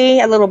PoE,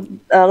 a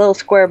little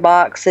square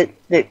box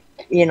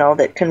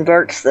that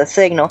converts the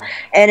signal,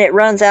 and it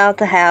runs out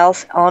the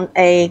house on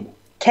a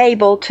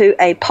cable to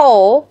a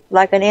pole,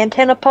 like an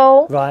antenna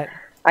pole. Right.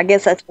 I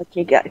guess that's what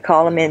you got to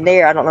call them in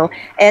there. I don't know.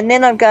 And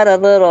then I've got a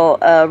little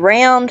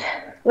round,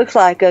 looks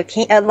like a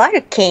can,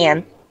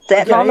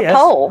 sitting on the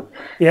pole.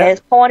 Yeah. And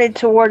it's pointed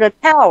toward a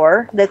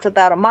tower that's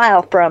about a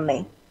mile from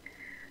me.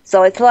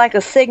 So it's like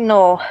a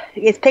signal.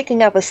 It's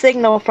picking up a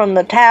signal from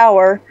the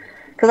tower.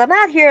 Because I'm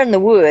out here in the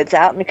woods,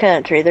 out in the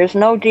country. There's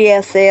no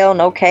DSL,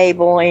 no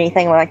cable,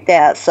 anything like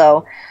that.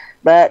 So,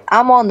 but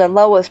I'm on the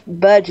lowest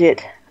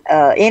budget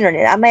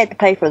internet. I may have to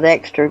pay for the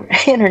extra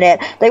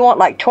internet. They want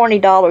like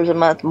 $20 a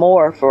month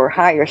more for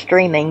higher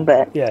streaming,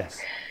 but yes,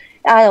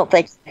 I don't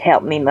think it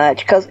helped me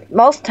much because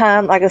most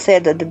time, like I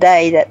said, the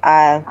day that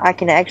I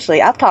can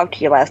actually, I talked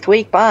to you last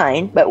week,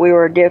 fine, but we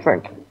were a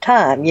different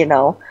time, you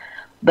know.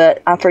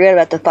 But I forget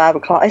about the 5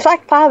 o'clock. It's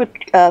like 5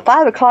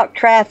 o'clock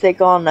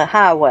traffic on the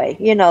highway,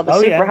 you know, the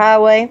super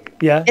highway.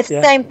 Yeah, it's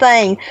the same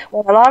thing.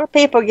 When a lot of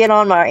people get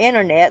on our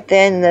internet,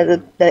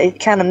 then it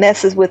kind of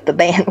messes with the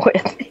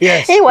bandwidth.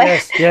 Yes. Anyway,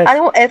 yes.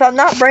 If I'm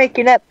not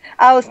breaking up,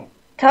 I was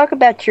talking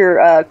about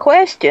your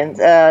questions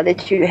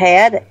that you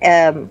had.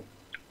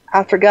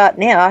 I forgot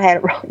now. I had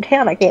it wrote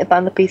down. I can't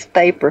find the piece of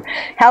paper.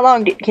 How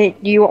long do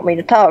you want me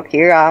to talk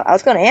here? I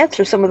was going to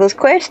answer some of those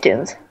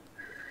questions.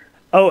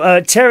 Oh,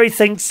 Terry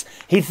thinks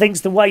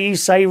the way you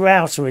say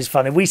router is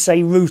funny. We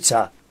say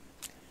router.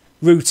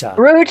 Router.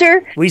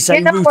 Router? We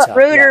say router. You know what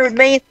router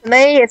means to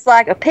me? It's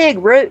like a pig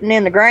rooting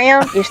in the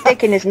ground. You're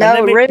sticking his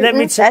nose rooting. Let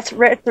me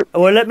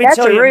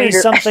tell you, it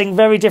means something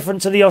very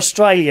different to the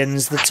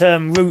Australians, the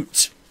term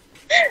root.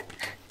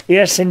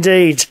 Yes,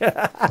 indeed.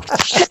 Well,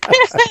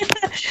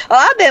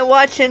 I've been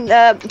watching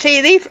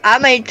TV. I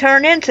may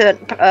turn into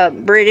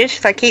British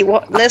if I keep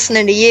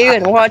listening to you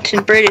and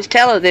watching British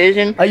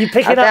television. Are you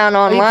picking up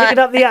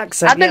the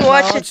accent? I've been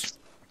watching. Marj?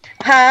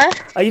 Huh?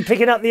 Are you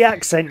picking up the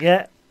accent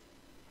yet?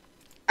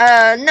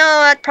 No,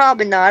 I'd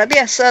probably not. I'd be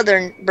a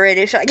Southern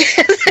British, I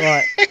guess.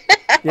 Right.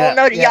 I don't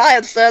know. Do y'all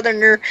have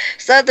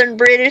Southern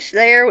British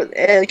there with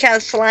kind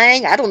of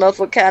slang? I don't know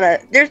what kind of.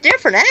 There's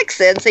different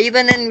accents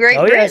even in Great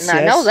Britain. Yes,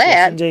 I know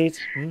that. Yes,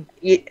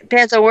 indeed.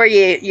 Depends on where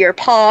you're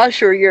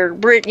posh or you're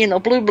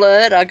blue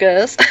blood, I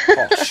guess.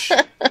 Posh.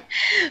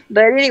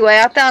 But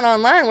anyway, I found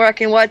online where I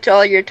can watch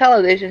all your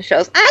television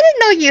shows. I didn't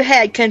know you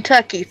had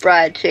Kentucky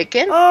Fried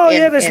Chicken. Oh,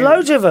 yeah, there's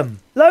loads of them.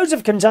 Loads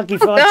of Kentucky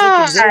Fried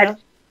Chickens there.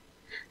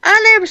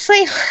 I never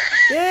seen.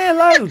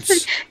 Yeah,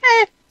 loads.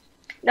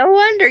 No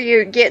wonder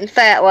you're getting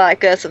fat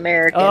like us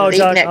Americans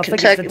eating at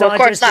Kentucky. Well, of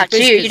course, not you.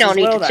 You don't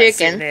eat the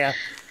chicken.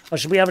 I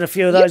should be having a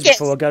few of those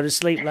before I go to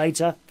sleep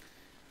later.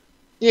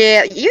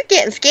 Yeah, you're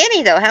getting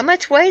skinny, though. How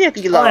much weight have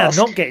you lost?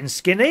 I am not getting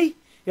skinny.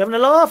 You having a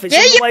laugh? It's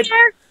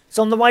It's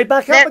on the way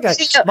back up again.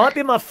 Might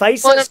be my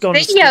face that's gone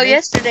skinny. Well, the video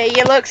yesterday,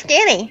 you look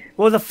skinny.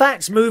 Well, the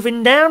fat's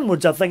moving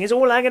downwards, I think. It's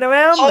all hanging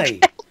around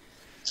me.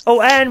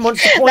 Oh, Anne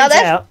wants to point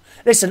out.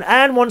 Listen,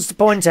 Anne wants to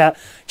point out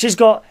she's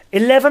got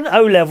 11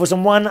 O-levels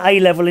and 1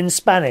 A-level in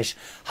Spanish.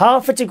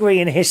 Half a degree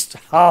in history.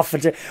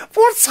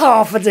 What's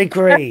half a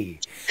degree?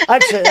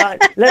 Actually,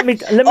 let me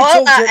talk to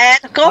you. Anne.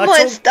 ¿Cómo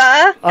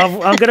está?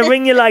 I'm going to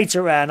ring you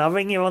later, Anne. I'll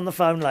ring you on the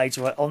phone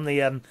later, on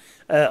the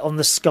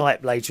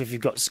Skype later if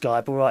you've got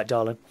Skype. All right,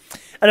 darling.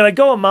 Anyway,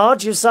 go on,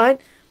 Marj, you're saying?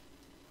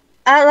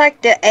 I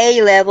like the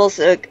A levels.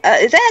 Is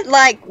that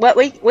like what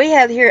we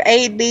have here,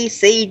 A, B,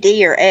 C,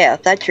 D, or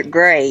F? That's your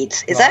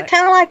grades. Is that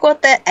kind of like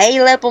what that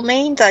A level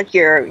means? Like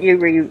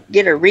you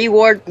get a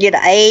reward, get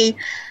an A,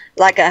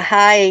 like a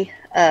high,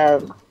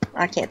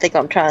 I can't think what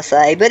I'm trying to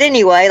say. But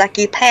anyway, like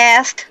you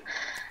passed.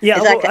 Yeah,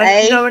 is like an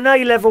A? No, an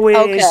A level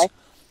is... Okay.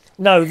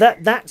 No,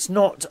 that's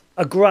not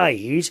a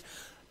grade.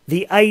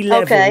 The A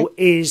level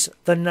is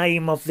the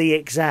name of the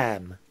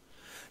exam.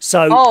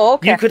 So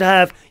you could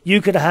have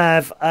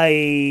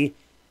an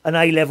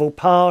A level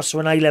pass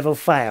or an A level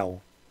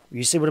fail.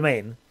 You see what I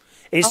mean?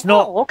 It's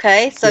not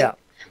okay. So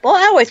well,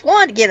 I always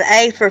wanted to get an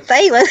A for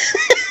failing.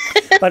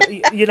 But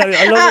you know,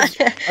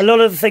 a lot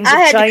of the things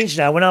have changed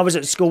now. When I was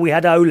at school, we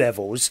had O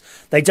levels.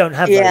 They don't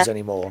have those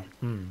anymore.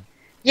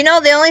 You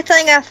know, the only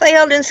thing I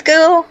failed in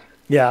school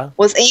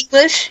was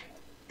English.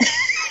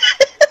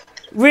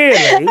 Really?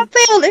 I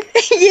failed it.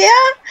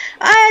 Yeah,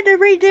 I had to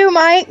redo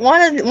my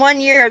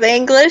one year of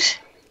English.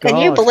 Can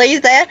you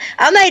believe that?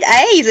 I made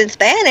A's in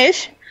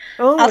Spanish.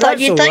 Oh, I thought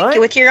you'd think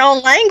with your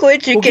own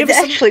language you could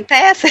actually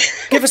pass it.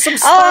 Give us some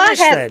Spanish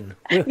then.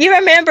 You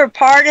remember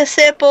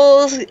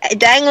participles,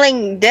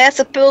 dangling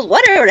decibels,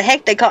 whatever the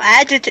heck they call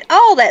adjectives,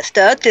 all that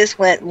stuff just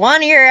went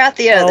one ear out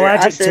the other.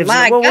 I said,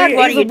 my God,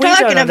 what are you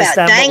talking about?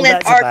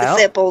 Dangling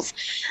participles.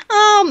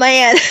 Oh,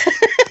 man.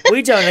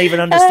 We don't even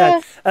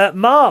understand.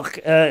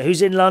 Mark,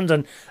 who's in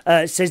London,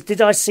 says, did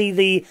I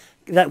see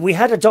that we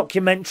had a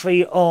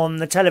documentary on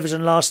the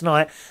television last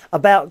night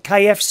about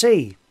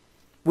KFC?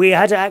 We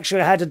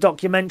actually had a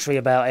documentary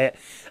about it,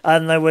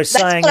 and they were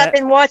saying... That's what I've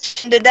been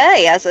watching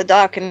today as a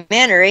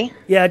documentary.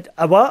 Yeah,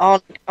 what?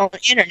 On the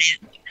internet.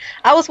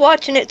 I was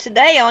watching it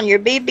today on your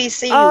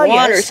BBC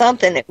One or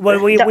something.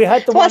 Well, we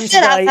had the one today.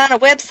 I found a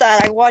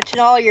website. I'm watching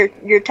all your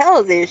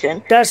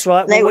television. That's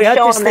right. Well, we had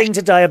this thing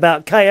today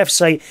about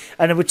KFC,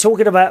 and we're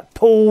talking about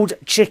pulled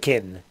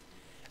chicken.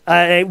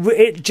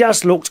 It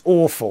just looked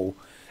awful.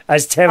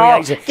 As Terry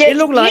ate it. It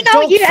looked like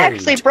dog food.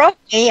 Actually broke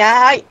me.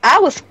 I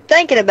was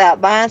thinking about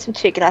buying some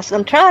chicken. I said,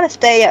 I'm trying to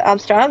stay.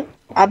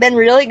 I've been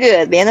really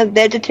good being a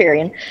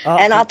vegetarian.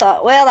 And I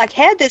thought, well, I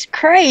had this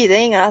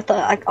craving. I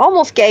thought I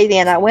almost gave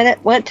in. I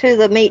went to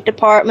the meat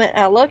department.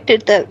 And I looked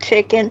at the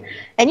chicken,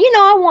 and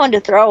I wanted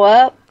to throw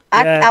up.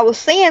 I was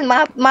seeing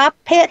my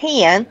pet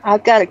hen.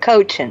 I've got a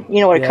cochin. You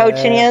know what a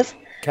cochin is?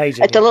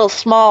 Cajun, it's a little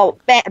small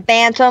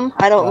bantam.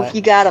 I don't know if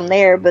you got them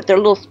there, but they're a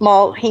little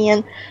small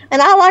hen.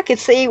 And all I could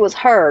see was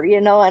her,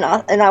 and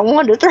I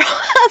wanted to throw.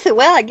 I said,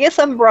 well, I guess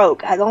I'm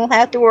broke. I don't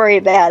have to worry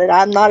about it.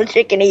 I'm not a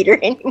chicken eater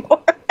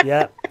anymore.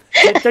 Yeah.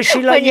 Does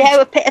she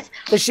have a pet?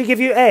 Does she give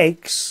you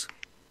eggs?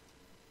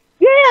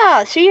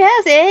 Yeah, she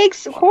has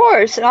eggs, of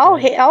course.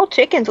 All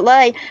chickens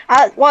lay.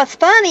 What's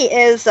funny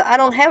is I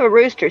don't have a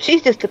rooster.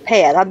 She's just a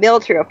pet. I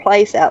built her a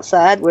place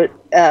outside with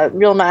a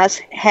real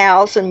nice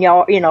house and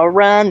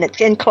run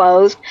that's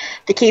enclosed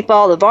to keep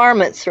all the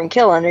varmints from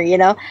killing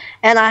her.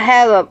 And I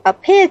have a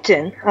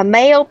pigeon, a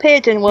male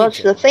pigeon. Well,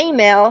 it's the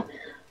female.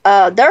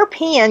 Their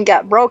pen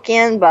got broke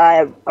in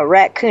by a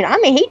raccoon. I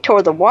mean, he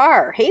tore the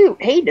wire.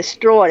 He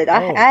destroyed it.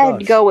 I had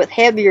to go with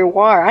heavier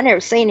wire. I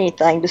never seen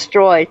anything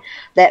destroy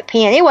that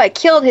pen. Anyway, it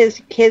killed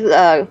his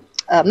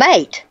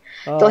mate.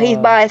 So he's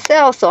by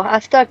himself. So I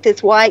stuck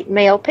this white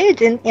male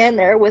pigeon in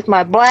there with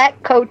my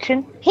black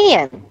cochin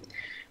hen.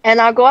 And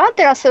I go out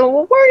there. I said,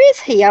 well, where is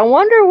he? I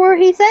wonder where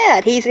he's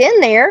at. He's in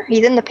there.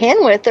 He's in the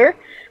pen with her.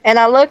 And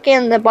I look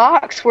in the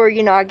box where,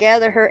 I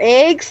gather her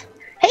eggs.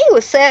 He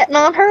was sitting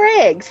on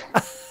her eggs.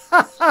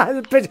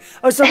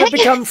 So they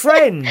become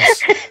friends.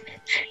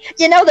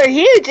 They're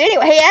huge.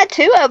 Anyway, he had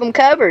 2 of them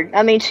covered.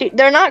 I mean,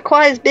 they're not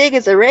quite as big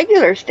as a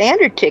regular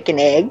standard chicken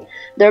egg,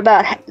 they're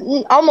about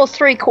almost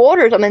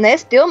 3/4. I mean, they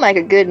still make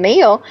a good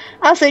meal.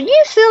 I said,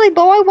 you silly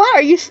boy, why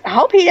are you, I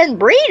hope he doesn't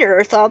breed her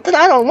or something.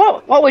 I don't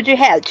know. What would you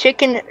have?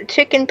 Chicken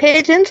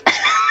pigeons?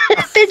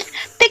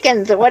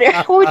 Pickens or whatever.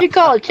 What would you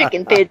call a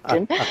chicken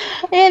pigeon?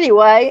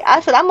 Anyway, I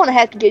said, I'm going to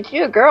have to get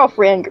you a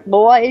girlfriend,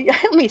 boy.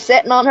 He'll be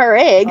sitting on her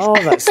eggs. Oh,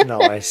 that's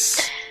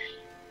nice.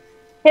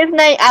 His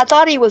name, I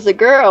thought he was a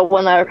girl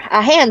when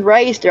I hand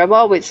raised her. I've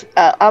always,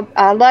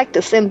 I like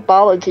the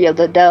symbology of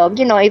the dove.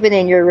 You know, even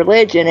in your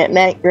religion,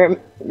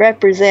 it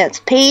represents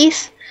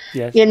peace,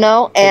 yes. You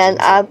know, and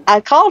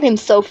I called him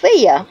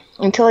Sophia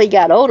until he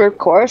got older, of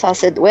course. I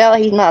said, well,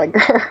 he's not a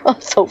girl.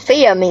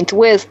 Sophia means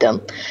wisdom.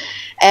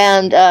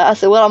 And I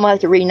said, well, I'm going to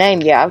have to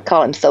rename you. I'll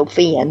call him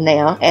Sophia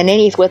now. And then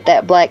he's with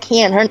that black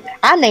hen.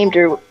 I named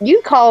her,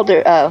 you called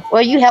her,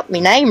 well, you helped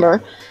me name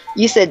her.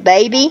 You said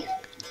Baby.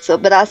 So,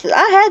 but I said,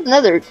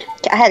 I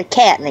had a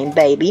cat named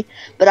Baby,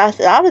 but I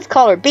said, I'll just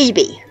call her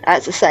BB.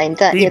 That's the same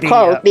thing. BB, you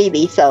call her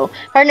BB, so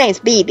her name's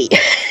BB.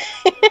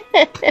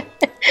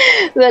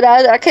 But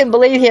I couldn't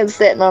believe him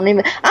sitting on him.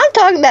 I'm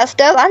talking about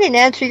stuff. I didn't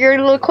answer your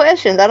little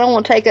questions. I don't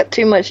want to take up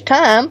too much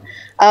time.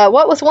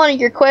 What was one of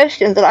your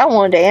questions that I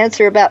wanted to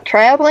answer about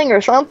traveling or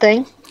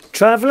something?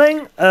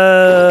 Traveling?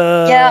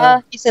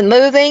 Yeah, you said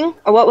moving,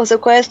 or what was the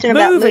question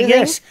about moving?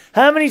 Yes.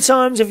 How many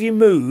times have you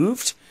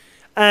moved?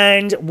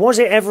 And was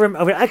it ever...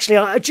 I mean,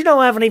 actually, do you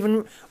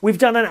know, we've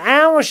done an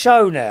hour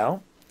show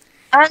now.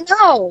 I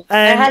know.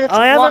 And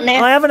I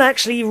haven't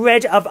actually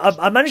read...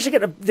 I managed to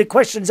get the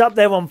questions up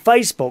there on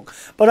Facebook,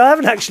 but I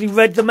haven't actually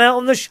read them out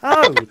on the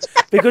show.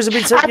 Because I've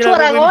been, we've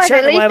been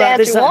chatting away about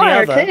this, that,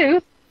 and the other.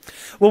 Too.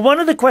 Well,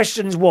 one of the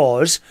questions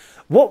was,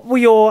 what were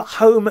your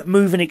home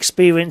moving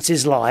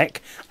experiences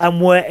like? And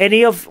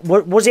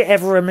was it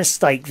ever a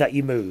mistake that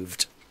you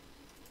moved?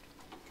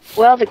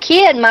 Well,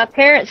 my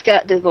parents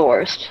got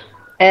divorced.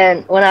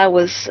 And when I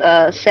was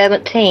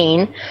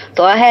 17,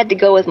 so I had to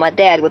go with my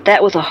dad. But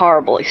that was a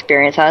horrible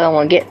experience. I don't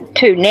want to get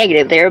too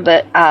negative there,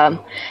 but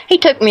he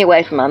took me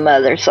away from my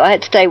mother. So I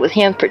had to stay with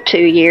him for 2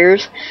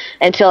 years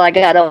until I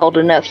got old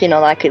enough, that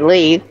I could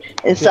leave.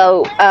 And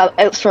so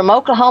it was from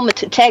Oklahoma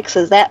to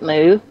Texas, that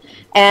move.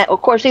 And,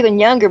 of course, even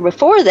younger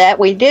before that,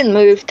 we did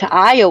move to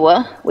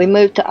Iowa. We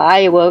moved to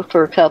Iowa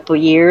for a couple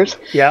of years.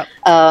 Yeah.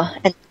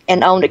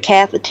 And owned a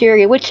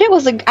cafeteria, which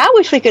I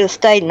wish we could have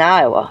stayed in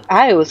Iowa.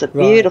 Iowa was a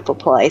beautiful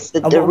place.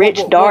 The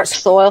rich, dark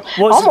soil,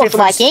 almost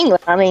like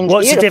England. I mean,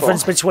 what's beautiful. the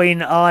difference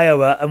between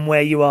Iowa and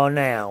where you are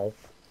now?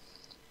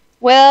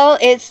 Well,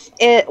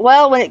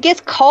 when it gets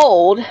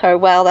cold,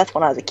 that's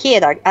when I was a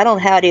kid. I don't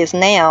know how it is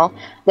now.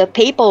 The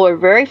people were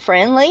very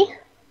friendly,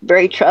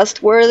 very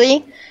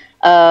trustworthy.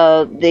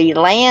 The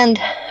land,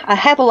 I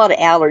have a lot of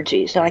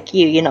allergies, like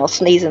you,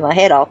 sneezing my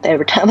head off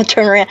every time I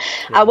turn around.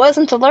 Yeah. I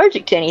wasn't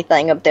allergic to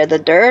anything up there, the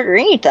dirt or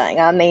anything.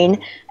 I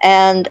mean,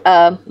 and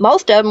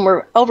most of them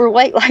were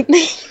overweight like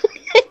me.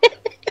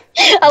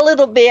 A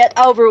little bit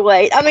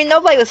overweight. I mean,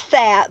 nobody was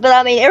fat, but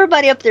I mean,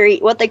 everybody up there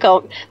eat what they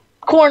call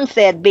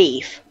corn-fed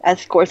beef.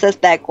 Of course, that's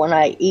back when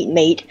I eat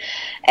meat.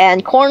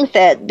 And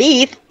corn-fed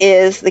beef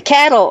is the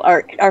cattle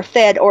are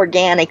fed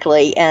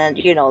organically, and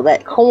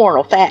that corn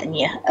will fatten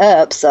you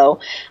up. So,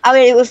 I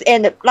mean, it was,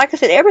 and like I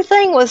said,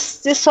 everything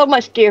was just so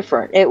much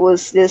different. It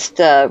was just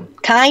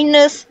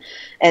kindness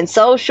and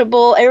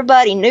sociable.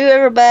 Everybody knew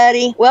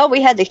everybody. Well,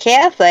 we had the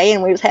cafe,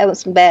 and we was having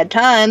some bad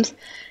times.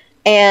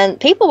 And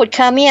people would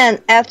come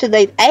in after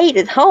they ate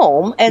at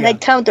home, and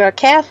they'd come to our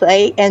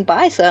cafe and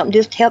buy something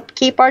just to help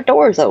keep our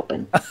doors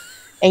open.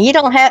 And you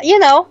don't have,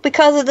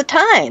 because of the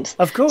times.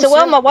 Of course.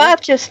 So, my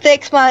wife just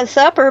fixed my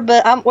supper,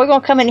 but we're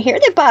going to come in here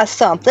to buy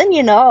something,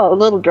 a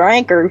little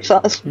drink or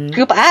a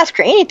scoop of ice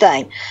cream,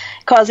 anything.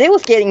 Because it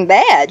was getting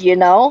bad,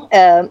 and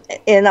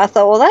I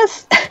thought, well,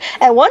 that's...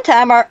 At one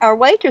time, our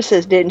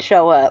waitresses didn't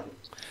show up,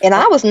 and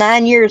I was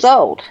 9 years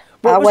old.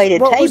 I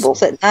waited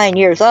tables at 9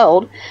 years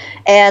old,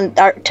 and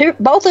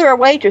both of our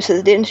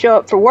waitresses didn't show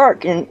up for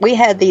work, and we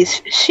had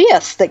these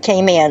shifts that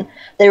came in.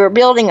 They were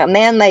building a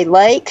man-made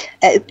lake.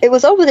 It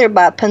was over there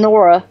by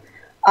Panora,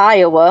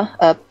 Iowa,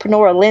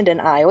 Panora-Linden,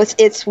 Iowa.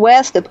 It's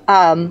west of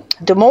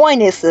Des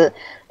Moines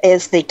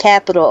is the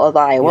capital of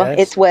Iowa. Yes.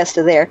 It's west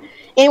of there.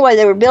 Anyway,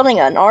 they were building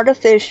an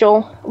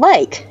artificial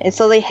lake, and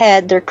so they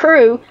had their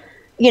crew,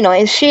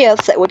 in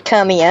shifts that would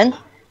come in.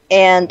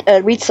 And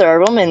we'd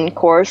serve them, and of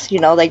course,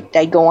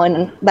 they'd go on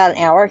in about an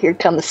hour. Here'd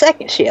come the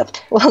second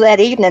shift. Well, that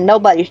evening,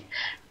 nobody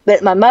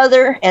but my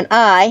mother and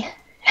I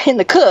and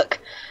the cook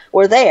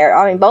were there.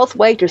 I mean, both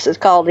waitresses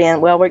called in.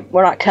 Well,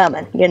 we're not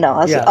coming.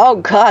 I said, oh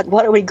God,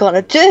 what are we going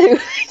to do?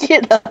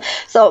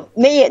 So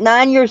me at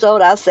 9 years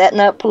old, I was setting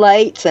up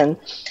plates and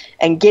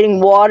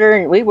getting water,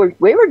 and we were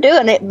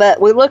doing it. But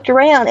we looked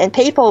around, and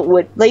people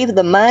would leave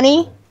the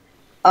money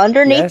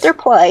underneath their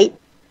plate.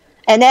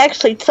 And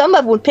actually, some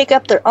of them would pick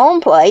up their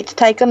own plates,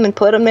 take them, and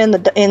put them in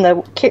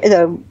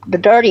the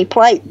dirty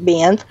plate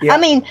bins. Yeah. I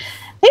mean,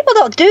 people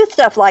don't do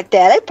stuff like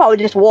that. They probably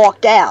just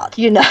walked out,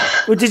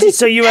 Well,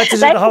 so you had to do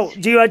the whole?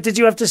 Did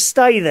you have to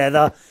stay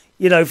there,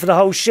 for the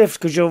whole shift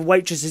because your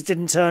waitresses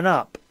didn't turn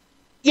up?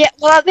 Yeah,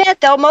 well, I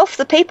bet though most of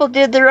the people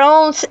did their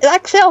own,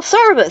 like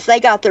self-service. They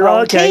got their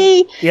own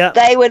tea. Yeah.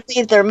 They would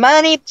leave their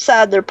money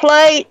beside their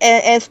plate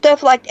and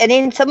stuff like. And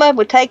then somebody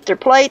would take their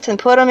plates and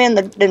put them in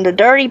the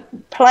dirty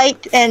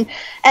plate and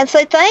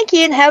say thank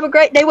you and have a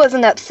great day.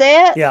 Wasn't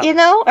upset, you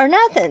know, or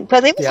nothing,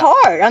 because it was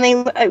hard. I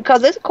mean,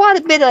 because there's quite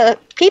a bit of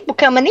people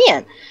coming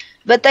in,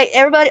 but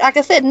everybody, like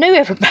I said, knew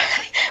everybody.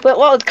 But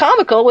what was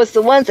comical was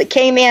the ones that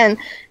came in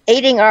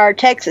eating our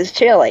Texas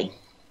chili.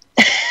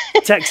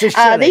 Texas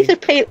chili. These are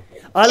people.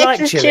 I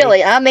Texas like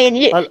chili. I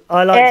mean,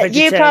 I like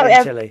vegetarian you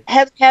probably chili.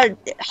 have had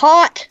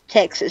hot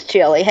Texas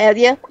chili, have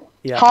you?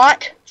 Yeah.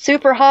 Hot,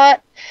 super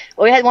hot.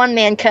 Well, we had one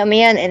man come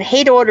in, and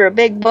he'd order a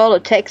big bowl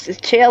of Texas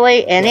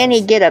chili, and then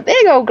he'd get a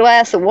big old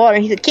glass of water.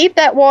 He said, keep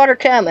that water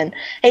coming.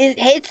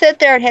 He'd sit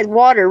there and had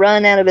water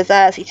running out of his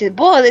eyes. He said,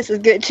 boy, this is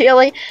good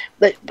chili,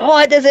 but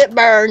boy, does it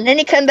burn. Then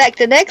he come back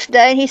the next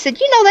day, and he said,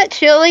 you know, that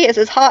chili is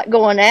as hot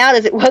going out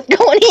as it was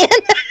going in.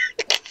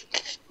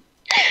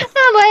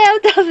 I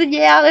laughed.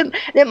 Yeah,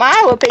 them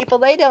Iowa people,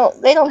 they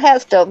don't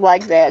have stuff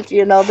like that.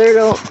 You know,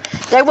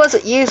 they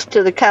wasn't used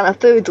to the kind of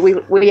foods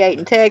we ate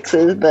in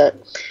Texas, but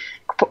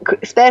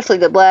especially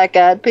the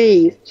black-eyed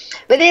peas.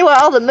 But anyway,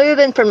 all the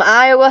moving from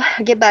Iowa,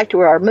 I get back to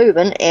where I'm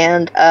moving,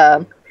 and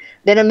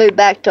then I moved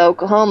back to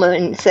Oklahoma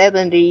in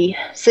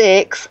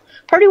 '76.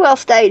 Pretty well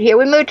stayed here.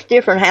 We moved to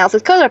different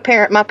houses because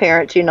my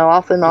parents, you know,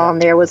 off and on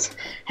there was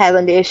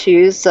having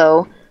issues,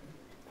 so.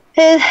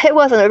 It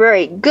wasn't a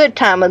very good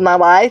time in my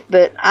life,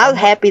 but I was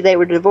happy they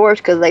were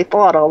divorced because they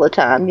fought all the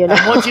time, you know.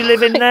 And what do you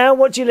live in now?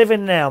 What do you live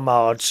in now,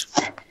 Marj?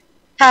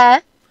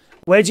 Huh?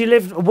 Where do you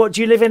live? What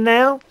do you live in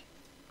now?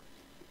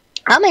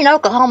 I'm in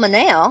Oklahoma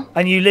now.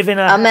 And you live in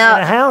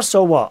a house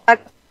or what?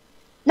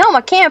 No,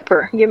 my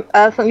camper. You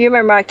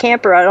remember my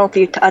camper? I don't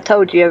know if I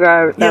told you.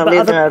 I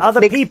lived in a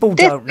other big people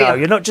don't know.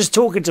 You're not just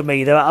talking to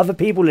me. There are other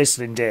people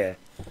listening, dear.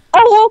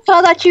 Oh,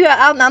 I thought you.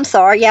 I'm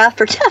sorry. Yeah, I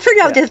forgot.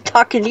 I was just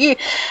talking to you.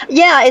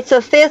 Yeah, it's a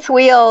fifth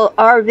wheel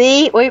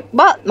RV. We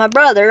bought my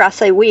brother. I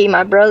say we.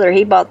 My brother.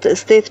 He bought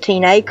this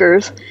 15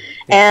 acres,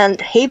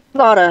 and he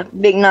bought a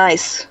big,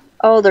 nice.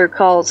 Oh, they're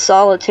called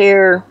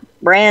solitaire,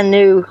 brand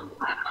new.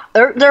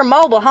 They're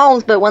mobile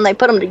homes, but when they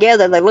put them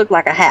together, they look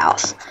like a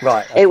house.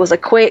 Right. Okay. It was a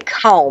quick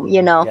home,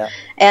 you know. Yeah.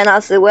 And I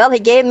said, well, he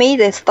gave me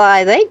this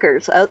 5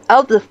 acres.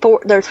 Of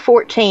the there's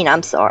 14,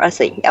 I'm sorry. I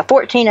said,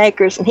 14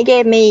 acres, and he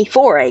gave me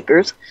 4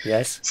 acres.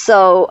 Yes.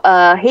 So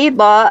he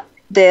bought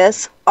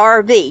this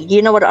RV. Do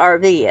you know what an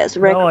RV is?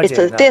 No, it's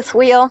a fifth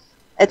wheel.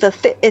 It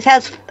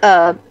has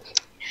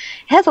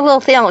a little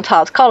thing on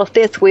top. It's called a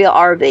fifth wheel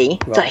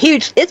RV.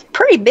 Right. It's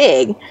pretty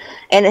big.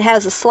 And it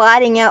has a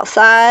sliding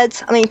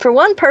outsides. I mean, for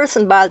one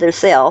person by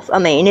themselves, I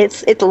mean,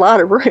 it's a lot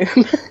of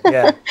room.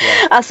 Yeah.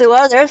 I said,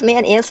 well, there's me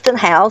an instant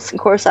house. Of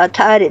course, I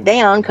tied it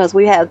down because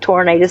we have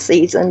tornado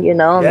season, you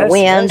know, and the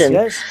wind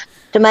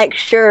to make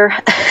sure.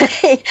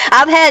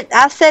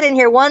 I've sat in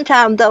here one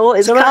time though.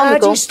 It's comical. How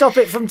do you stop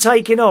it from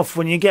taking off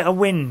when you get a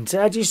wind?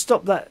 How do you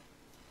stop that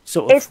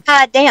sort of? It's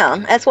tied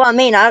down. That's what I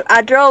mean.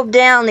 I drove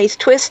down these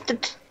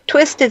twisted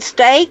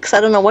stakes.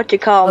 I don't know what you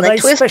call them. They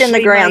twist in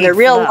the ground. They're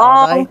real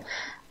long.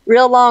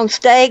 Real long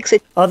stakes.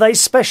 Are they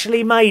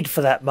specially made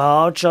for that,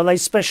 Marj? Are they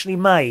specially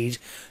made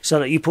so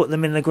that you put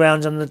them in the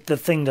ground and the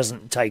thing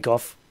doesn't take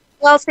off?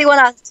 Well, see, when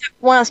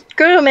I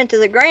screw them into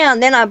the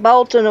ground, then I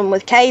bolted them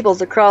with cables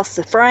across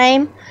the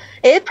frame.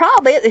 If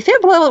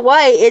it blew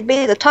away, it'd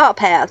be the top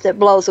half that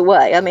blows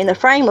away. I mean, the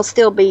frame will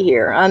still be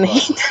here. I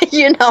mean,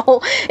 you know,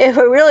 if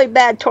a really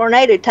bad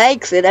tornado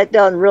takes it, that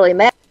doesn't really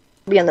matter.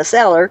 Be in the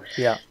cellar,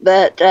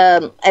 but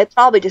it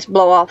probably just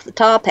blow off the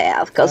top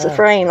half because the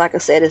frame, like I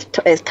said,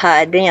 is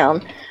tied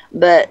down.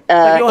 But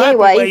you're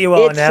anyway, happy where you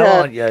are now,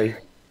 aren't you?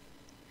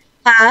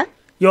 Huh?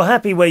 You're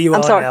happy where you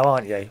are now,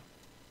 aren't you?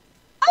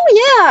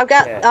 Oh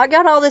yeah, I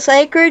got all this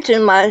acreage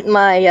and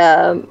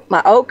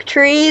my oak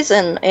trees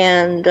and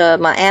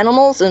my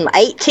animals and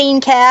 18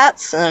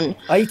 cats and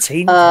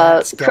 18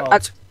 cats.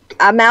 God.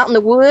 I'm out in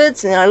the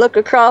woods and I look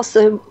across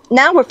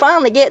now we're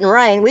finally getting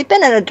rain. We've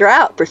been in a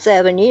drought for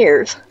 7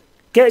 years.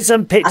 Get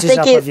some pictures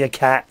up of your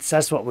cats.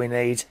 That's what we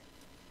need.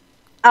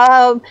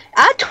 I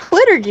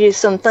Twittered you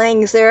some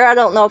things there. I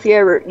don't know if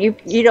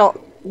you don't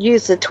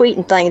use the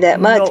tweeting thing that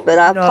much, but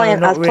I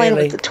was playing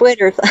with the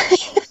Twitter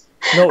thing.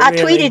 I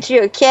tweeted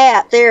you a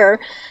cat there.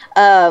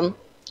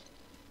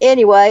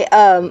 Anyway,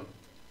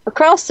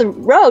 across the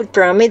road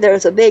from me,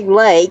 there's a big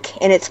lake,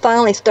 and it's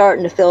finally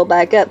starting to fill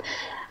back up.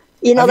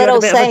 You know that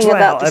old saying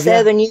about the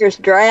 7 years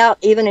drought,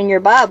 even in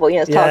your Bible, you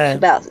know, it talks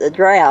about the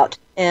drought.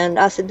 And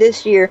I said,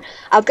 this year,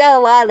 I've got a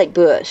lilac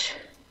bush.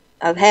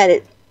 I've had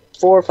it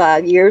 4 or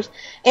 5 years.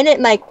 And it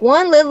make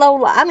one little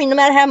old, I mean, no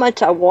matter how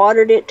much I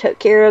watered it, took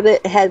care of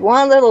it, it had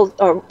one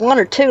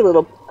or two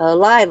little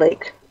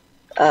lilac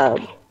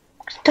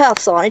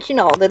tufts on it, you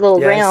know, the little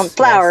round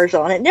flowers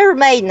on it. Never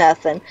made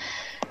nothing.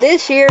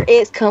 This year,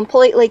 it's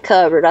completely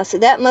covered. I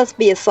said, that must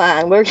be a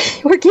sign. We're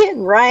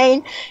getting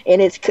rain,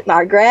 and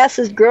our grass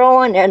is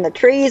growing, and the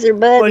trees are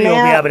budding out.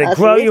 Well, you'll be able to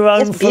grow your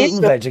own fruit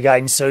and veg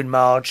again soon,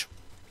 Marj.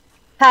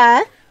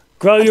 Huh?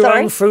 Grow your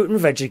own fruit and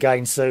veg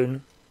again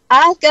soon.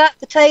 I've got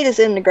potatoes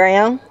in the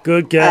ground.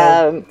 Good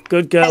girl.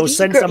 Good girl.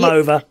 Send some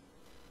over.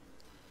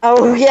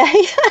 Oh, yeah.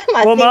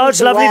 Well,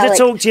 Marj, lovely to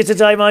talk to you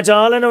today, my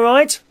darling, all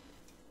right?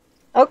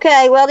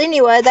 Okay, well,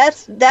 anyway,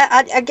 that's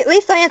that. At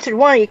least I answered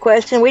one of your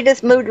questions. We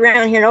just moved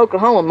around here in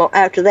Oklahoma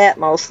after that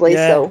mostly.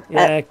 Yeah, so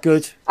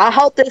good. I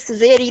hope this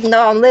is it, even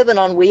though I'm living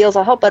on wheels.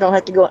 I hope I don't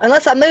have to go.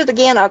 Unless I move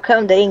again, I'll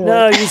come to England.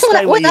 No, you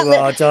stay where you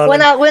are, darling.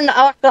 When I win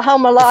the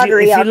Oklahoma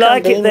lottery, if you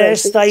like it there, England.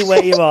 stay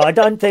where you are. I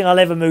don't think I'll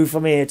ever move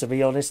from here, to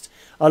be honest.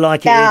 I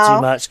like it here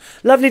too much.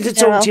 Lovely to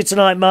talk to you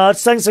tonight, Marj.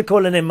 Thanks for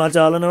calling in, my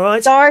darling, all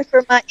right? Sorry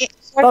for my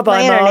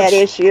Bye-bye, internet Marj.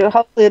 issue.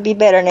 Hopefully it'll be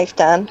better next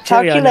time.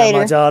 Talk to you later.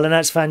 My darling.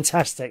 That's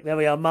fantastic. There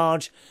we are,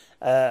 Marj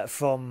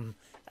from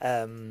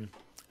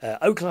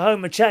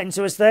Oklahoma chatting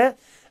to us there.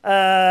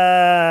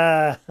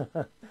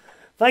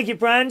 Thank you,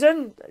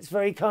 Brandon. That's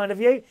very kind of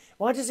you.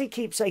 Why does he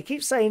keep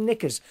saying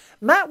knickers?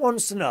 Matt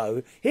wants to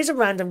know, here's a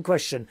random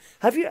question.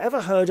 Have you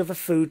ever heard of a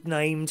food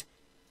named...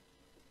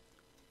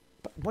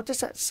 What does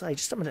that say?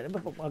 Just a minute, let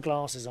me put my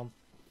glasses on.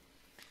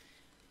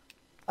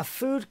 A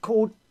food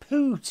called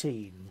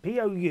poutine.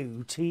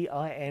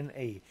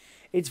 Poutine.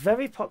 It's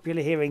very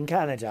popular here in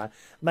Canada,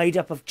 made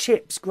up of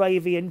chips,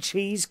 gravy and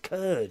cheese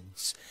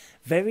curds.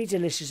 Very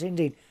delicious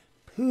indeed.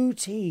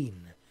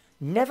 Poutine.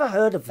 Never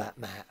heard of that,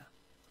 Matt.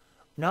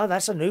 No,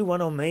 that's a new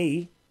one on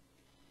me.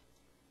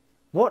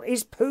 What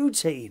is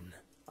poutine?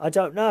 I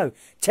don't know.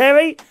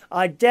 Terry,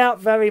 I doubt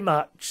very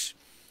much.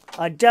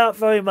 I doubt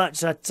very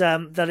much that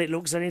that it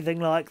looks anything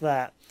like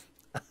that.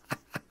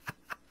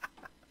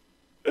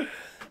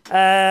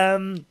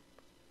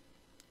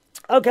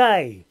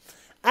 Okay.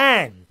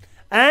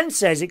 Anne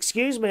says,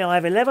 "Excuse me, I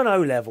have 11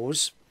 O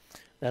levels."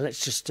 Now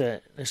let's just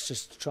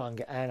try and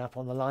get Anne up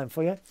on the line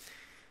for you.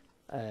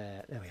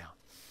 There we are.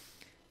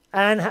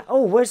 Anne,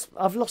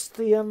 I've lost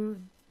the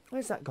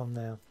where's that gone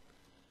now?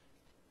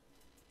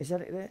 Is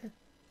that it there?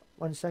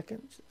 1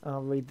 second.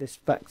 I'll read this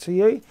back to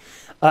you.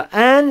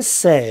 Anne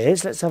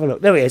says, let's have a look.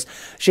 There it is.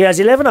 She has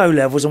 11 O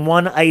levels and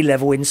 1 A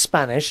level in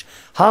Spanish,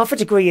 half a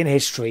degree in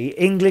history,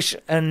 English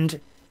and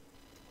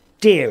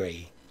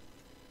dairy.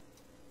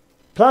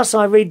 Plus,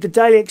 I read the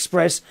Daily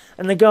Express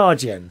and the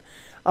Guardian.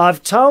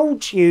 I've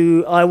told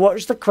you I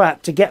watch the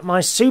crap to get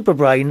my super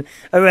brain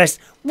a rest.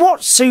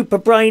 What super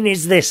brain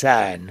is this,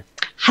 Anne?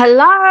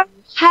 Hello.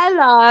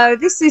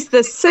 This is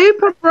the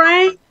super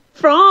brain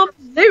from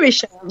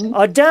Lewisham.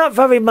 I doubt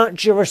very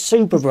much you're a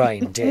super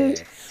brain, dear.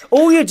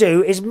 All you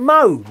do is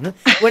moan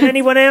when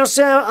anyone else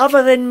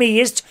other than me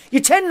is... You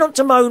tend not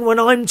to moan when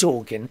I'm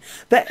talking,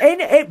 but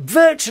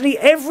virtually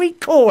every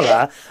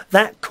caller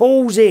that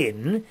calls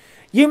in,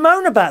 you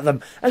moan about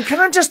them. And can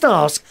I just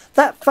ask,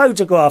 that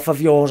photograph of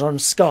yours on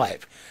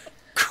Skype,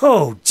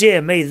 oh,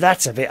 dear me,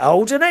 that's a bit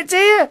old, isn't it,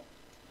 dear?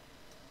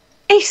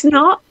 It's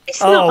not.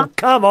 Oh,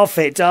 come off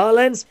it,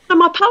 darling. It's on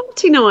my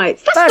party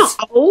nights. That's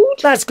not old.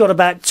 That's got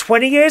about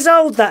 20 years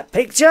old, that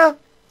picture.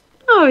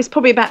 Oh, it's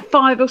probably about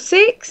 5 or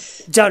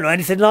 6. Don't know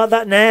anything like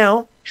that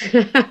now.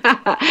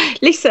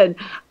 Listen,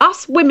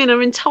 us women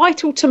are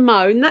entitled to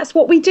moan. That's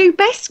what we do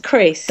best,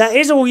 Chris. That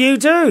is all you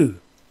do.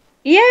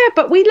 Yeah,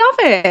 but we love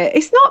it.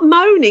 It's not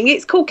moaning.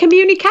 It's called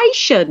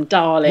communication,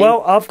 darling.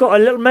 Well, I've got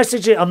a little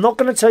message. I'm not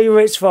going to tell you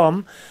where it's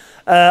from.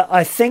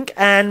 I think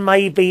Anne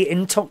may be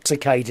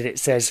intoxicated, it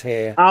says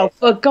here. Oh,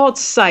 for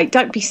God's sake,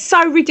 don't be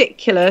so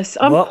ridiculous.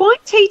 I'm quite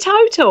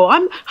teetotal.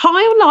 I'm high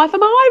on life.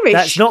 I'm Irish.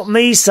 That's not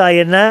me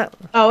saying that.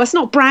 Oh, it's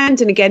not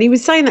Brandon again. He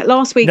was saying that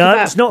last week.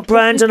 No, it's not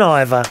Brandon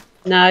either.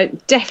 No,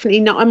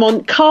 definitely not. I'm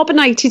on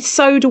carbonated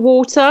soda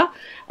water.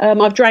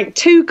 I've drank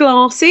 2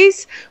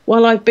 glasses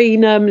while I've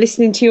been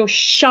listening to your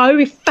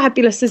show,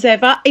 fabulous as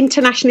ever,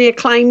 internationally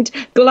acclaimed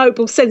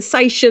global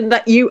sensation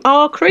that you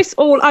are, Chris,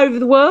 all over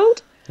the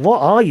world.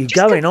 What are you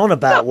going on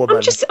about, woman?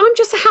 I'm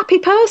just a happy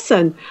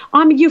person.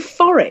 I'm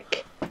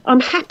euphoric. I'm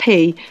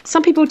happy.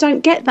 Some people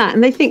don't get that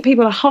and they think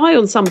people are high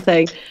on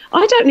something.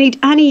 I don't need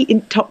any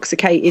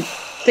intoxicated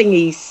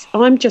thingies.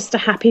 I'm just a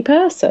happy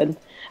person.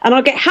 And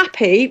I get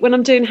happy when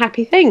I'm doing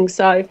happy things.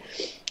 So,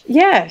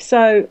 yeah,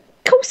 of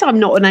course I'm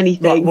not on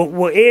anything. Right,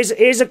 well,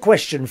 here's a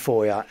question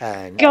for you,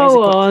 Anne.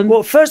 Go on.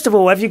 Well, first of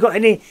all, have you got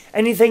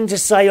anything to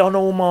say on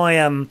all my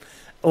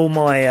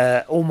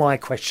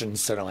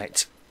questions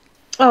tonight?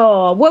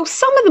 Oh, well,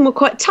 some of them were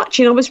quite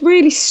touching. I was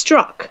really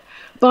struck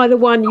by the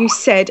one you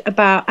said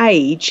about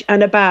age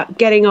and about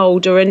getting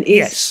older and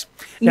yes.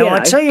 Now,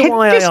 I'll tell you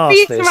why I asked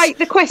this. Just reiterate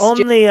the question.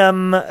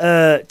 On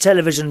the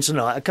television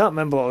tonight, I can't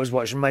remember what I was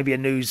watching, maybe a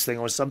news thing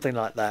or something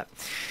like that.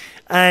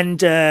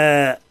 And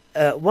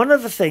one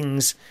of the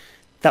things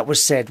that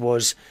was said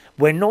was,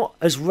 we're not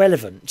as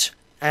relevant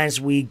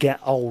as we get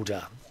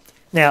older.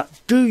 Now,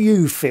 do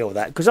you feel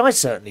that? Because I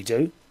certainly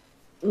do.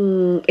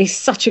 It's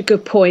such a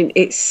good point.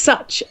 It's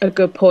such a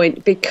good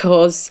point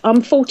because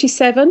I'm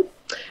 47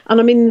 and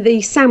I'm in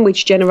the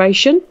sandwich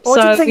generation. Oh,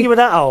 I didn't think you were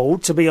that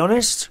old, to be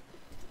honest.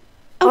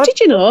 Oh, did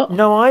you not?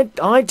 No,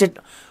 I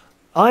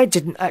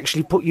didn't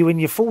actually put you in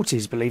your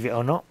 40s, believe it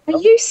or not. Are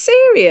you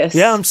serious?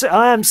 Yeah,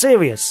 I am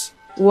serious.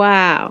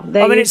 Wow.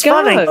 There you go. It's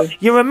funny.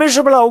 You're a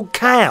miserable old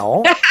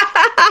cow,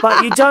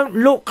 but you don't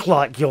look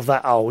like you're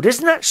that old.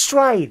 Isn't that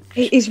strange?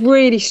 It is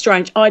really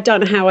strange. I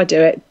don't know how I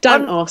do it.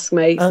 Don't ask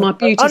me. It's my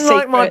beauty secret.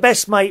 Unlike my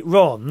best mate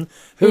Ron,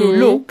 who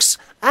looks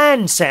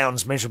and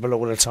sounds miserable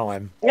all the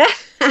time.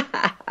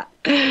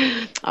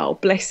 Oh,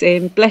 bless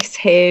him. Bless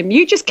him.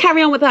 You just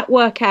carry on with that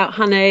workout,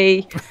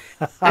 honey.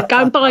 And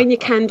go and buy your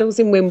candles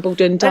in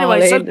Wimbledon,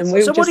 darling.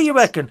 Anyway, so what do you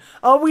reckon?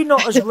 Are we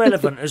not as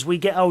relevant as we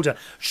get older?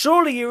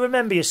 Surely you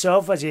remember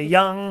yourself as a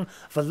young,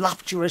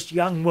 voluptuous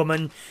young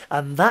woman,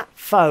 and that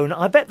phone,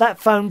 I bet that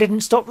phone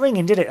didn't stop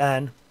ringing, did it,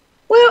 Anne?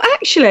 Well,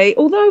 actually,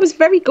 although I was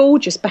very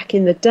gorgeous back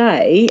in the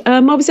day, I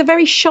was a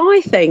very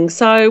shy thing.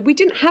 So we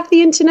didn't have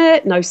the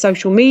internet, no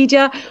social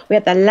media. We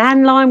had the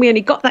landline. We only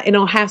got that in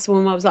our house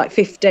when I was like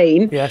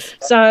 15. Yes.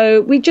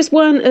 So we just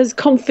weren't as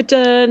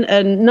confident.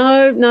 And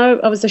no,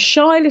 I was a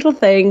shy little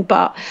thing.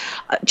 But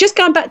just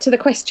going back to the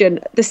question,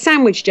 the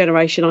sandwich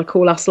generation, I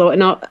call us lot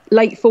in our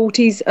late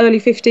 40s,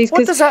 early 50s.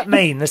 What does that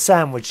mean, the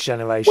sandwich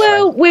generation?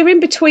 Well, we're in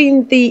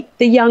between the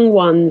young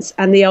ones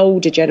and the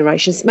older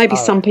generations. Maybe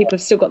some people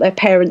have still got their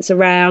parents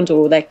around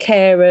or their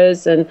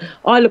carers, and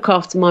I look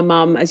after my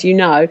mum, as you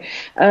know,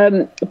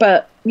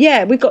 but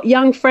yeah, we've got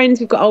young friends,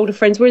 we've got older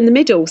friends, we're in the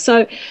middle.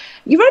 So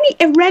you're only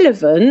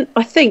irrelevant,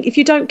 I think, if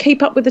you don't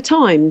keep up with the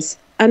times,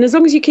 and as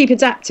long as you keep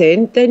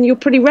adapting, then you're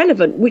pretty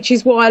relevant, which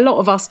is why a lot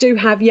of us do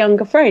have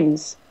younger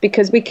friends,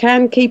 because we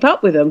can keep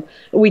up with them.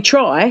 We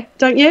try,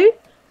 don't you?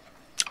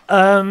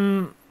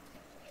 Don't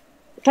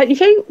you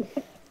think?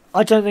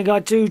 I don't think I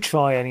do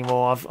try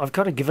anymore. I've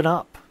kind of given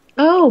up.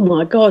 Oh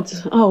my God!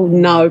 Oh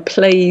no,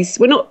 please!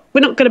 We're not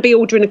going to be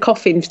ordering a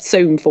coffin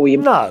soon for you.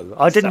 No,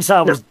 I didn't say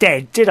I was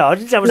dead, did I? I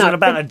didn't say I was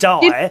about to die.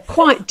 You're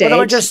quite dead. But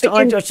I just,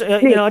 I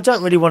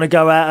don't really want to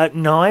go out at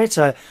night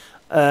to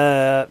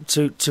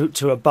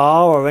a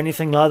bar or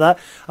anything like that.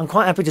 I'm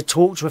quite happy to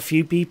talk to a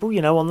few people,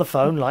 on the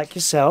phone, like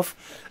yourself.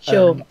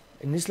 Sure.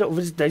 In this little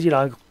visit,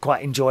 I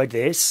quite enjoyed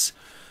this.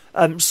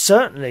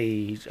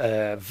 Certainly,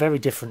 very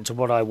different to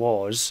what I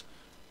was.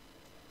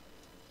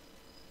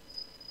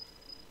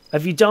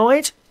 Have you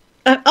died?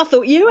 I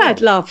thought you had,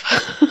 love.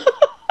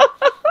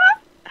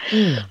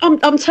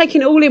 I'm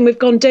taking it all in. We've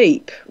gone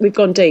deep.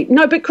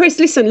 No, but Chris,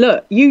 listen.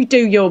 Look, you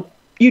do your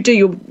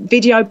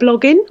video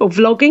blogging or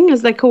vlogging,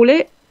 as they call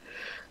it.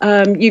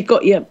 You've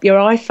got your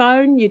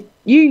iPhone.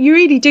 You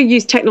really do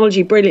use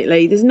technology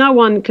brilliantly. There's no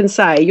one can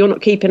say you're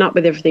not keeping up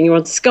with everything. You're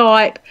on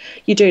Skype.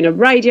 You're doing a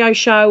radio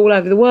show all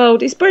over the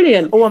world. It's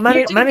brilliant. Oh, I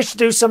managed to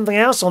do something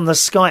else on the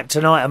Skype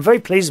tonight. I'm very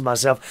pleased with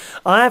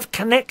myself. I have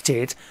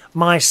connected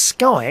my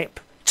Skype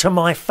to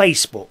my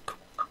Facebook.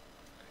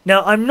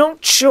 Now, I'm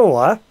not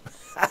sure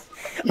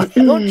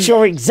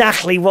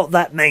exactly what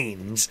that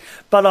means,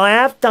 but I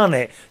have done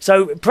it.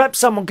 So perhaps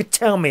someone could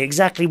tell me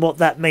exactly what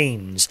that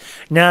means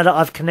now that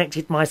I've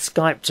connected my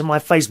Skype to my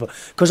Facebook.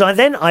 Because I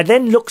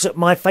then looked at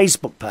my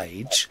Facebook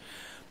page,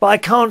 but I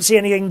can't see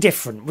anything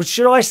different. Well,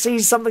 should I see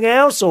something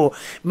else, or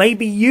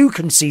maybe you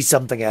can see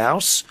something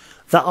else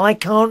that I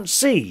can't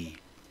see?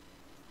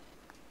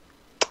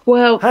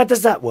 Well, how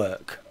does that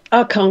work?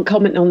 I can't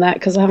comment on that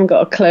because I haven't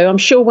got a clue. I'm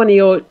sure one of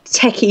your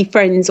techie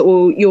friends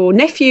or your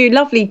nephew,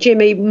 lovely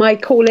Jimmy, may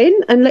call in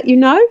and let you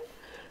know.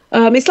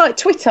 It's like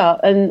Twitter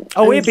and...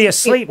 Oh, he'll be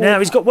asleep now.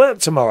 He's got work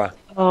tomorrow.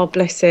 Oh,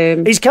 bless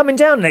him. He's coming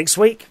down next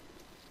week.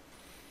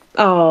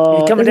 Oh,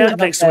 he's coming down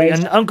next week,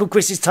 and Uncle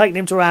Chris is taking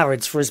him to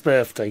Harrods for his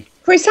birthday.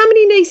 Chris, how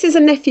many nieces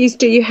and nephews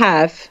do you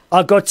have?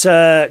 I've got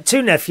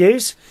 2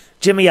 nephews.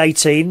 Jimmy,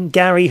 18.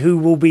 Gary, who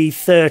will be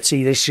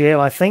 30 this year,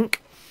 I think.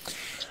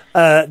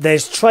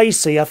 There's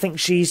Tracy, I think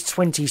she's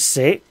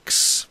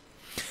 26.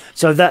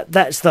 So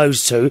that's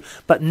those 2.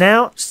 But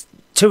now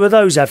 2 of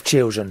those have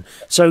children.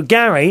 So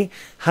Gary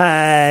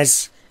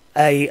has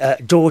a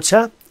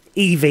daughter,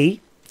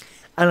 Evie,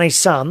 and a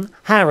son,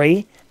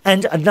 Harry,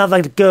 and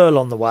another girl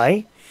on the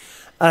way.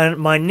 And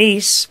my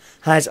niece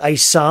has a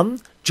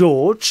son,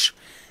 George,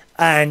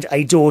 and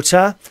a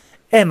daughter,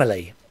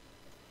 Emily.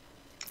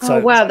 So,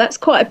 wow, that's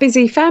quite a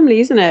busy family,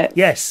 isn't it?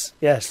 Yes.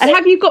 And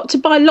have you got to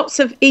buy lots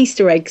of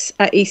Easter eggs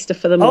at Easter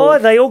for them all? Oh,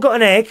 they all got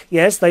an egg.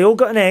 Yes, they all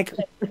got an egg.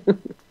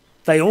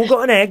 They all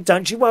got an egg.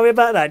 Don't you worry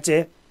about that,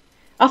 dear.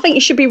 I think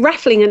you should be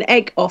raffling an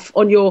egg off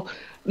on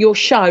your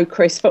show,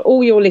 Chris, for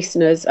all your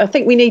listeners. I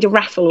think we need a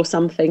raffle or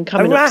something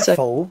coming up. A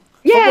raffle?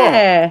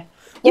 Yeah.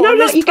 You know,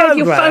 like you gave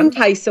your phone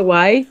case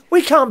away.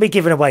 We can't be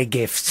giving away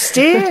gifts,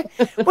 dear.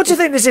 What do you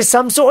think? This is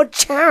some sort of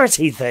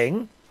charity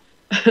thing?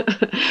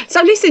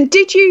 So listen,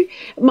 did you...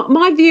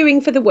 My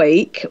viewing for the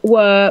week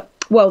were...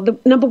 Well,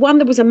 number one,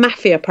 there was a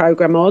Mafia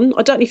programme on.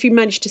 I don't know if you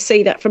managed to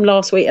see that from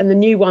last week and the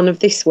new one of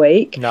this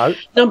week. No.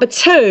 Number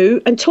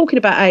two, and talking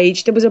about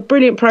age, there was a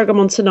brilliant programme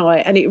on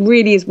tonight, and it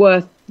really is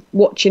worth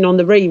watching on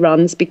the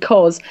reruns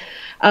because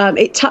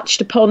it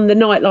touched upon the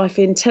nightlife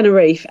in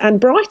Tenerife and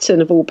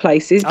Brighton, of all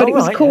places. But it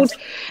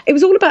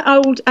was all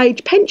about old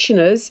age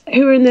pensioners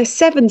who are in their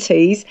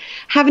 70s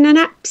having an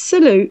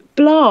absolute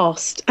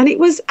blast. And it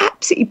was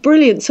absolutely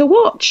brilliant to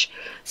watch.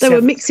 They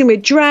were mixing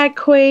with drag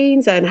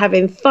queens and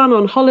having fun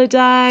on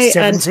holiday.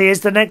 70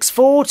 is the next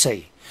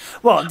 40.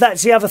 Well,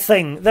 that's the other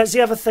thing. That's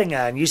the other thing,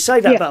 Anne. You say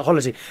that about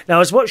holiday. Now, I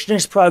was watching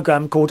this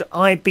programme called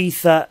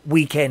Ibiza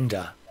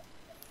Weekender.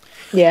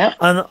 Yeah.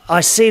 And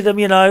I see them,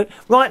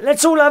 right,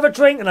 let's all have a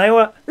drink. And they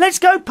all, let's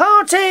go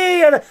party.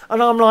 And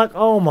I'm like,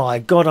 oh, my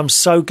God, I'm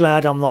so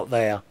glad I'm not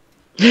there.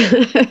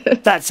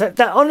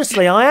 That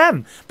honestly, I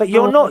am. But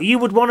you're not. You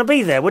would want to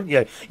be there, wouldn't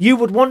you? You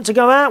would want to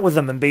go out with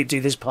them and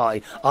do this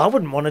party. I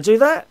wouldn't want to do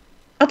that.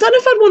 I don't know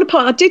if I'd want to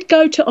party. I did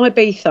go to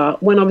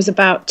Ibiza when I was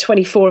about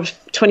 24 or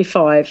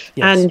 25.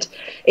 Yes. And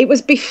it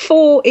was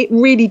before it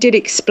really did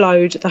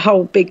explode, the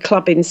whole big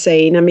clubbing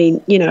scene. I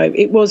mean,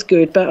 it was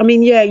good. But, I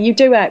mean, yeah, you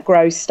do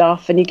outgrow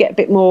stuff and you get a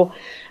bit more.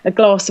 A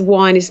glass of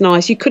wine is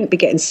nice. You couldn't be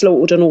getting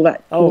slaughtered on all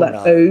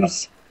that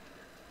booze.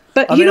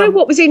 But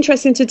what was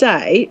interesting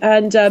today,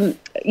 and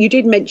you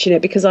did mention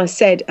it because I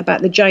said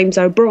about the James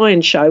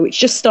O'Brien show, which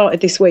just started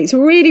this week. It's a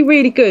really,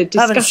 really good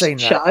discussion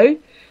show.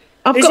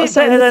 Is it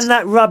better than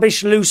that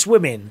rubbish Loose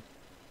Women?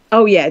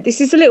 Oh, yeah.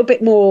 This is a little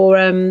bit more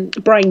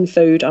brain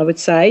food, I would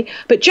say.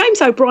 But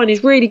James O'Brien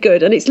is really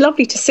good, and it's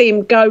lovely to see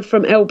him go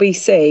from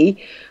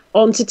LBC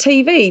onto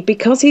TV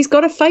because he's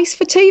got a face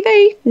for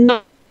TV,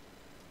 not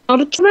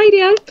a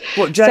radio.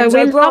 What, James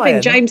O'Brien? So we're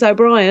loving James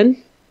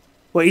O'Brien.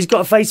 Well, he's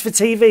got a face for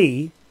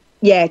TV?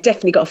 Yeah,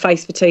 definitely got a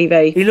face for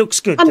TV. He looks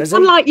good, doesn't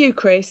he? Unlike you,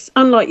 Chris.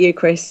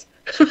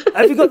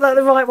 Have you got that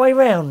the right way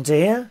round,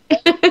 dear?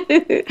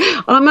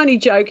 I'm only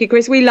joking,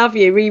 Chris. We love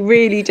you. We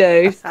really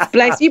do.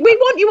 Bless you. We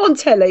want you on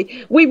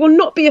telly. We will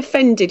not be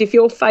offended if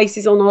your face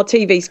is on our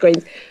TV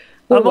screens.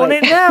 I'm on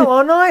it now,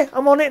 aren't I?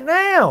 I'm on it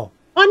now.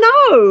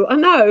 I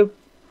know.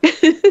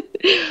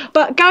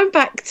 But going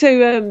back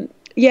to...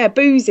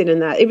 boozing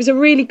and that. It was a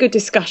really good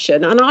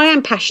discussion, and I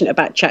am passionate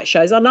about chat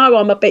shows. I know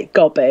I'm a bit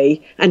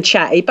gobby and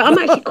chatty, but I'm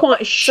actually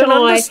quite a shy... It's an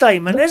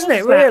understatement, isn't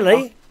it,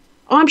 really?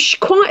 I'm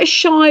quite a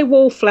shy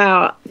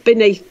wallflower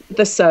beneath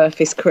the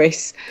surface,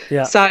 Chris.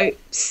 Yeah. So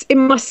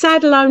in my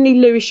sad, lonely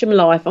Lewisham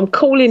life, I'm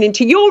calling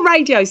into your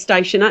radio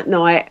station at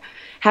night,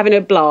 having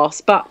a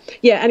blast. But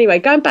yeah, anyway,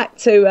 going back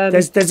to...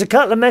 There's a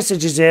couple of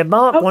messages here.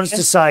 Mark wants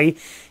to say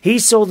he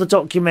saw the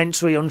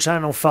documentary on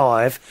Channel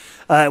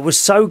 5. It was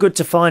so good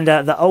to find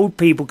out that old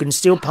people can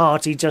still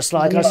party just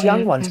like us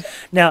young ones.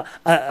 Now,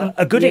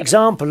 a good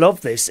example of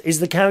this is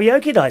the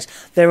karaoke nights.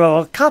 There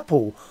are a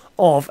couple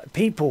of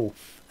people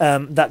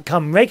that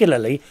come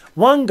regularly.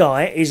 One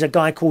guy is a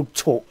guy called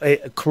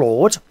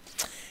Claude.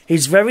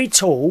 He's very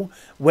tall,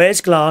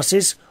 wears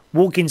glasses,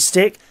 walking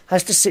stick,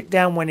 has to sit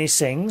down when he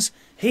sings.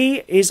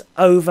 He is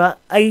over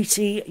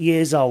 80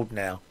 years old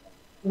now.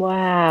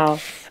 Wow.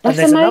 That's and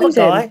there's amazing.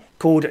 Another guy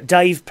called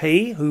Dave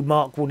P, who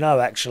Mark will know,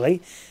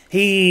 actually.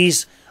 I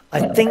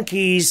think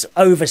he's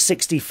over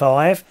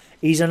 65.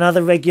 He's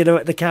another regular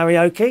at the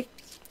karaoke.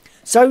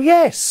 So,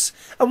 yes.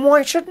 And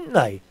why shouldn't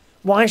they?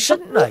 Why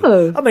shouldn't they?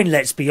 I mean,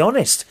 let's be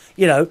honest.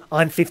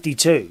 I'm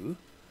 52.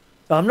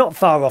 But I'm not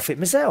far off it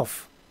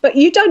myself. But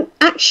you don't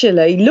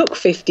actually look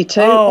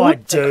 52. Oh, I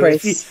do.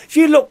 Chris. If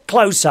you look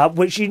close up,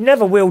 which you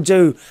never will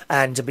do,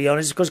 Anne, to be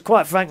honest, because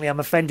quite frankly, I'm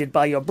offended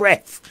by your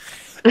breath.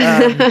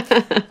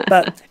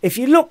 But if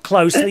you look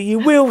closely, you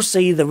will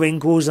see the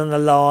wrinkles and the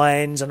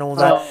lines and all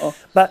that.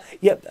 But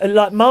yeah,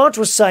 like Marj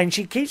was saying,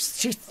 she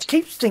keeps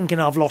thinking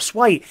I've lost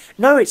weight.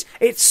 No,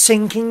 it's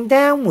sinking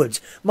downwards.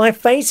 My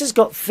face has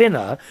got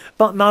thinner,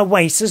 but my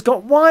waist has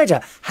got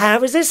wider.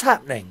 How is this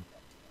happening?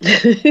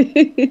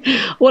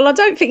 Well, I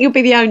don't think you'll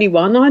be the only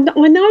one. I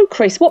know,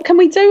 Chris. What can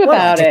we do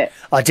about it?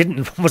 I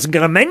wasn't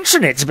going to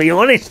mention it, to be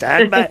honest,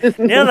 Anne, but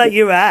now that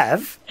you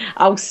have.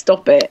 I'll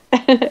stop it.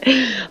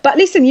 But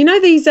listen,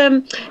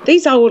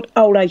 these old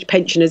age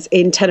pensioners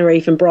in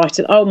Tenerife and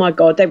Brighton, oh my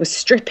God, they were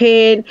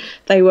stripping,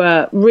 they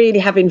were really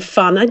having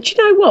fun. And do you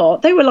know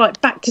what? They were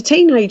like back to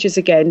teenagers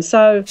again.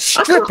 So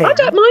I don't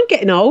mind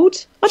getting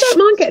old. Because I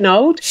know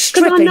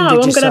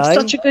I'm going to have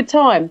such a good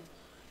time.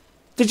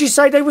 Did you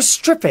say they were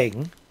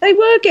stripping? They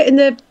were getting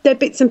their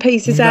bits and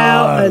pieces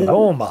out. And,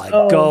 oh, my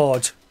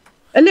God.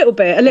 A little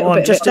bit.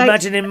 I'm just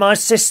imagining my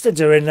sister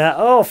doing that.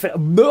 Oh,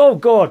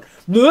 God.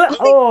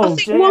 I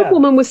think one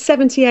woman was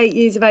 78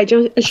 years of age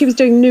and she was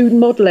doing nude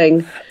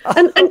modelling.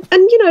 And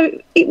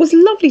it was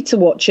lovely to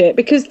watch it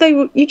because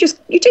you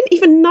didn't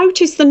even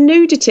notice the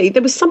nudity.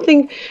 There was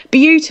something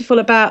beautiful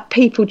about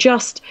people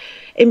just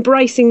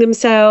embracing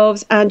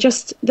themselves and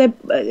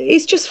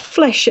it's just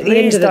flesh at the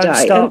end of the day. Please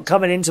don't start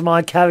coming into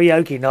my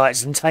karaoke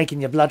nights and taking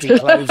your bloody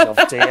clothes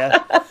off, dear.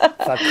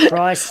 For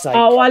Christ's sake.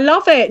 Oh, I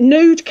love it.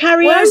 Nude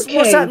karaoke.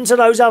 What's happened to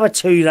those other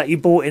two that you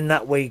bought in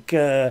that week?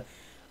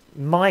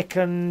 Mike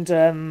and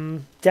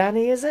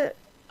Danny, is it?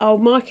 Oh,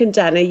 Mike and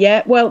Danny,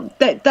 yeah. Well,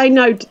 they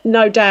no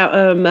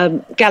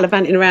doubt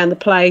gallivanting around the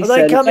place. Are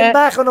they coming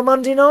back on a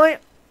Monday night?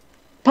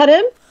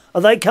 Pardon? Are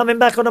they coming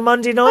back on a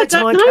Monday night? I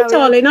don't know,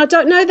 darling. I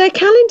don't know their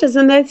calendars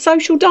and their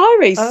social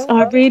diaries.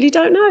 I really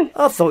don't know.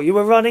 I thought you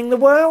were running the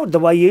world the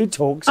way you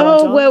talk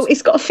sometimes. Oh, well,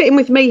 it's got to fit in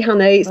with me,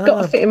 honey. It's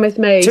got to fit in with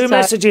me. Two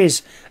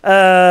messages.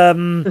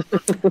 Terry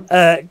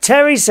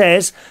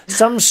says,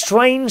 some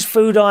strange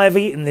food I have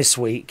eaten this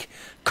week.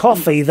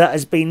 coffee that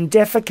has been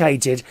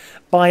defecated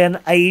by an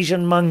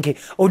Asian monkey.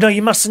 Oh, no,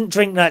 you mustn't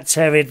drink that,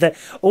 Terry.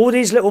 All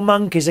these little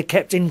monkeys are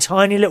kept in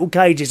tiny little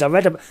cages. I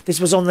read this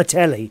was on the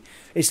telly.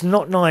 It's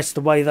not nice the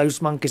way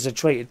those monkeys are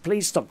treated.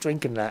 Please stop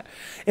drinking that.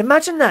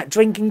 Imagine that,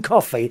 drinking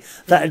coffee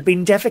that had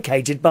been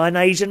defecated by an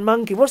Asian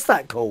monkey. What's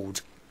that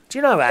called? Do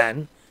you know,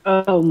 Anne?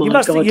 Oh, my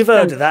God. You've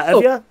heard of that,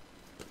 have you?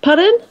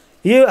 Pardon?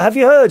 Have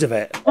you heard of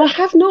it? I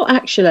have not,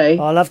 actually.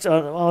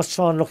 I'll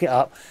try and look it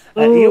up.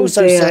 He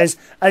also says,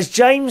 as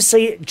James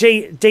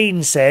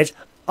Dean said,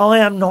 I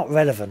am not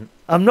relevant.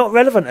 I'm not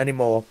relevant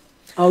anymore.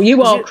 Oh,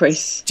 you are,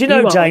 Chris. Do you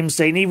know James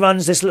Dean? He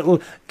runs this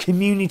little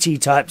community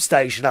type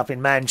station up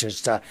in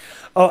Manchester.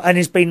 Oh, and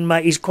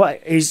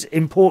he's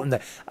important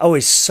there. Oh,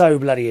 he's so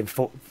bloody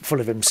full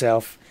of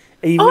himself.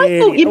 I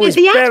thought you meant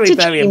the actor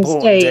very James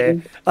important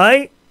Dean.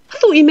 Eh? I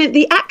thought you meant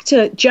the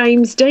actor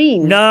James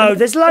Dean. No,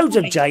 there's loads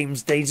of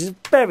James Deans. It's a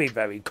very,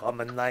 very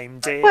common name,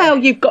 dear. Well,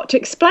 you've got to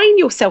explain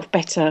yourself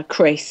better,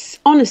 Chris.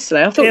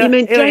 Honestly, I thought you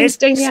meant James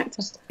Dean, the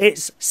actor.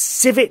 It's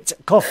Civet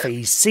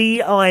Coffee,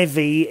 Civet.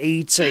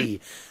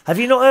 Have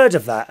you not heard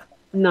of that?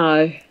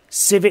 No.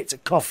 Civet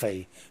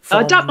Coffee.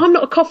 I'm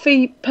not a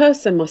coffee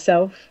person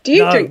myself. Do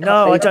you drink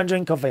coffee? No, I don't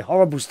drink coffee.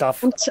 Horrible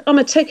stuff. I'm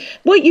a tea.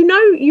 Well,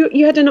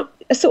 you had a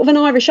sort of an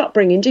Irish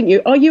upbringing, didn't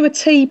you? Are you a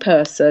tea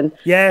person?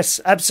 Yes,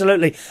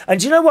 absolutely. And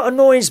do you know what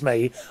annoys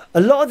me?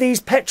 A lot of these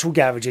petrol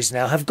garages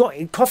now have got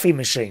coffee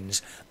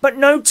machines, but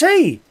no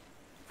tea.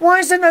 Why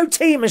is there no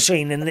tea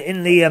machine in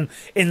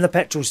the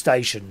petrol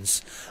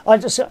stations?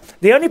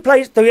 The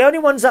only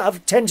ones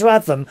that tend to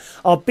have them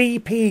are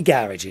BP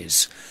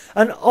garages.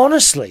 And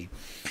honestly,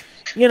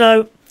 you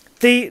know,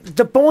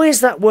 the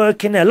boys that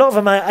work in there, a lot of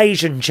them are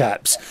Asian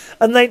chaps,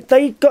 and they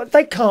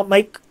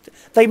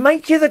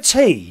make you the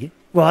tea,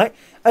 right?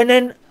 And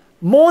then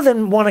more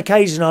than one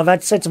occasion I've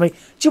had said to me,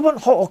 do you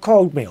want hot or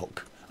cold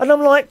milk? And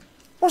I'm like,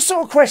 what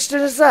sort of question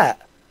is that?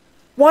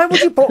 Why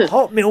would you put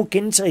hot milk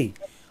in tea?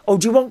 Oh,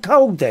 do you want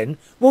cold then?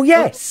 Well,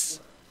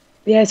 yes.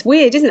 Yeah, it's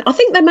weird, isn't it? I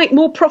think they make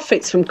more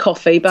profits from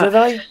coffee, but do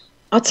they?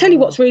 I'll tell you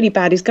what's really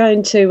bad is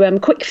going to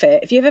Quick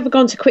Fit. If you've ever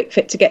gone to Quick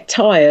Fit to get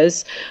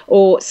tyres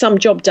or some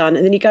job done,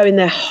 and then you go in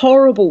their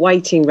horrible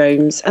waiting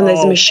rooms and there's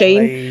a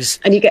machine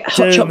and you get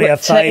hot chocolate. Do me a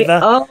favour.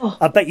 Oh.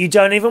 I bet you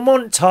don't even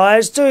want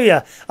tyres, do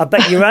you? I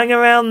bet you hang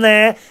around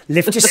there,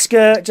 lift your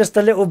skirt just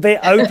a little bit,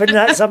 open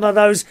that. Some of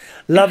those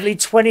lovely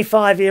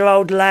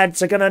 25-year-old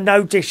lads are going to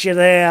notice you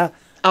there.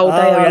 Oh, they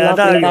are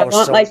lovely,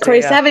 aren't they,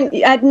 Chris? Haven't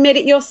admit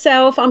it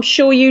yourself. I'm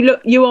sure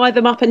you eye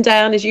them up and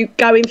down as you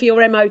go in for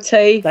your MOT.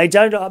 They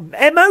don't.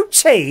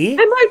 MOT?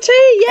 MOT,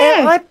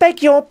 yeah. I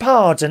beg your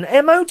pardon.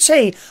 MOT?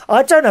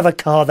 I don't have a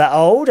car that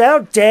old.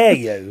 How dare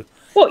you?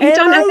 What, you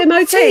don't have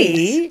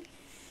MOTs?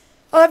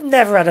 I've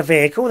never had a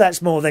vehicle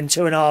that's more than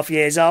 2.5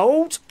 years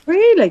old.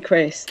 Really,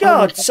 Chris?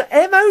 God, so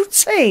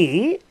MOT?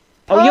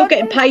 Oh, you're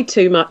getting paid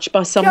too much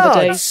by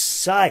somebody. God's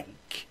sake.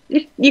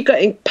 You're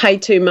getting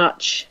paid too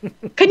much.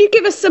 Can you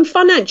give us some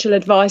financial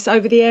advice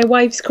over the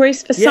airwaves,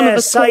 Chris? For some of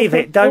us, save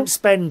it, don't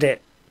spend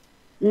it.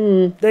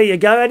 There you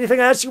go.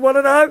 Anything else you want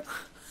to know?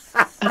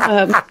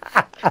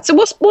 So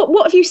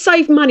what have you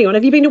saved money on?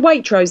 Have you been to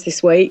Waitrose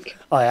this week?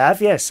 I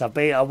have, yes. I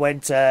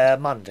went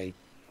Monday.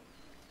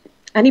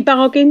 Any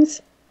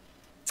bargains?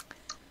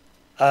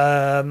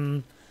 Yeah,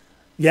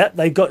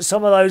 they've got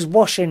some of those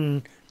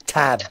washing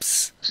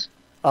tabs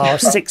are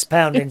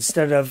 £6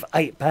 instead of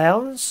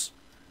 £8.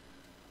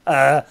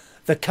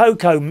 The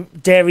cocoa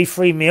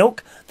dairy-free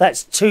milk,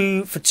 that's for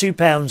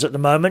 £2 at the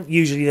moment.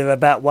 Usually they're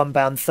about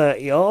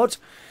 £1.30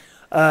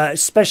 odd.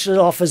 Special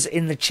offers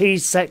in the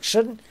cheese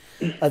section.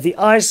 The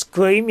ice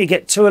cream, you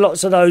get 2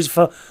 lots of those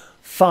for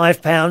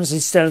 £5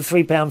 instead of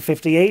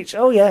 £3.50 each.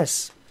 Oh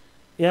yes.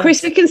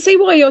 Chris, we can see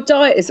why your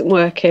diet isn't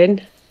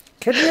working.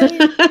 Can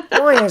you?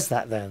 Why is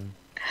that then?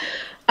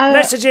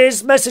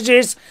 Messages.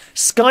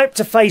 Skype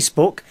to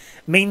Facebook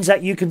means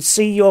that you can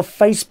see your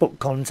Facebook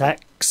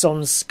contacts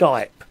on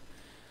Skype.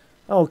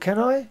 Oh, can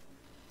I?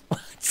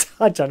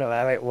 I don't know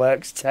how it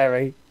works,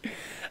 Terry.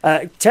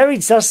 Terry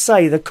does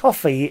say the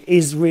coffee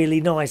is really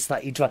nice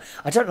that you drink.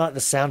 I don't like the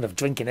sound of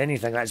drinking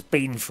anything that's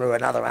been through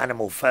another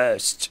animal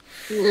first.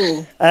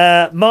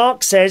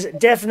 Mark says,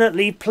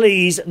 definitely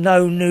please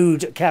no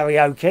nude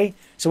karaoke.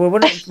 So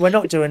we're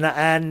not doing that,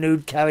 and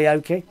nude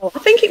karaoke. I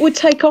think it would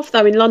take off,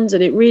 though, in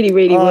London. It really,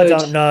 really would. I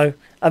don't know.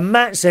 And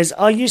Matt says,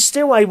 are you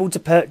still able to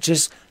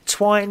purchase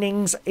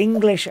Twinings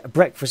English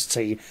breakfast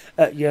tea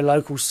at your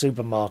local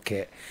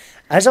supermarket?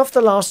 As of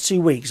the last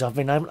 2 weeks, I've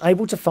been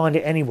able to find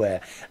it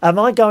anywhere. Am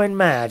I going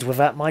mad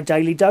without my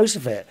daily dose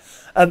of it?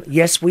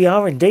 Yes, we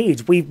are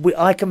indeed.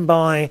 I can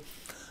buy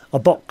a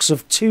box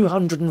of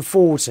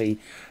 240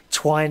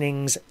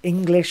 Twinings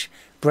English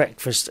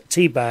breakfast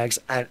tea bags.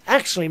 And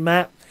actually,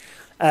 Matt,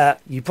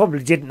 you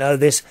probably didn't know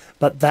this,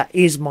 but that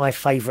is my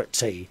favourite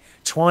tea.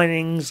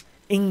 Twinings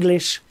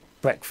English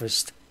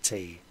breakfast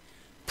tea.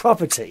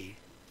 Proper tea.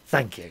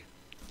 Thank you.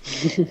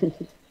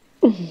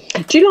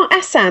 Do you like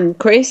Assam,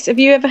 Chris? Have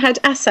you ever had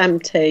Assam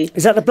tea?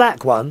 Is that the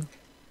black one?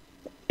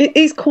 It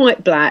is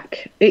quite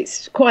black.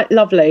 It's quite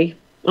lovely,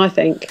 I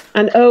think.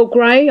 And Earl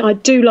Grey, I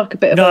do like a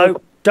bit of Earl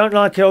Grey. Don't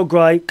like Earl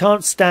Grey.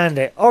 Can't stand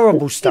it.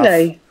 Horrible stuff.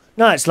 Really?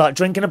 No, it's like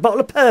drinking a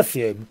bottle of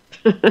perfume.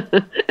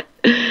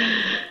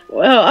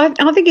 Well, I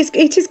think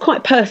it is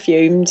quite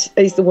perfumed,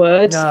 is the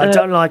word. No, I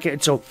don't like it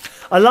at all.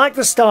 I like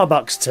the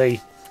Starbucks tea.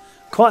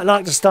 Quite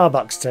like the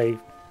Starbucks tea.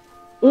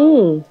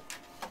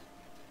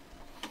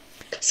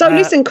 So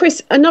listen,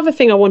 Chris, another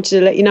thing I wanted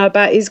to let you know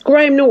about is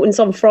Graham Norton's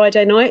on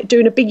Friday night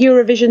doing a big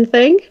Eurovision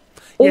thing.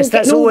 Yes,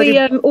 that's all already...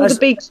 the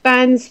big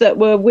bands that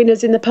were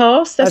winners in the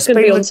past. That's going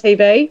to be on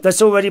TV.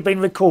 That's already been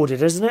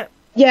recorded, isn't it?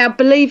 Yeah, I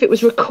believe it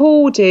was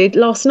recorded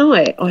last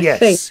night, I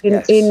think,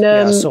 in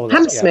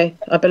Hammersmith,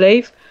 I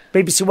believe.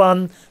 BBC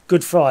One,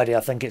 Good Friday, I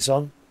think it's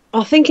on.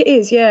 I think it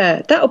is,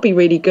 yeah. That'll be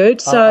really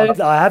good. So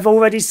I have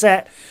already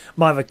set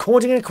my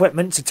recording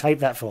equipment to tape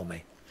that for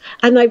me.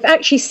 And they've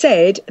actually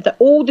said that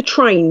all the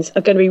trains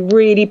are going to be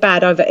really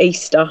bad over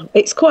Easter.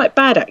 It's quite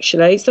bad,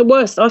 actually. It's the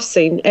worst I've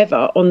seen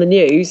ever on the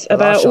news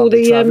about all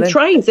the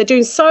trains. They're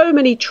doing so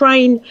many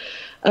train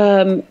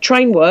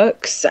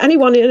works. Any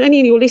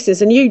of your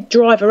listeners, and you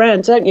drive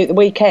around, don't you, at the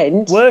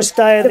weekend? Worst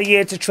day of the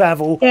year to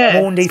travel.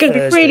 Yeah, Maundy it's going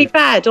to be really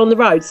bad on the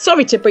road.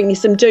 Sorry to bring you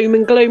some doom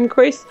and gloom,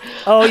 Chris.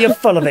 Oh, you're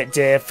full of it,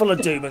 dear. Full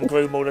of doom and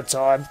gloom all the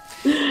time.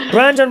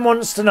 Brandon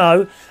wants to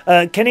know,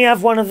 can he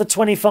have one of the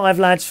 25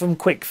 lads from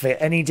QuickFit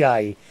any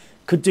day?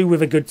 Could do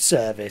with a good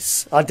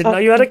service. I didn't know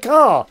you had a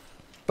car,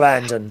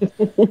 Brandon.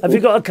 Have you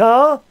got a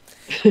car?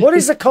 What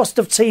is the cost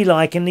of tea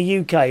like in the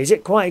UK? Is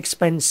it quite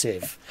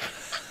expensive?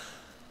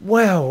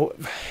 Well,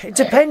 it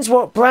depends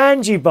what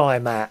brand you buy,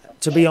 Matt,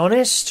 to be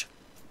honest.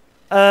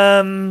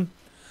 The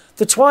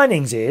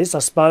Twinings is, I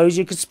suppose,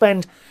 you could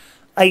spend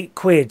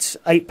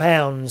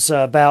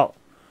 £8, about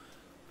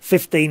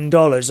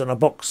 $15 on a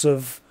box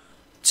of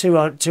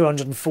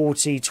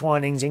 240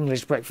 Twinings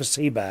English breakfast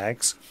tea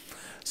bags.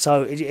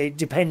 So it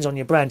depends on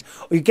your brand.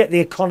 Or you get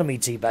the economy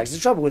tea bags. The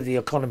trouble with the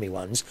economy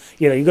ones,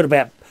 you've got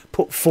to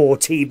put 4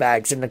 tea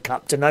bags in the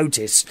cup to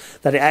notice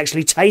that it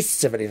actually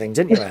tastes of anything,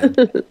 didn't you, Anne?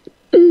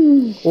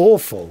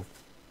 Awful.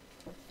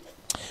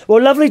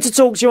 Well, lovely to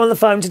talk to you on the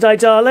phone today,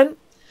 darling.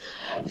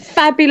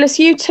 Fabulous.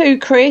 You too,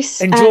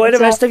 Chris. Enjoy the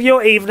rest of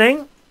your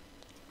evening.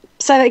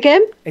 Say that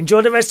again?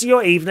 Enjoy the rest of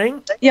your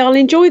evening. Yeah, I'll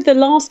enjoy the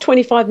last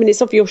 25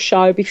 minutes of your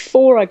show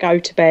before I go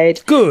to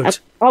bed. Good.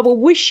 I will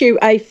wish you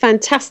a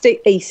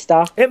fantastic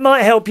Easter. It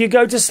might help you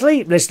go to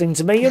sleep listening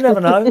to me. You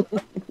never know.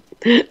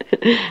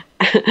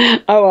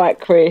 All right,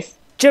 Chris.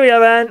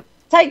 Cheerio, Anne.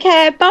 Take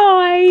care.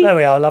 Bye. There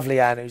we are. Lovely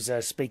Anne, who's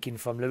speaking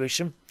from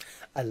Lewisham.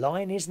 A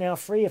line is now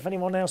free. If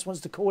anyone else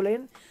wants to call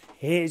in,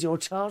 here's your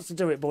chance to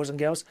do it, boys and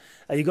girls.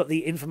 You've got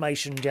the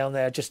information down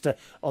there just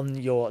on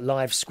your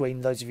live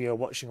screen, those of you who are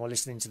watching or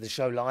listening to the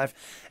show live.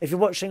 If you're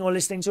watching or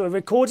listening to a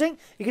recording,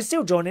 you can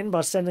still join in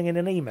by sending in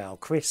an email,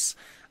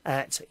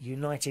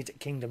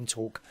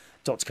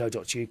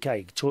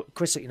 chris@unitedkingdomtalk.co.uk.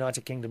 Chris at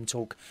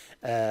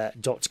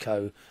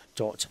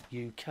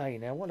unitedkingdomtalk.co.uk.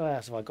 Now, what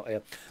else have I got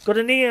here? Got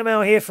an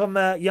email here from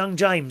young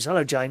James.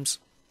 Hello, James.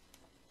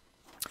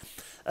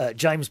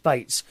 James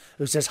Bates,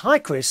 who says, "Hi,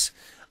 Chris.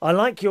 I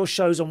like your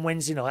shows on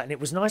Wednesday night, and it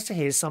was nice to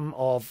hear some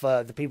of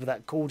the people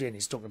that called in."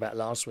 He's talking about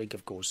last week,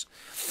 of course.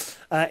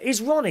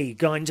 Is Ronnie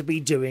going to be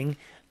doing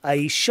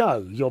a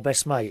show, your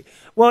best mate?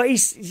 Well, you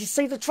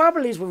see, the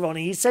trouble is with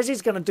Ronnie, he says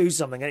he's going to do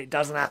something, and it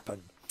doesn't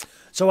happen.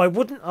 So I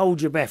wouldn't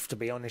hold your breath, to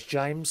be honest,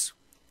 James.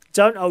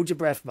 Don't hold your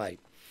breath, mate.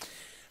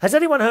 Has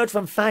anyone heard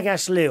from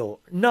Fagash Lil?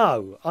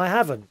 No, I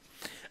haven't.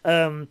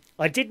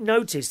 I did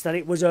notice that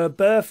it was her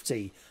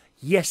birthday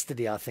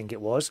yesterday, I think it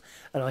was,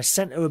 and I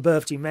sent her a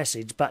birthday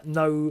message, but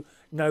no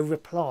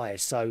reply.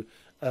 So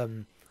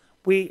Lil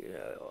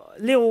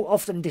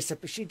often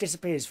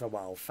disappears for a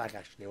while,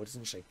 Fagash Lil,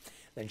 doesn't she?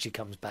 Then she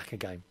comes back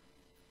again.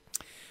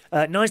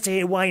 Nice to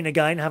hear Wayne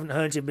again. Haven't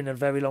heard him in a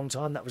very long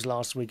time. That was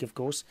last week, of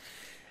course.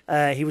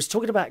 He was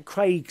talking about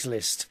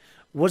Craigslist.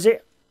 Was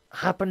it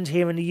happened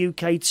here in the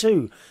UK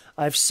too?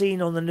 I've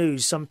seen on the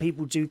news some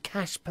people do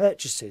cash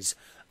purchases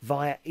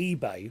via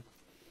eBay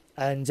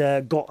and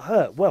got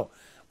hurt. Well,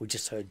 we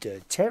just heard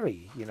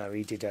Terry,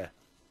 he did a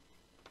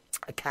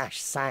cash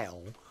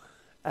sale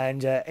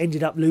and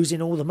ended up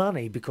losing all the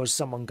money because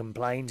someone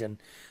complained and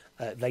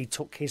they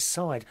took his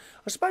side.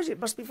 I suppose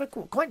it must be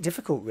quite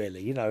difficult,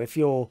 really, if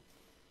you're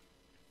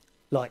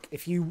like,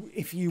 if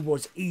you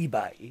was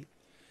eBay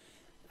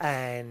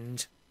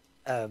and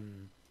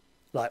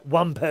like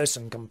one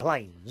person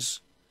complains,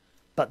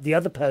 but the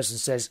other person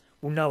says,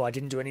 well, no, I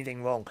didn't do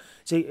anything wrong.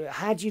 So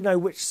how do you know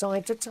which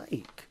side to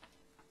take?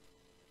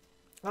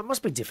 That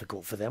must be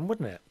difficult for them,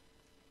 wouldn't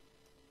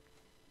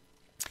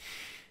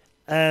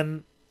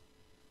it?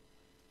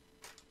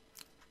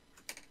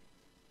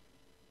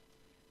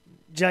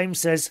 James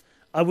says,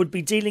 I would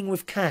be dealing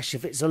with cash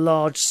if it's a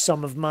large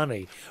sum of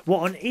money.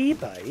 What, on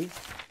eBay?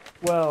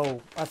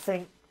 Well, I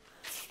think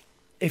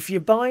if you're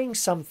buying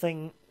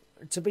something,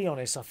 to be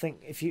honest, I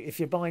think if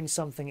you're buying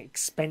something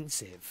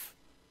expensive,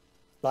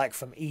 like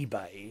from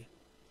eBay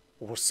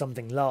or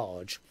something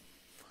large,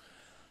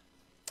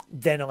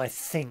 then I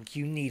think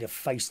you need a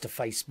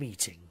face-to-face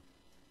meeting.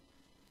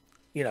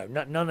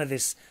 None of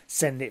this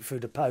send it through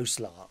the post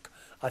lark.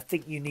 I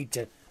think you need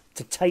to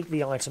to take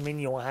the item in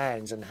your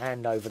hands and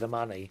hand over the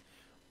money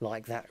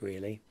like that,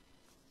 really.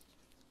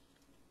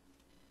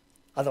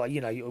 Otherwise,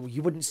 you know,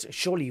 you wouldn't,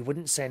 surely you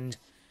wouldn't send,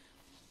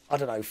 I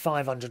don't know,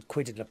 500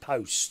 quid in the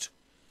post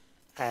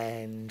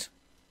and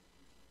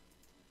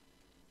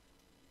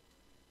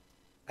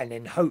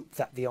then hope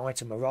that the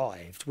item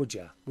arrived, would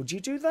you? Would you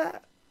do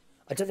that?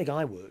 I don't think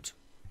I would.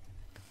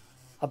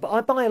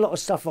 I buy a lot of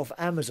stuff off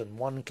Amazon,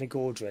 one-click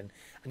ordering,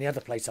 and the other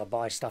place I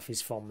buy stuff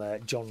is from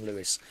John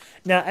Lewis.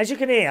 Now, as you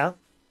can hear,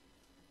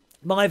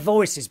 my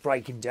voice is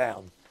breaking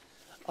down.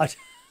 I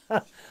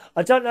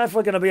don't know if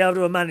we're going to be able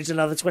to manage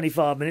another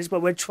 25 minutes,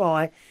 but we'll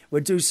try.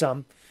 We'll do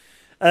some.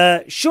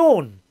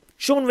 Sean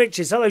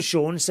Riches, hello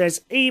Sean,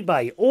 says,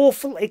 eBay,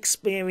 awful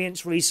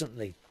experience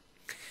recently.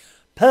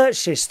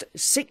 Purchased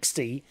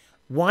 60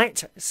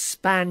 white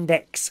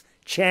spandex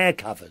chair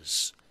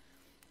covers.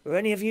 Were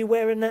any of you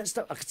wearing that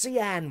stuff? I could see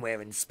Anne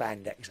wearing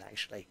spandex,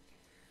 actually.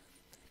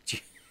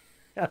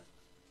 Do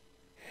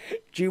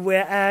you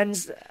wear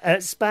Anne's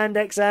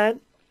spandex, Anne?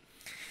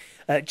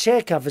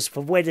 Chair covers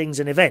for weddings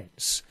and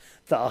events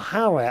that are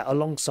hung out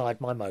alongside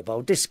my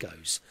mobile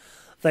discos.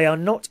 They are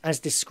not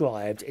as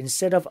described.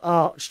 Instead of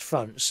arched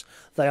fronts,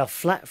 they are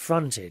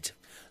flat-fronted.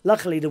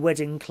 Luckily, the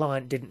wedding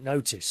client didn't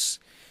notice,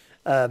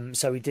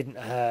 so he didn't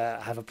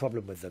have a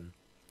problem with them.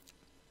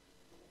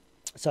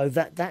 So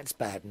that's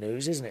bad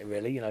news, isn't it,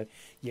 really? You know,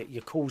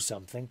 you call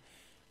something.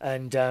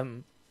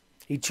 And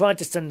he tried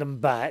to send them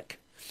back,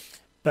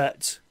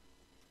 but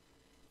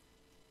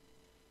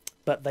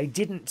they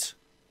didn't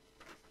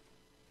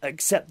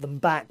accept them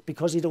back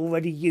because he'd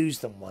already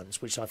used them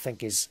once, which I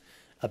think is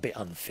a bit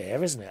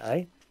unfair, isn't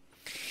it,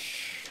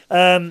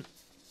 eh?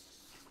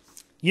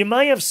 You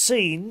may have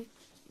seen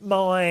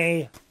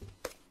my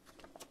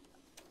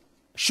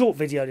short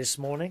video this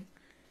morning.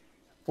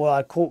 Well,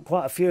 I caught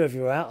quite a few of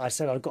you out. I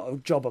said I'd got a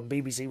job on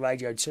BBC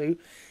Radio 2,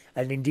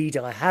 and indeed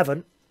I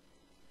haven't.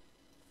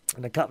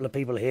 And a couple of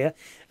people here.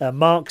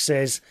 Mark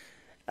says,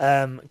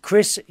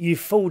 Chris, you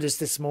fooled us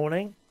this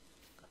morning.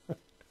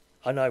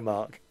 I know,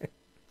 Mark.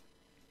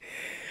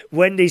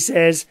 Wendy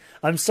says,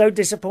 I'm so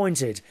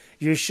disappointed.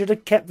 You should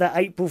have kept that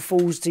April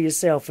Fool's to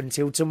yourself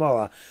until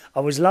tomorrow. I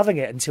was loving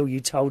it until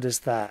you told us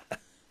that.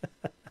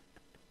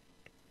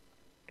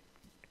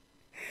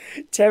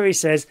 Terry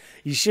says,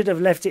 you should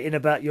have left it in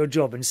about your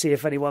job and see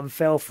if anyone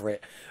fell for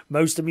it.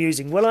 Most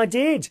amusing. Well, I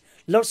did.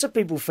 Lots of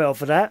people fell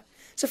for that.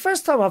 It's the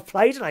first time I've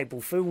played an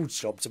April Fool's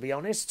job, to be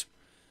honest.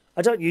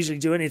 I don't usually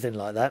do anything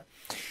like that.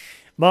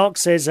 Mark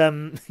says,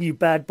 you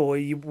bad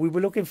boy, we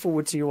were looking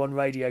forward to you on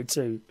Radio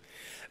 2.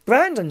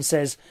 Brandon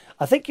says,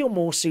 I think you're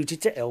more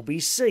suited to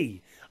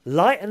LBC.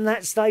 Lighten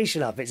that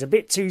station up. It's a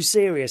bit too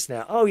serious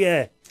now. Oh,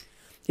 yeah.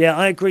 Yeah,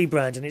 I agree,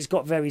 Brandon. It's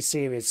got very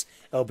serious,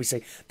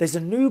 LBC. There's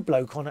a new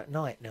bloke on at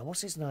night now.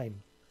 What's his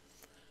name?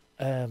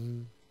 I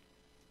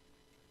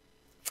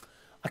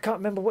can't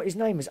remember what his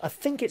name is. I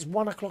think it's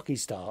 1 o'clock he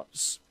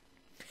starts.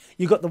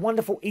 You've got the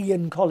wonderful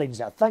Ian Collins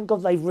now. Thank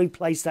God they've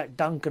replaced that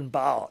Duncan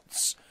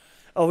Bartz.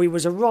 Oh, he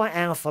was a right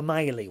alpha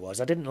male, he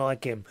was. I didn't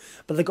like him.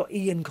 But they've got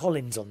Ian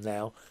Collins on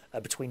now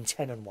between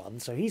 10 and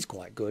 1, so he's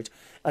quite good.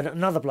 And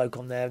another bloke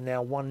on there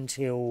now 1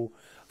 till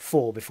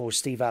 4 before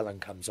Steve Allen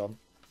comes on.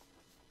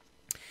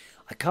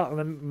 I can't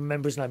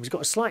remember his name. He's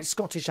got a slight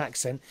Scottish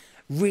accent.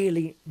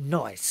 Really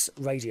nice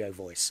radio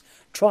voice.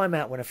 Try him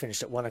out when I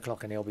finished at 1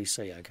 o'clock on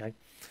LBC, okay?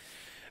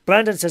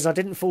 Brandon says, I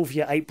didn't fall for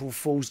your April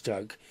Fool's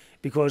joke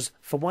because,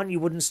 for one, you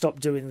wouldn't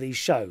stop doing these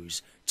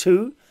shows.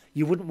 2,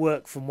 you wouldn't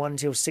work from 1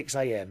 till 6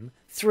 a.m.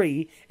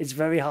 3, it's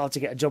very hard to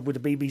get a job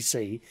with the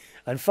BBC.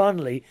 And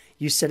finally,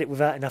 you said it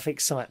without enough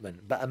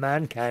excitement, but a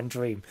man can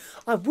dream.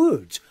 I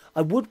would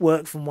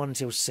work from 1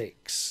 till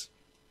 6.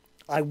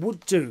 I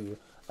would do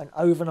an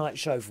overnight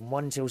show from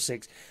 1 till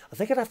 6. I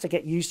think I'd have to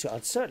get used to it.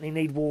 I'd certainly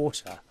need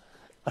water.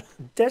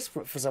 I'm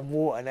desperate for some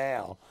water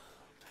now.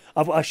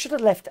 I should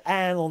have left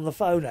Anne on the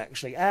phone,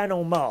 actually, Anne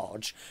or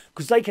Marj,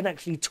 because they can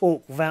actually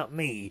talk without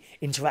me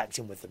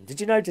interacting with them. Did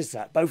you notice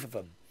that? Both of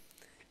them.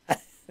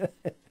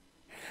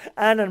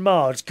 Anne and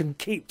Marj can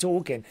keep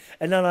talking,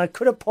 and then I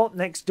could have popped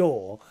next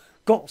door,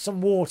 got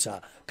some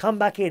water, come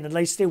back in, and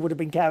they still would have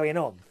been carrying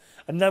on.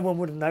 And no one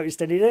would have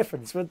noticed any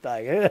difference, would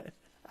they?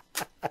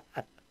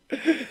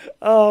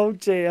 Oh,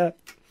 dear.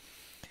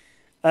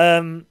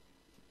 And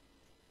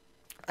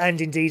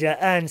indeed,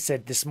 Anne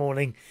said this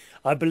morning,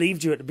 I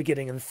believed you at the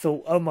beginning and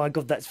thought, oh my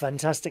God, that's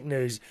fantastic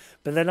news.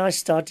 But then I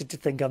started to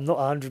think I'm not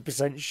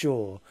 100%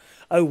 sure.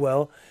 Oh,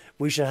 well,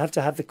 we shall have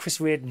to have the Chris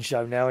Reardon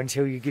show now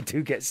until you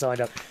do get signed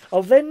up.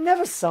 Oh, they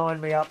never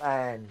sign me up,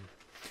 Anne.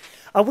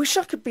 I wish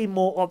I could be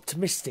more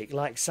optimistic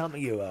like some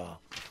of you are.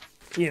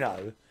 You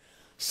know,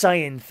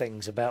 saying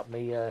things about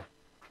me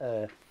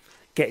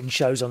getting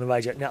shows on the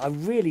radio. Now, I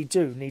really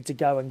do need to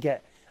go and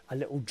get a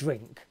little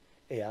drink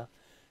here.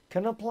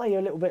 Can I play you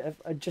a little bit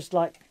of just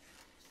like...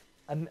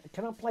 can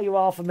I play you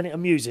half a minute of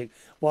music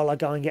while I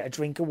go and get a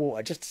drink of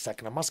water? Just a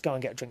second. I must go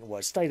and get a drink of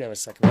water. Stay there a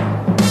second.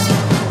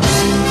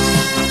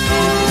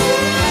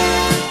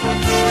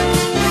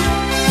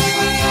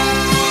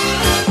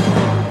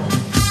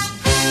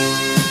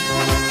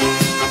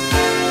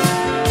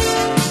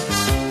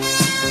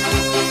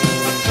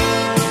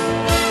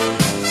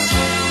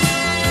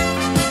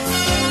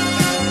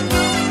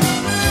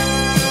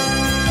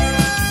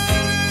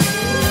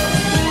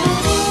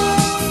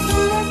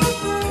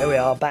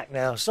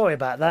 now. Sorry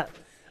about that.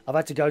 I've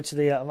had to go to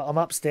the. I'm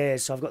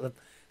upstairs, so I've got the.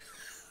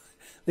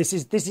 This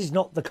is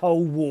not the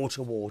cold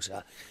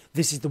water.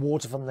 This is the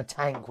water from the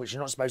tank, which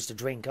you're not supposed to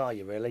drink, are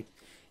you? Really?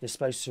 You're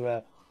supposed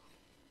to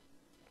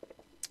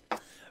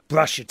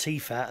brush your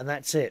teeth out, and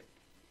that's it.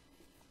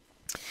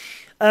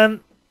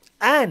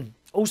 Anne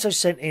also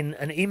sent in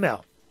an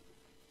email.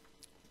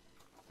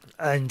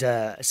 And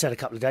said a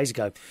couple of days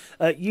ago,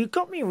 you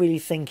got me really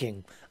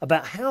thinking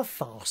about how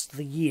fast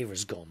the year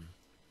has gone.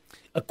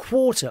 A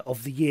quarter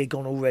of the year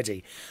gone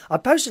already. I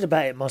posted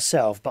about it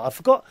myself, but I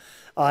forgot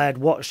I had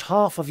watched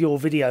half of your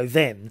video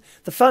then.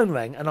 The phone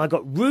rang and I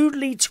got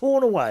rudely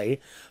torn away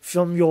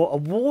from your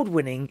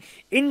award-winning,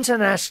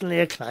 internationally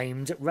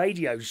acclaimed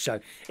radio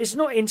show. It's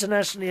not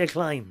internationally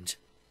acclaimed.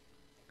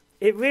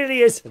 It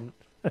really isn't.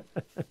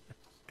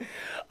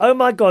 Oh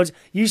my God,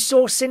 you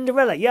saw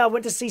Cinderella? Yeah, I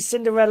went to see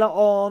Cinderella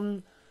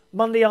on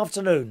Monday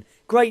afternoon.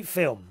 Great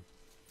film.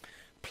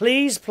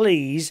 Please,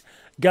 please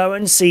go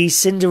and see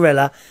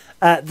Cinderella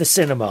at the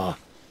cinema.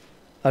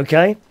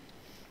 Okay?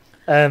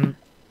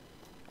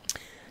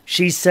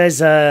 She says,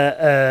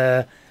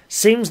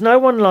 seems no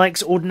one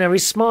likes ordinary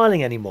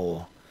smiling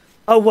anymore.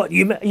 Oh, what?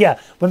 Yeah,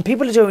 when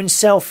people are doing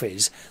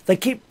selfies, they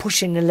keep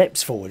pushing their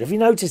lips forward. Have you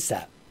noticed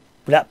that?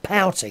 Without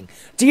pouting.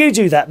 Do you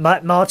do that,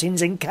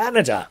 Martin's in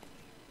Canada?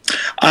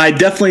 I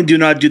definitely do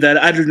not do that.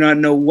 I do not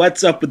know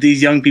what's up with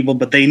these young people,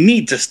 but they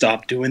need to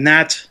stop doing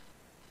that.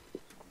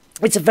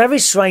 It's a very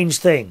strange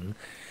thing.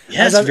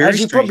 Yes, as very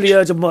you strange. probably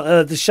heard on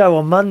the show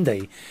on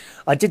Monday,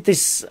 I did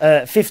this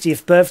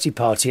 50th birthday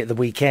party at the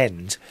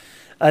weekend.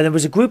 And there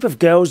was a group of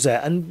girls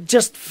there, and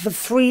just for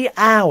 3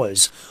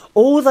 hours,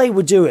 all they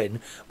were doing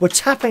were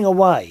tapping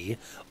away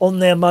on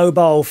their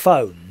mobile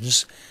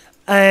phones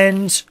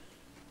and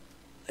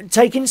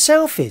taking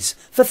selfies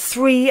for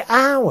 3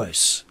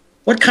 hours.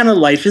 What kind of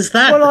life is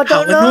that? Well, I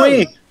don't How know.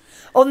 annoying.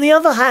 On the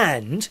other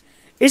hand,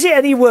 is it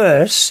any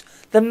worse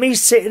than me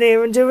sitting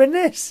here and doing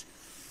this?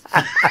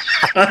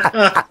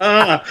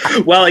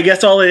 Well, I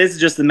guess all it is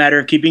just a matter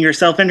of keeping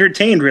yourself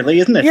entertained, really,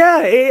 isn't it?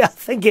 Yeah, I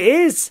think it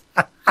is.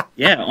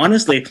 Yeah,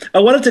 honestly. I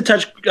wanted to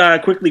touch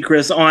quickly,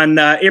 Chris, on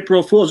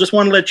April Fool's. Just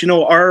want to let you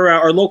know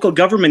our local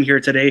government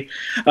here today,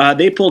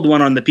 they pulled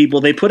one on the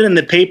people. They put in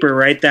the paper,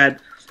 right, that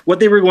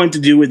what they were going to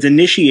do is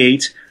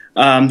initiate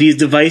these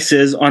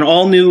devices on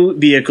all new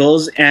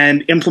vehicles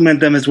and implement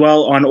them as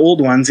well on old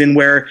ones, in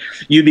where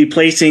you'd be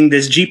placing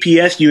this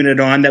GPS unit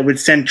on that would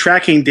send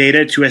tracking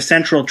data to a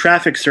central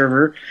traffic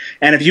server.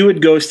 And if you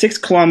would go 6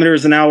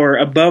 kilometers an hour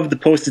above the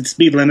posted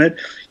speed limit,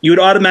 you would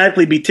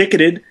automatically be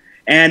ticketed.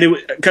 And it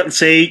would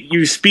say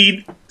you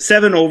speed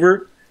 7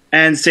 over,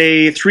 and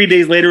say 3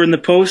 days later in the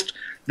post,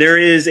 there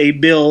is a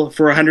bill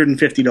for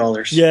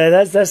 $150. Yeah,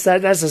 that's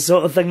the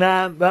sort of thing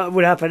that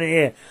would happen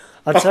here.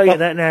 I'll tell you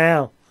that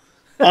now.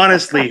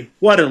 Honestly,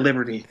 what a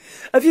liberty.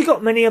 Have you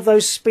got many of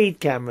those speed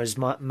cameras,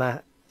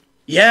 Matt?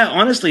 Yeah,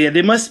 honestly,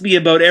 they must be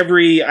about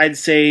every, I'd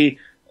say,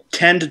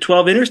 10 to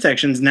 12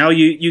 intersections. Now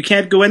you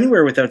can't go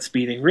anywhere without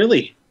speeding,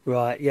 really.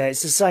 Right, yeah,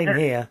 it's the same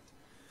here.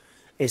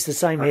 It's the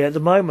same here. At the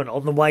moment,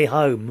 on the way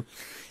home,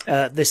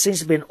 there seems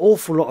to be an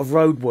awful lot of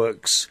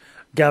roadworks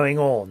going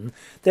on.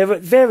 There are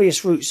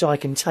various routes I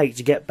can take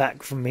to get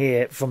back from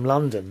here, from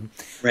London.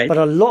 Right. But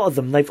a lot of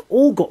them, they've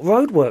all got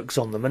roadworks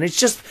on them, and it's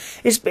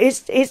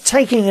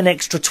taking an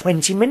extra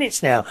 20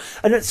 minutes now.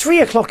 And at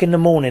 3 o'clock in the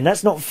morning,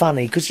 that's not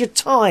funny because you're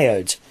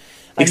tired.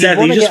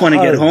 Exactly. You just want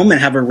to get home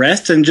and have a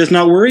rest and just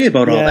not worry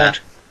about all that.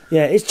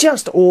 Yeah, it's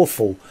just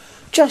awful.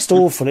 Just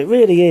awful. It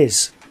really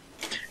is.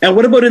 And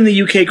what about in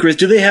the UK, Chris?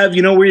 Do they have,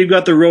 where you've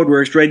got the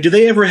roadworks, right? Do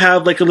they ever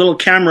have like a little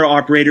camera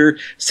operator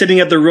sitting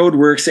at the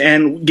roadworks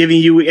and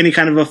giving you any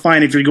kind of a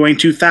fine if you're going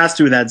too fast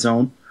through that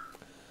zone?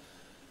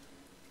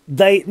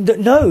 They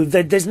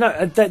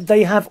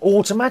have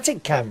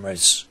automatic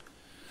cameras.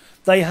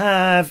 They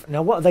have,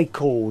 now what are they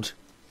called?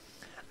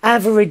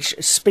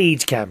 Average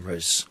speed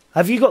cameras.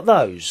 Have you got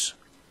those?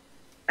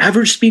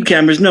 Average speed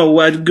cameras?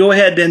 No. Go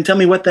ahead and tell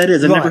me what that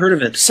is. I've never heard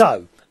of it.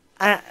 So,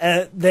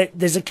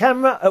 there's a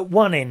camera at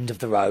one end of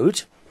the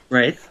road.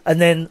 Right.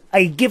 And then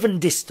a given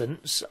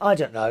distance, I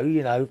don't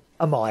know,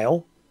 a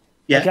mile.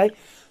 Yeah. Okay.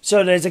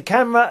 So there's a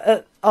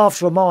camera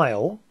after a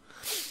mile.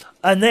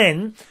 And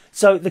then,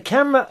 so the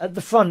camera at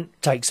the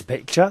front takes a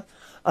picture.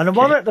 And the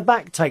one at the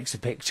back takes a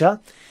picture.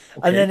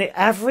 Okay. And then it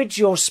averages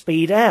your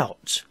speed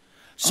out.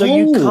 So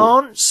you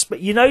can't,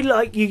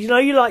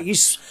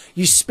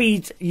 you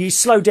speed, you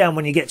slow down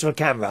when you get to a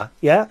camera,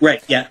 yeah?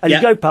 Right, yeah. And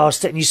you go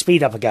past it and you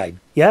speed up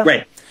again, yeah?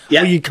 Right,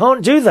 yeah. Well, you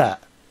can't do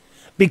that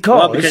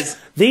because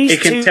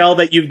it can tell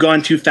that you've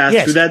gone too fast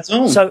through that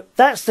zone. So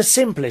that's the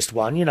simplest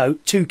one,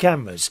 2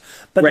 cameras.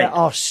 But there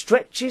are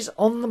stretches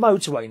on the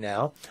motorway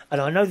now, and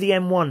I know the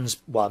M1's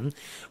one,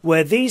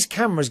 where these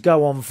cameras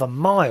go on for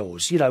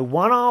miles,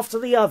 one after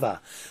the other,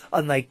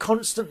 and they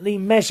constantly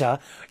measure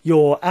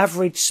your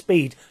average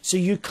speed, so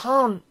you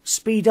can't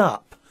speed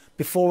up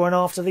before and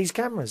after these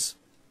cameras.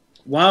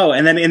 Wow,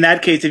 and then in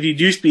that case, if you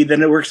do speed,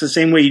 then it works the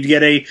same way. You'd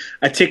get a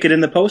ticket in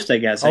the post, I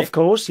guess. Of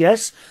course,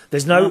 yes.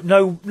 There's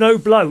no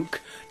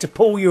bloke to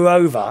pull you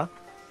over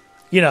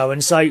you know,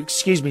 and say,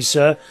 excuse me,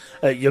 sir,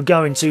 you're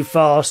going too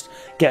fast,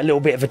 get a little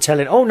bit of a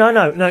telling. Oh,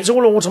 no, it's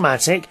all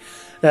automatic.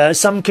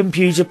 Some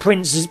computer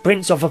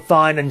prints off a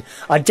fine, and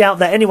I doubt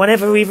that anyone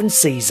ever even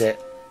sees it.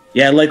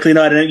 Yeah, likely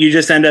not. And you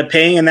just end up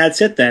paying, and that's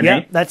it then,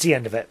 Yeah, that's the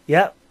end of it.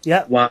 Yeah.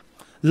 Wow.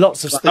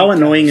 Lots of speed How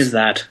annoying cameras. is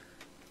that?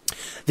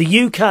 The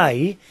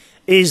UK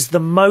is the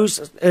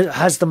most,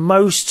 has the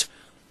most,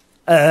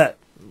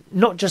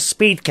 not just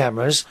speed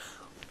cameras,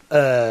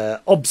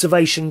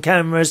 observation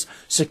cameras,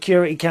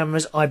 security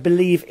cameras, I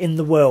believe, in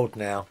the world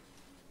now.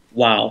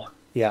 Wow.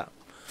 Yeah.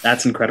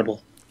 That's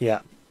incredible.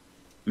 Yeah.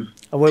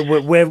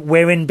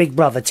 We're in Big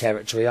Brother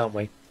territory, aren't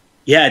we?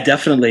 Yeah,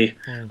 definitely.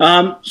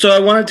 So I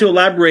wanted to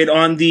elaborate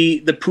on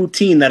the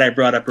poutine that I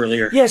brought up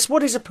earlier. Yes,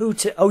 what is a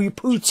poutine? Oh,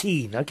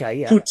 poutine.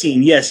 Okay, yeah.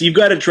 Poutine, yes. You've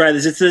got to try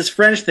this. It's this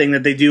French thing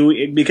that they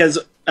do because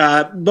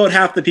about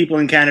half the people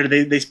in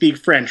Canada, they speak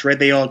French, right?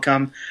 They all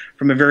come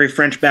from a very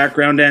French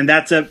background, and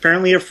that's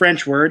apparently a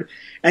French word.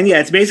 And yeah,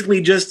 it's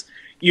basically just,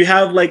 you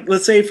have, like,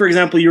 let's say, for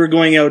example, you were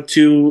going out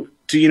to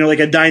you know, like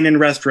a dine-in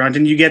restaurant,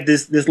 and you get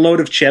this load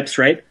of chips,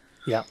 right?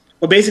 Yeah.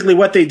 Well, basically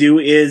what they do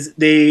is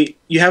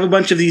you have a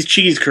bunch of these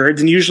cheese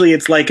curds, and usually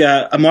it's like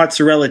a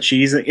mozzarella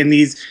cheese in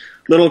these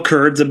little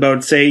curds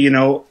about, say, you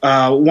know,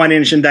 1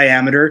 inch in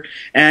diameter,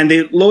 and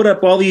they load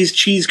up all these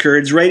cheese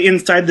curds right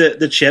inside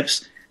the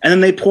chips, and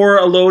then they pour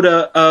a load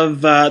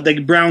of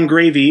like brown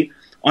gravy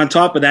on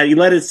top of that. You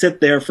let it sit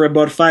there for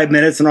about 5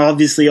 minutes, and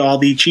obviously all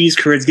the cheese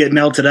curds get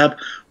melted up.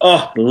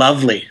 Oh,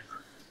 lovely.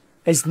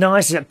 It's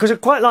nice because I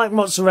quite like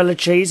mozzarella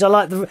cheese. I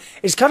like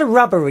it's kind of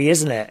rubbery,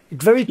 isn't it?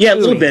 It's very chewy. Yeah, a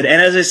little bit.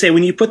 And as I say,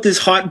 when you put this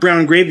hot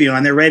brown gravy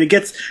on there, right, it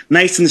gets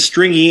nice and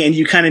stringy, and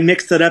you kind of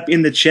mix it up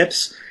in the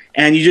chips,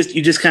 and you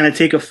just kind of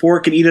take a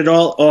fork and eat it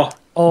all.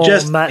 Oh,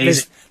 just Matt,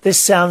 this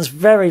sounds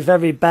very,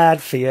 very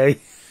bad for you.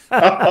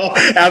 Oh,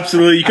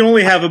 absolutely. You can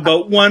only have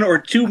about 1 or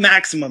 2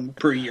 maximum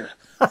per year.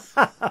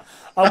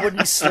 I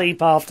wouldn't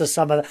sleep after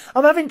some of that.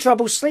 I'm having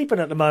trouble sleeping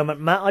at the moment,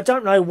 Matt. I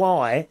don't know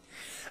why.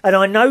 And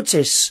I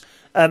notice,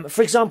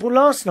 for example,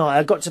 last night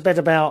I got to bed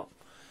about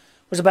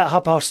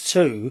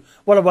 2:30.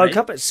 Well, I woke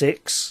up at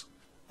 6.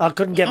 I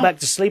couldn't get back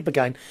to sleep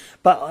again.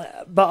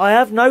 But I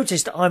have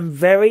noticed I'm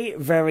very,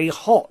 very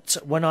hot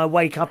when I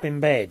wake up in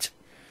bed.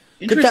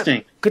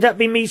 Interesting. Could that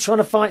be me trying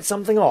to fight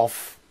something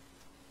off?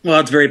 Well,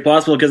 it's very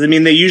possible because, I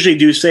mean, they usually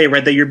do say,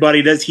 right, that your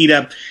body does heat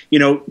up, you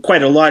know,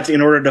 quite a lot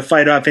in order to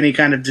fight off any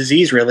kind of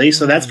disease, really.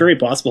 So that's very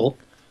possible.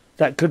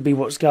 That could be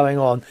what's going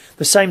on.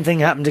 The same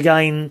thing happened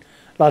again,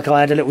 like I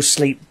had a little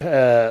sleep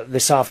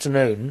this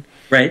afternoon.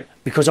 Right.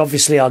 Because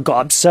obviously I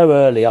got up so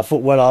early, I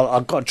thought, well,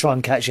 I've got to try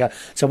and catch you.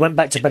 So I went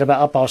back to bed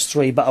about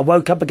 3:30, but I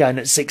woke up again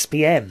at 6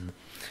 p.m.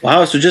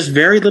 Wow, so just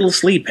very little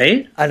sleep,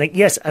 hey? And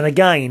yes, and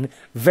again,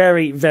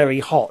 very,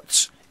 very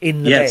hot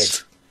in the bed.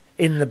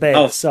 In the bed.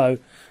 Oh. So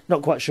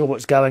not quite sure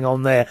what's going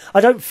on there.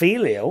 I don't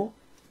feel ill.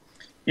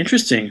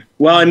 Interesting.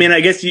 Well, I mean, I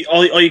guess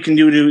all you can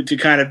do to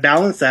kind of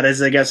balance that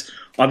is, I guess,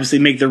 obviously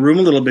make the room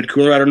a little bit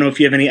cooler. I don't know if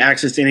you have any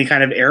access to any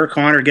kind of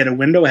aircon or get a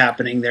window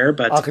happening there,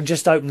 but I can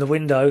just open the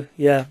window,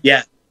 yeah.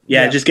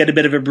 Yeah, just get a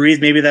bit of a breeze.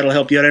 Maybe that'll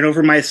help you out. I know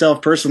for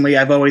myself personally,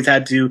 I've always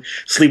had to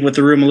sleep with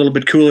the room a little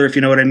bit cooler, if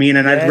you know what I mean,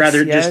 and I'd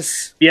rather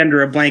just be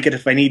under a blanket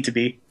if I need to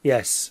be.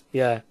 Yes,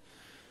 yeah.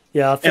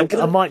 Yeah, I think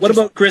I might. What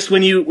about, Chris,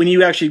 when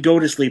you actually go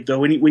to sleep, though?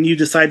 When you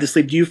decide to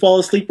sleep, do you fall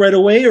asleep right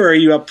away, or are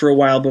you up for a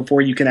while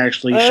before you can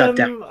actually shut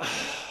down?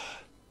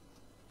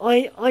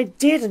 I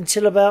did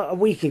until about a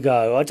week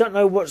ago. I don't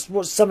know what's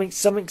something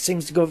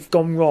seems to have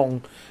gone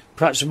wrong,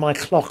 perhaps with my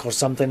clock or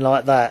something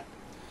like that.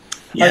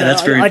 Yeah,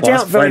 that's very possible. I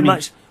doubt very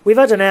much. We've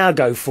had an hour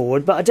go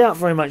forward, but I doubt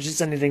very much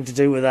it's anything to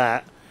do with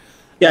that.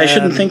 Yeah, I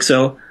shouldn't think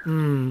so.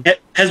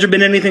 Has there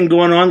been anything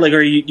going on? Like,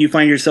 you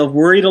find yourself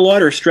worried a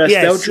lot or stressed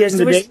out during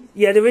the day?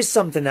 Yeah, there is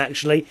something,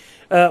 actually.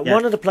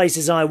 One of the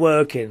places I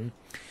work in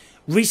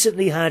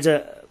recently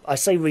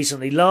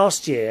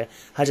last year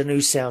had a new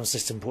sound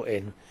system put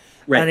in.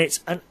 Right. And it's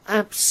an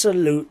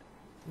absolute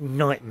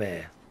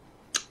nightmare.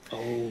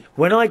 Oh.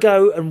 When I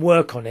go and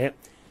work on it,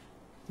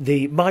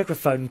 the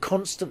microphone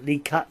constantly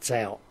cuts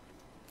out.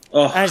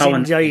 Oh, as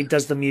indeed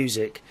does the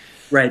music.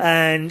 Right.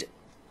 And,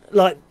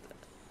 like,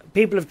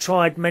 people have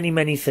tried many,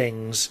 many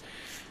things,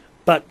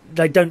 but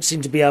they don't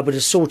seem to be able to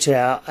sort it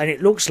out, and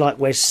it looks like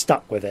we're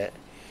stuck with it.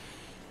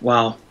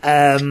 Wow.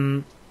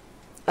 And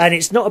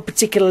it's not a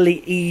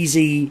particularly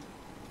easy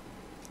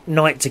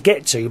night to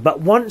get to, but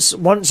once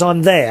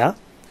I'm there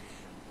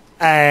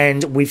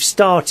and we've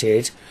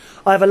started,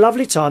 I have a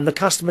lovely time. The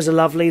customers are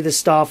lovely, the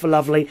staff are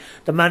lovely,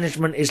 the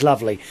management is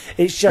lovely.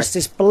 It's just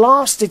this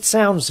blasted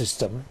sound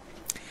system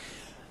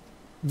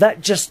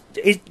that just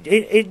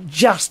it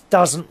just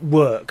doesn't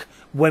work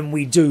when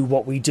we do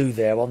what we do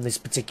there on this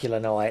particular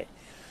night.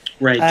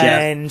 Right,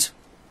 and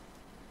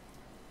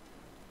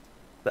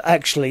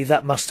actually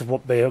that must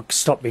have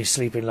stopped me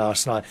sleeping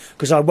last night,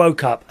 because I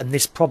woke up and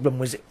this problem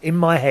was in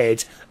my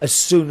head as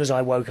soon as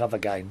I woke up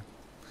again.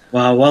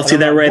 Wow, well, see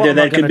that right there.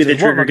 That could be the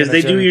trigger, because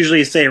they do do?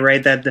 usually say,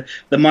 right, that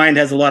the mind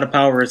has a lot of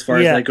power as far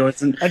as that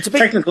goes. And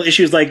technical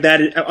issues like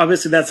that,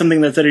 obviously, that's something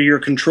that's out of your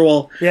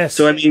control. Yes.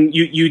 So, I mean,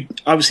 you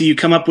obviously you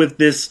come up with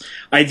this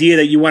idea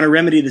that you want to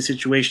remedy the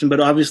situation, but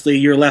obviously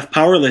you're left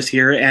powerless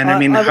here. And I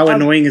mean, how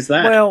annoying is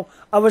that? Well,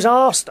 I was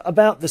asked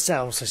about the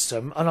sound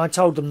system, and I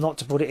told them not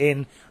to put it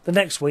in. The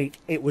next week,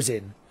 it was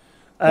in.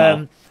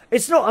 Wow.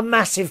 It's not a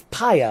massive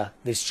payer,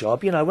 this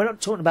job. You know, we're not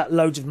talking about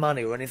loads of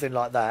money or anything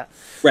like that.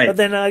 Right. But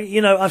then,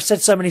 you know, I've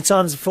said so many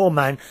times before,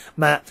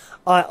 Matt,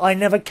 I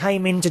never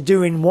came into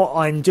doing what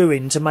I'm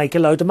doing to make a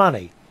load of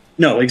money.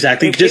 No,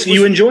 exactly.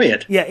 You enjoy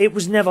it. Yeah, it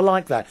was never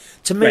like that.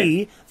 To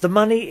me, the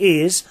money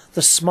is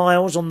the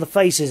smiles on the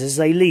faces as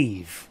they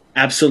leave.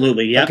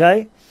 Absolutely, yeah.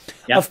 Okay?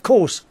 Yep. Of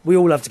course, we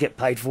all have to get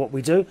paid for what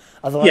we do.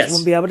 Otherwise, we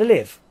wouldn't be able to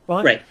live.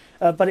 Right?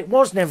 But it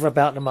was never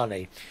about the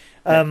money.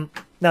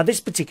 Now,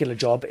 this particular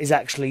job is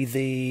actually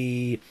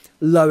the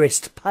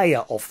lowest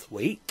payer of the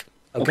week,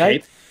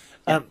 okay?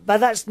 But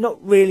that's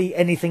not really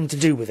anything to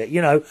do with it.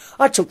 You know,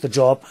 I took the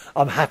job.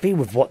 I'm happy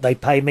with what they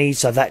pay me,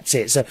 so that's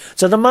it.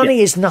 So the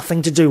money is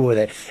nothing to do with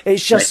it.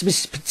 It's just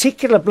this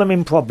particular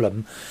blooming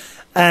problem.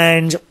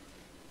 And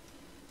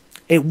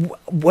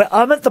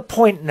I'm at the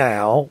point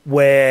now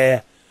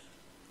where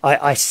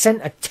I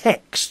sent a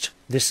text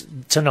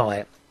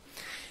tonight,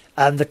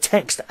 and the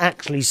text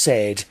actually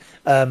said,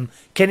 can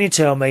you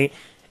tell me,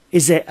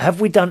 have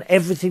we done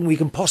everything we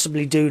can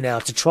possibly do now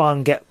to try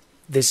and get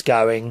this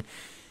going?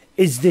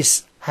 Is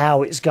this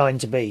how it's going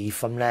to be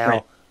from now?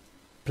 Right.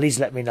 Please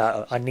let me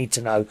know. I need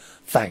to know.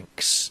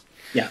 Thanks.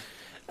 Yeah.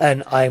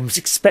 And I'm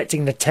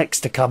expecting the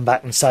text to come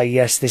back and say,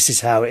 yes, this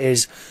is how it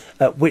is,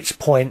 at which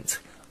point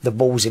the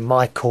ball's in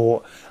my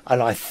court,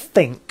 and I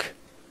think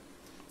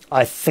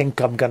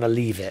I'm going to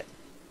leave it.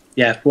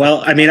 Yeah,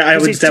 well, I mean, I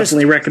would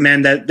definitely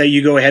recommend that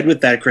you go ahead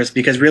with that, Chris,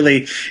 because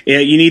really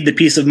you need the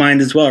peace of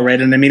mind as well, right?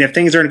 And I mean, if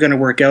things aren't going to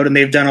work out and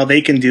they've done all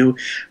they can do,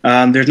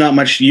 there's not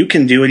much you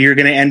can do, and you're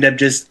going to end up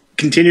just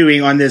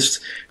continuing on this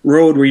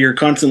road where you're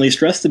constantly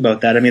stressed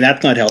about that. I mean,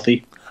 that's not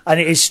healthy. And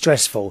it is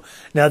stressful.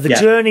 Now, the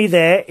journey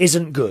there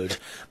isn't good,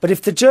 but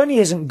if the journey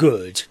isn't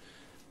good,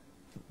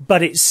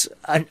 but it's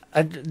and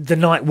the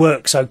night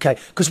works okay,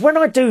 because when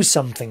I do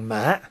something,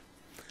 Matt,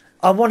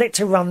 I want it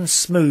to run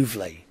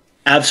smoothly.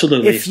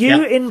 Absolutely. If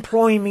you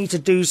employ me to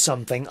do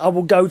something, I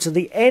will go to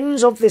the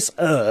ends of this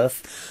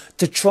earth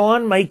to try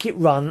and make it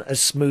run as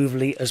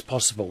smoothly as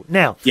possible.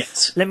 Now,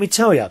 let me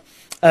tell you,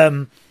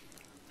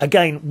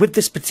 again, with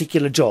this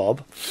particular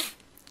job,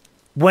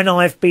 when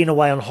I've been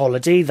away on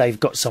holiday, they've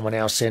got someone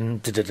else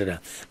in.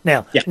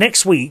 Now,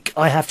 next week,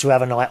 I have to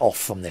have a night off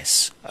from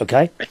this,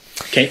 okay?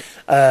 Okay.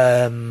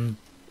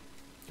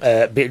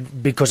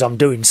 Because I'm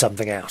doing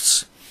something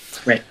else.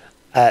 Right.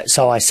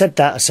 So I said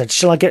that. I said,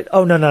 shall I get...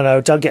 Oh,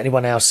 no, don't get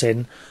anyone else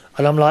in.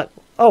 And I'm like,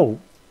 oh,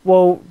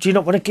 well, do you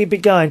not want to keep it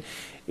going?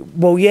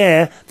 Well,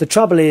 yeah, the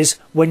trouble is,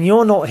 when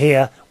you're not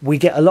here, we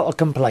get a lot of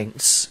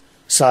complaints.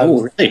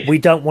 So we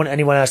don't want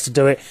anyone else to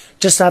do it.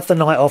 Just have the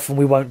night off and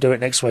we won't do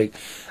it next week.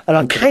 And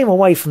I came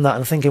away from that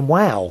and thinking,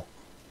 wow.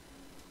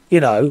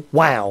 You know,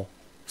 wow.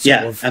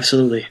 Sort of.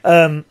 Absolutely.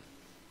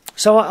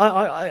 So,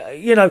 I,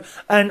 you know,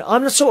 and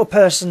I'm the sort of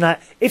person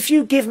that if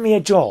you give me a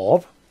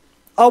job,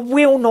 I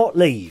will not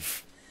leave.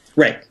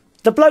 Right.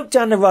 The bloke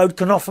down the road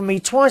can offer me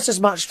twice as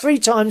much, 3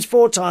 times,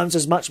 4 times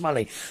as much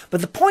money.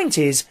 But the point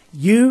is,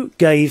 you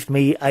gave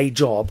me a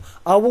job.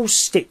 I will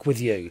stick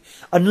with you.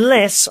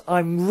 Unless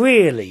I'm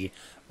really,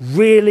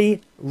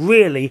 really,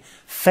 really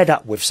fed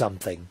up with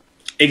something.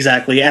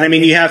 Exactly. And I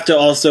mean, you have to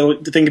also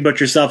think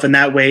about yourself in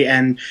that way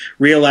and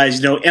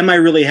realize, you know, am I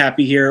really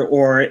happy here?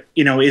 Or,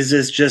 you know, is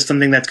this just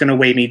something that's going to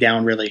weigh me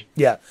down, really?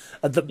 Yeah.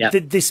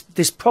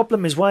 This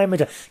problem is weighing me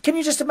down. Can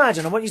you just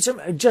imagine? I want you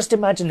to just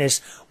imagine this.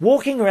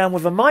 Walking around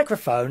with a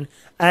microphone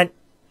and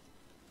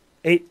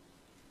get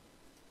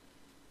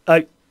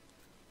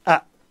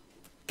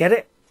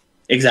it?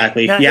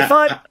 Exactly.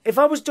 Now, if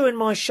I was doing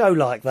my show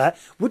like that,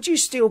 would you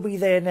still be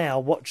there now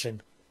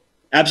watching?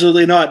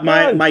 Absolutely not.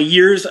 My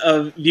years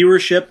of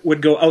viewership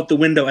would go out the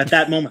window at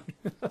that moment.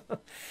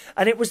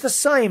 And it was the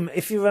same,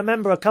 if you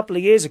remember, a couple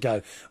of years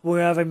ago. We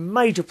were having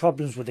major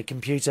problems with the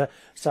computer.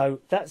 So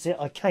that's it.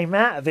 I came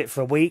out of it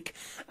for a week,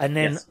 and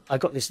then I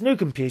got this new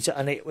computer,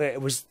 and it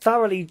was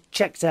thoroughly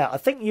checked out. I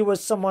think you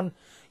was one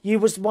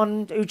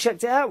who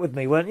checked it out with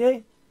me, weren't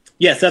you?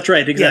 Yes, that's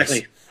right.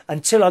 Exactly. Yes.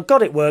 Until I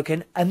got it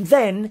working, and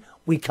then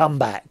we come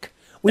back.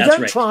 We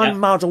don't try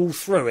and muddle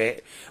through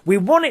it. We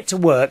want it to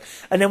work.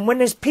 And then when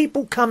there's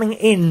people coming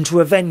into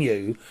a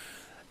venue,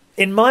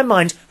 in my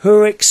mind, who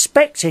are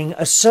expecting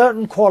a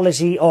certain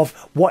quality of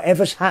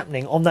whatever's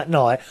happening on that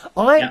night,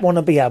 I want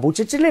to be able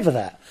to deliver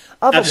that.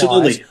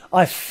 Otherwise,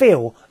 I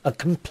feel a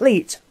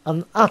complete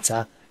and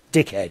utter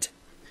dickhead.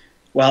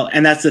 Well,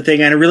 and that's the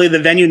thing. And really, the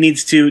venue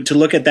needs to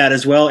look at that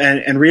as well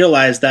and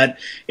realize that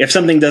if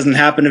something doesn't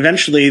happen,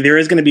 eventually there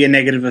is going to be a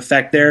negative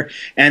effect there.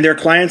 And their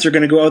clients are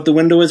going to go out the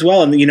window as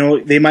well. And, you know,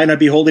 they might not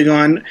be holding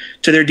on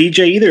to their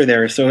DJ either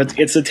there. So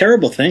it's a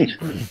terrible thing.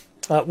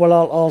 Well,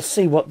 I'll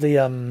see what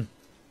the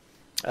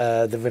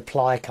the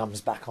reply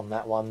comes back on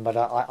that one, but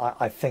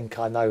I think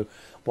I know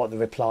what the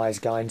reply is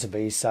going to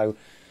be. So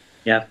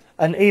yeah.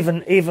 And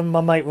even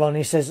my mate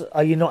Ronnie says,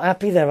 "Are you not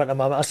happy there at the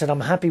moment?" I said,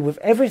 "I'm happy with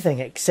everything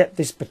except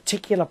this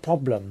particular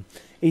problem."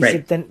 He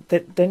said,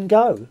 "Then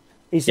go."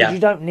 He said, "You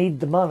don't need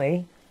the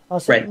money." I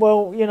said,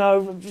 "Well, you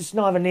know, it's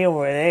neither near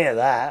or near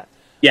that."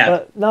 Yeah.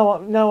 But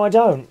no, I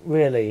don't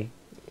really.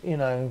 You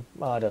know,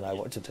 I don't know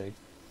what to do.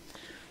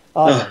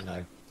 I don't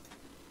know.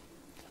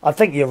 I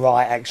think you're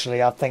right,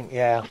 actually. I think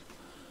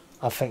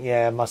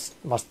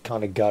must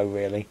kind of go,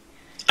 really.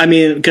 I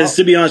mean, because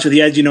to be honest with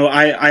you, as you know,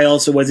 I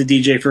also was a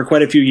DJ for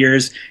quite a few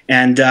years,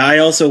 and I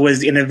also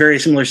was in a very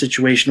similar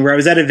situation where I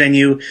was at a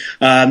venue.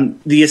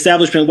 The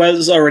establishment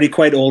was already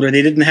quite older.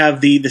 They didn't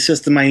have the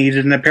system I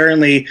needed, and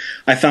apparently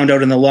I found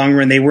out in the long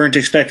run they weren't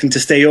expecting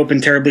to stay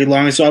open terribly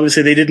long, so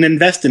obviously they didn't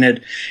invest in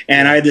it.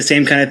 And I had the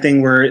same kind of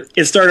thing where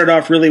it started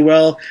off really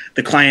well,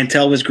 the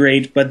clientele was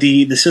great, but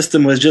the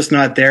system was just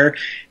not there.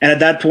 And at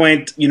that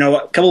point, you know,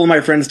 a couple of my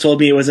friends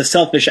told me it was a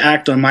selfish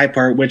act on my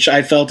part, which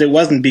I felt it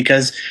wasn't,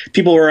 because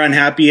people were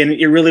unhappy and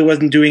it really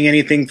wasn't doing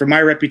anything for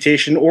my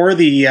reputation or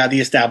the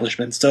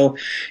establishment. So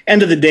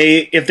end of the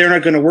day, if they're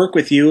not going to work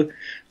with you,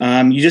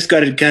 you just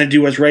got to kind of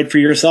do what's right for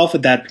yourself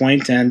at that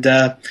point. And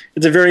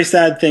it's a very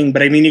sad thing,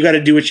 but I mean, you got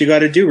to do what you got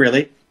to do,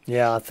 really.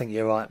 Yeah, I think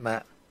you're right,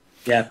 Matt.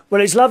 Yeah. Well,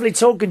 it's lovely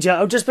talking to you.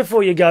 Oh, just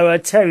before you go,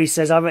 Terry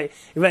says,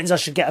 he reckons I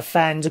should get a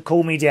fan to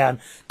cool me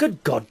down.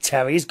 Good God,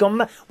 Terry, he's gone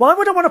mad. Why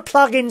would I want to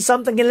plug in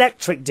something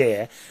electric,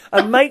 dear,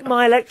 and make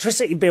my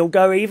electricity bill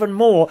go even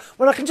more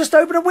when I can just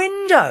open a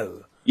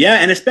window? Yeah,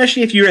 and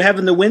especially if you're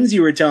having the winds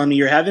you were telling me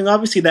you're having,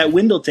 obviously that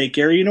wind will take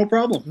care of you, no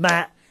problem.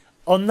 Matt,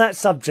 on that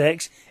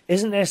subject,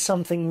 isn't there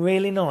something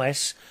really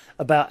nice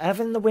about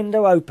having the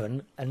window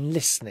open and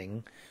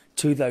listening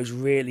to those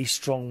really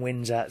strong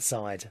winds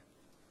outside?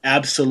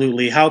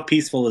 Absolutely. How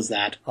peaceful is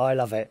that? I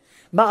love it,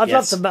 Matt.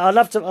 I'd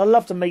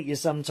love to meet you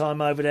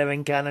sometime over there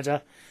in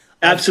Canada.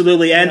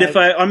 Absolutely. And if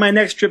on my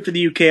next trip to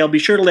the UK, I'll be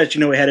sure to let you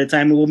know ahead of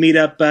time. We'll meet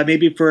up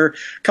maybe for a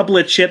couple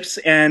of chips,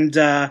 and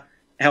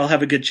I'll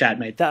have a good chat,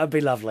 mate. That would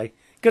be lovely.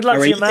 Good luck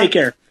to you, Matt. Take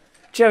care.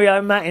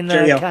 Cheerio, Matt in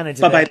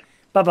Canada. Bye-bye.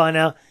 Bye-bye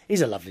now.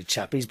 He's a lovely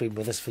chap. He's been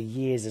with us for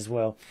years as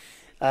well.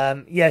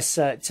 Yes,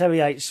 Terry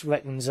H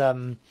reckons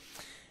the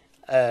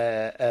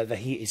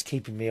heat is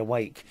keeping me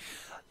awake.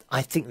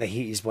 I think the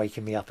heat is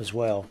waking me up as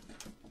well.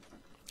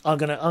 I'm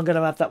gonna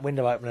have that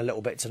window open a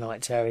little bit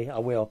tonight, Terry. I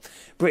will.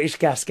 British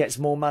Gas gets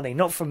more money.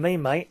 Not from me,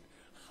 mate.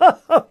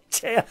 Oh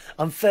dear.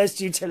 I'm First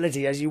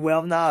Utility, as you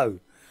well know.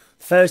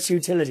 First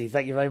Utility,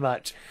 thank you very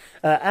much.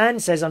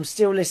 Anne says, I'm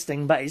still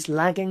listening, but it's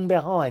lagging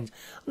behind.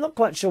 I'm not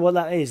quite sure what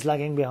that is,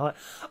 lagging behind.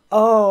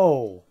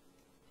 Oh,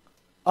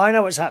 I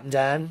know what's happened,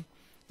 Anne.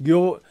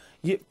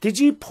 Did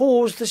you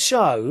pause the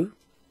show?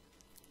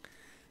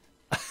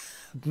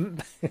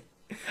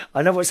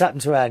 I know what's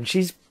happened to Anne.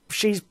 She's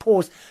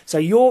paused. So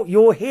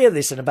you'll hear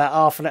this in about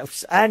half an hour.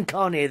 Anne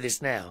can't hear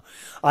this now.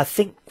 I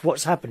think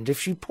what's happened,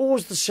 if you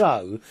pause the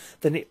show,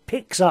 then it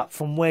picks up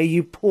from where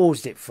you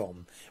paused it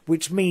from,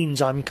 which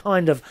means I'm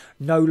kind of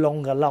no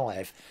longer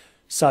live.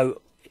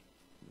 So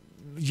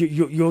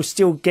you're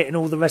still getting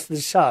all the rest of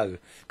the show.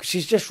 Because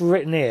she's just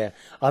written here,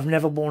 I've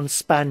never worn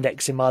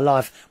spandex in my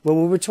life. Well,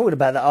 we were talking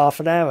about that half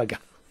an hour ago.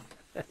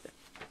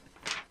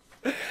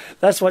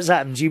 That's what's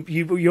happened.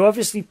 You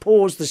obviously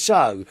paused the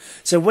show.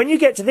 So when you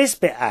get to this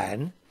bit,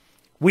 Anne,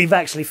 we've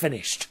actually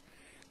finished.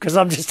 Because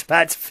I'm just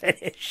about to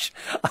finish.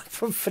 I've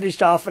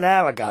finished half an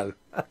hour ago.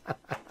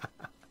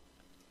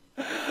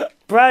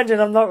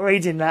 Brandon, I'm not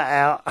reading that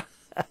out.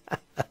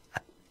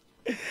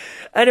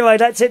 Anyway,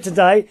 that's it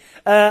today.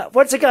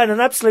 Once again,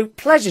 an absolute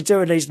pleasure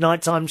doing these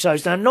nighttime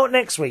shows. Now, not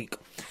next week.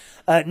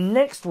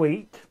 Next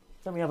week,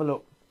 let me have a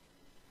look.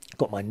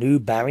 Got my new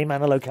Barry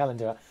Manilow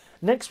calendar out.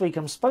 Next week,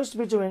 I'm supposed to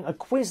be doing a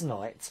quiz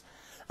night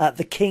at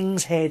the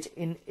King's Head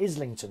in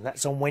Islington.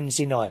 That's on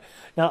Wednesday night.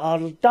 Now,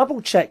 I'll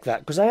double check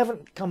that because they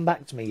haven't come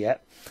back to me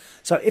yet.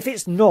 So if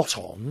it's not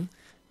on,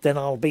 then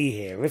I'll be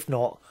here. If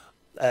not,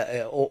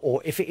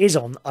 or if it is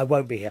on, I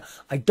won't be here.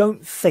 I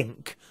don't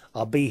think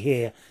I'll be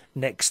here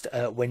next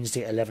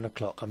Wednesday at 11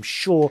 o'clock. I'm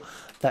sure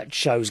that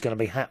show's going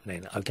to be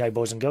happening. Okay,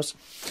 boys and girls?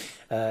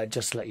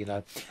 Just to let you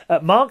know.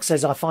 Mark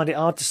says, I find it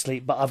hard to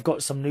sleep, but I've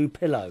got some new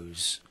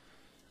pillows.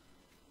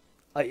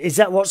 Is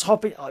that what's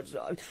hopping?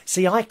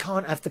 See, I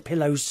can't have the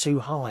pillows too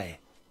high.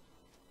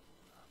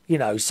 You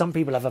know, some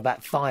people have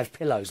about 5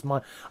 pillows.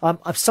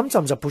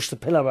 Sometimes I push the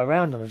pillow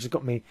around and I've just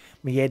got me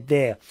head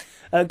there.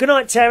 Good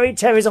night, Terry.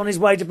 Terry's on his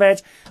way to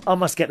bed. I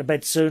must get to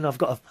bed soon. I've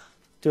got to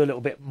do a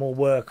little bit more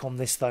work on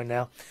this, though,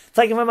 now.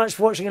 Thank you very much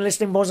for watching and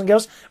listening, boys and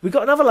girls. We've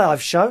got another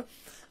live show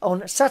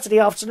on Saturday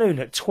afternoon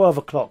at 12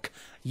 o'clock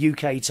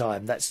UK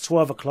time. That's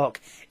 12 o'clock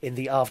in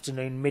the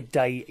afternoon,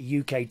 midday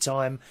UK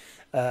time.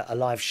 A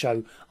live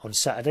show on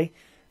Saturday.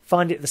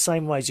 Find it the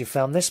same way as you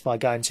found this by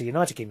going to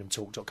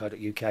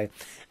unitedkingdomtalk.co.uk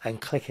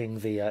and clicking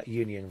the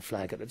Union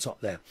flag at the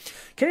top there.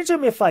 Can you do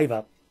me a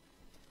favour?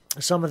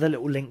 Some of the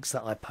little links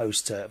that I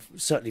post,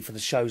 certainly for the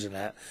shows and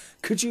that,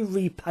 could you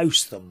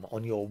repost them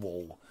on your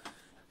wall?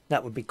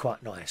 That would be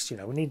quite nice. You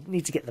know, we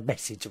need to get the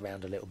message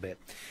around a little bit.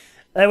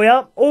 There we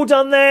are. All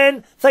done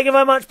then. Thank you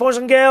very much, boys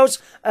and girls.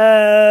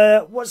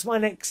 What's my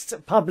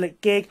next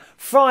public gig?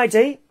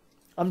 Friday.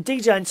 I'm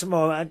DJing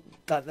tomorrow.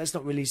 That's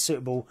not really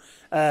suitable.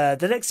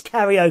 The next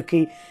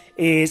karaoke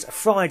is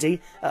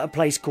Friday at a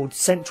place called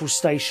Central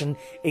Station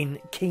in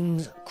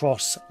King's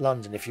Cross,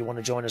 London, if you want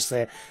to join us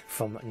there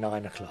from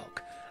 9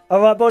 o'clock.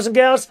 All right, boys and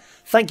girls,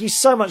 thank you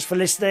so much for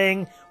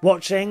listening,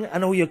 watching,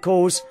 and all your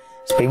calls.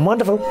 It's been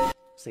wonderful.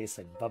 See you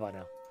soon. Bye-bye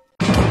now.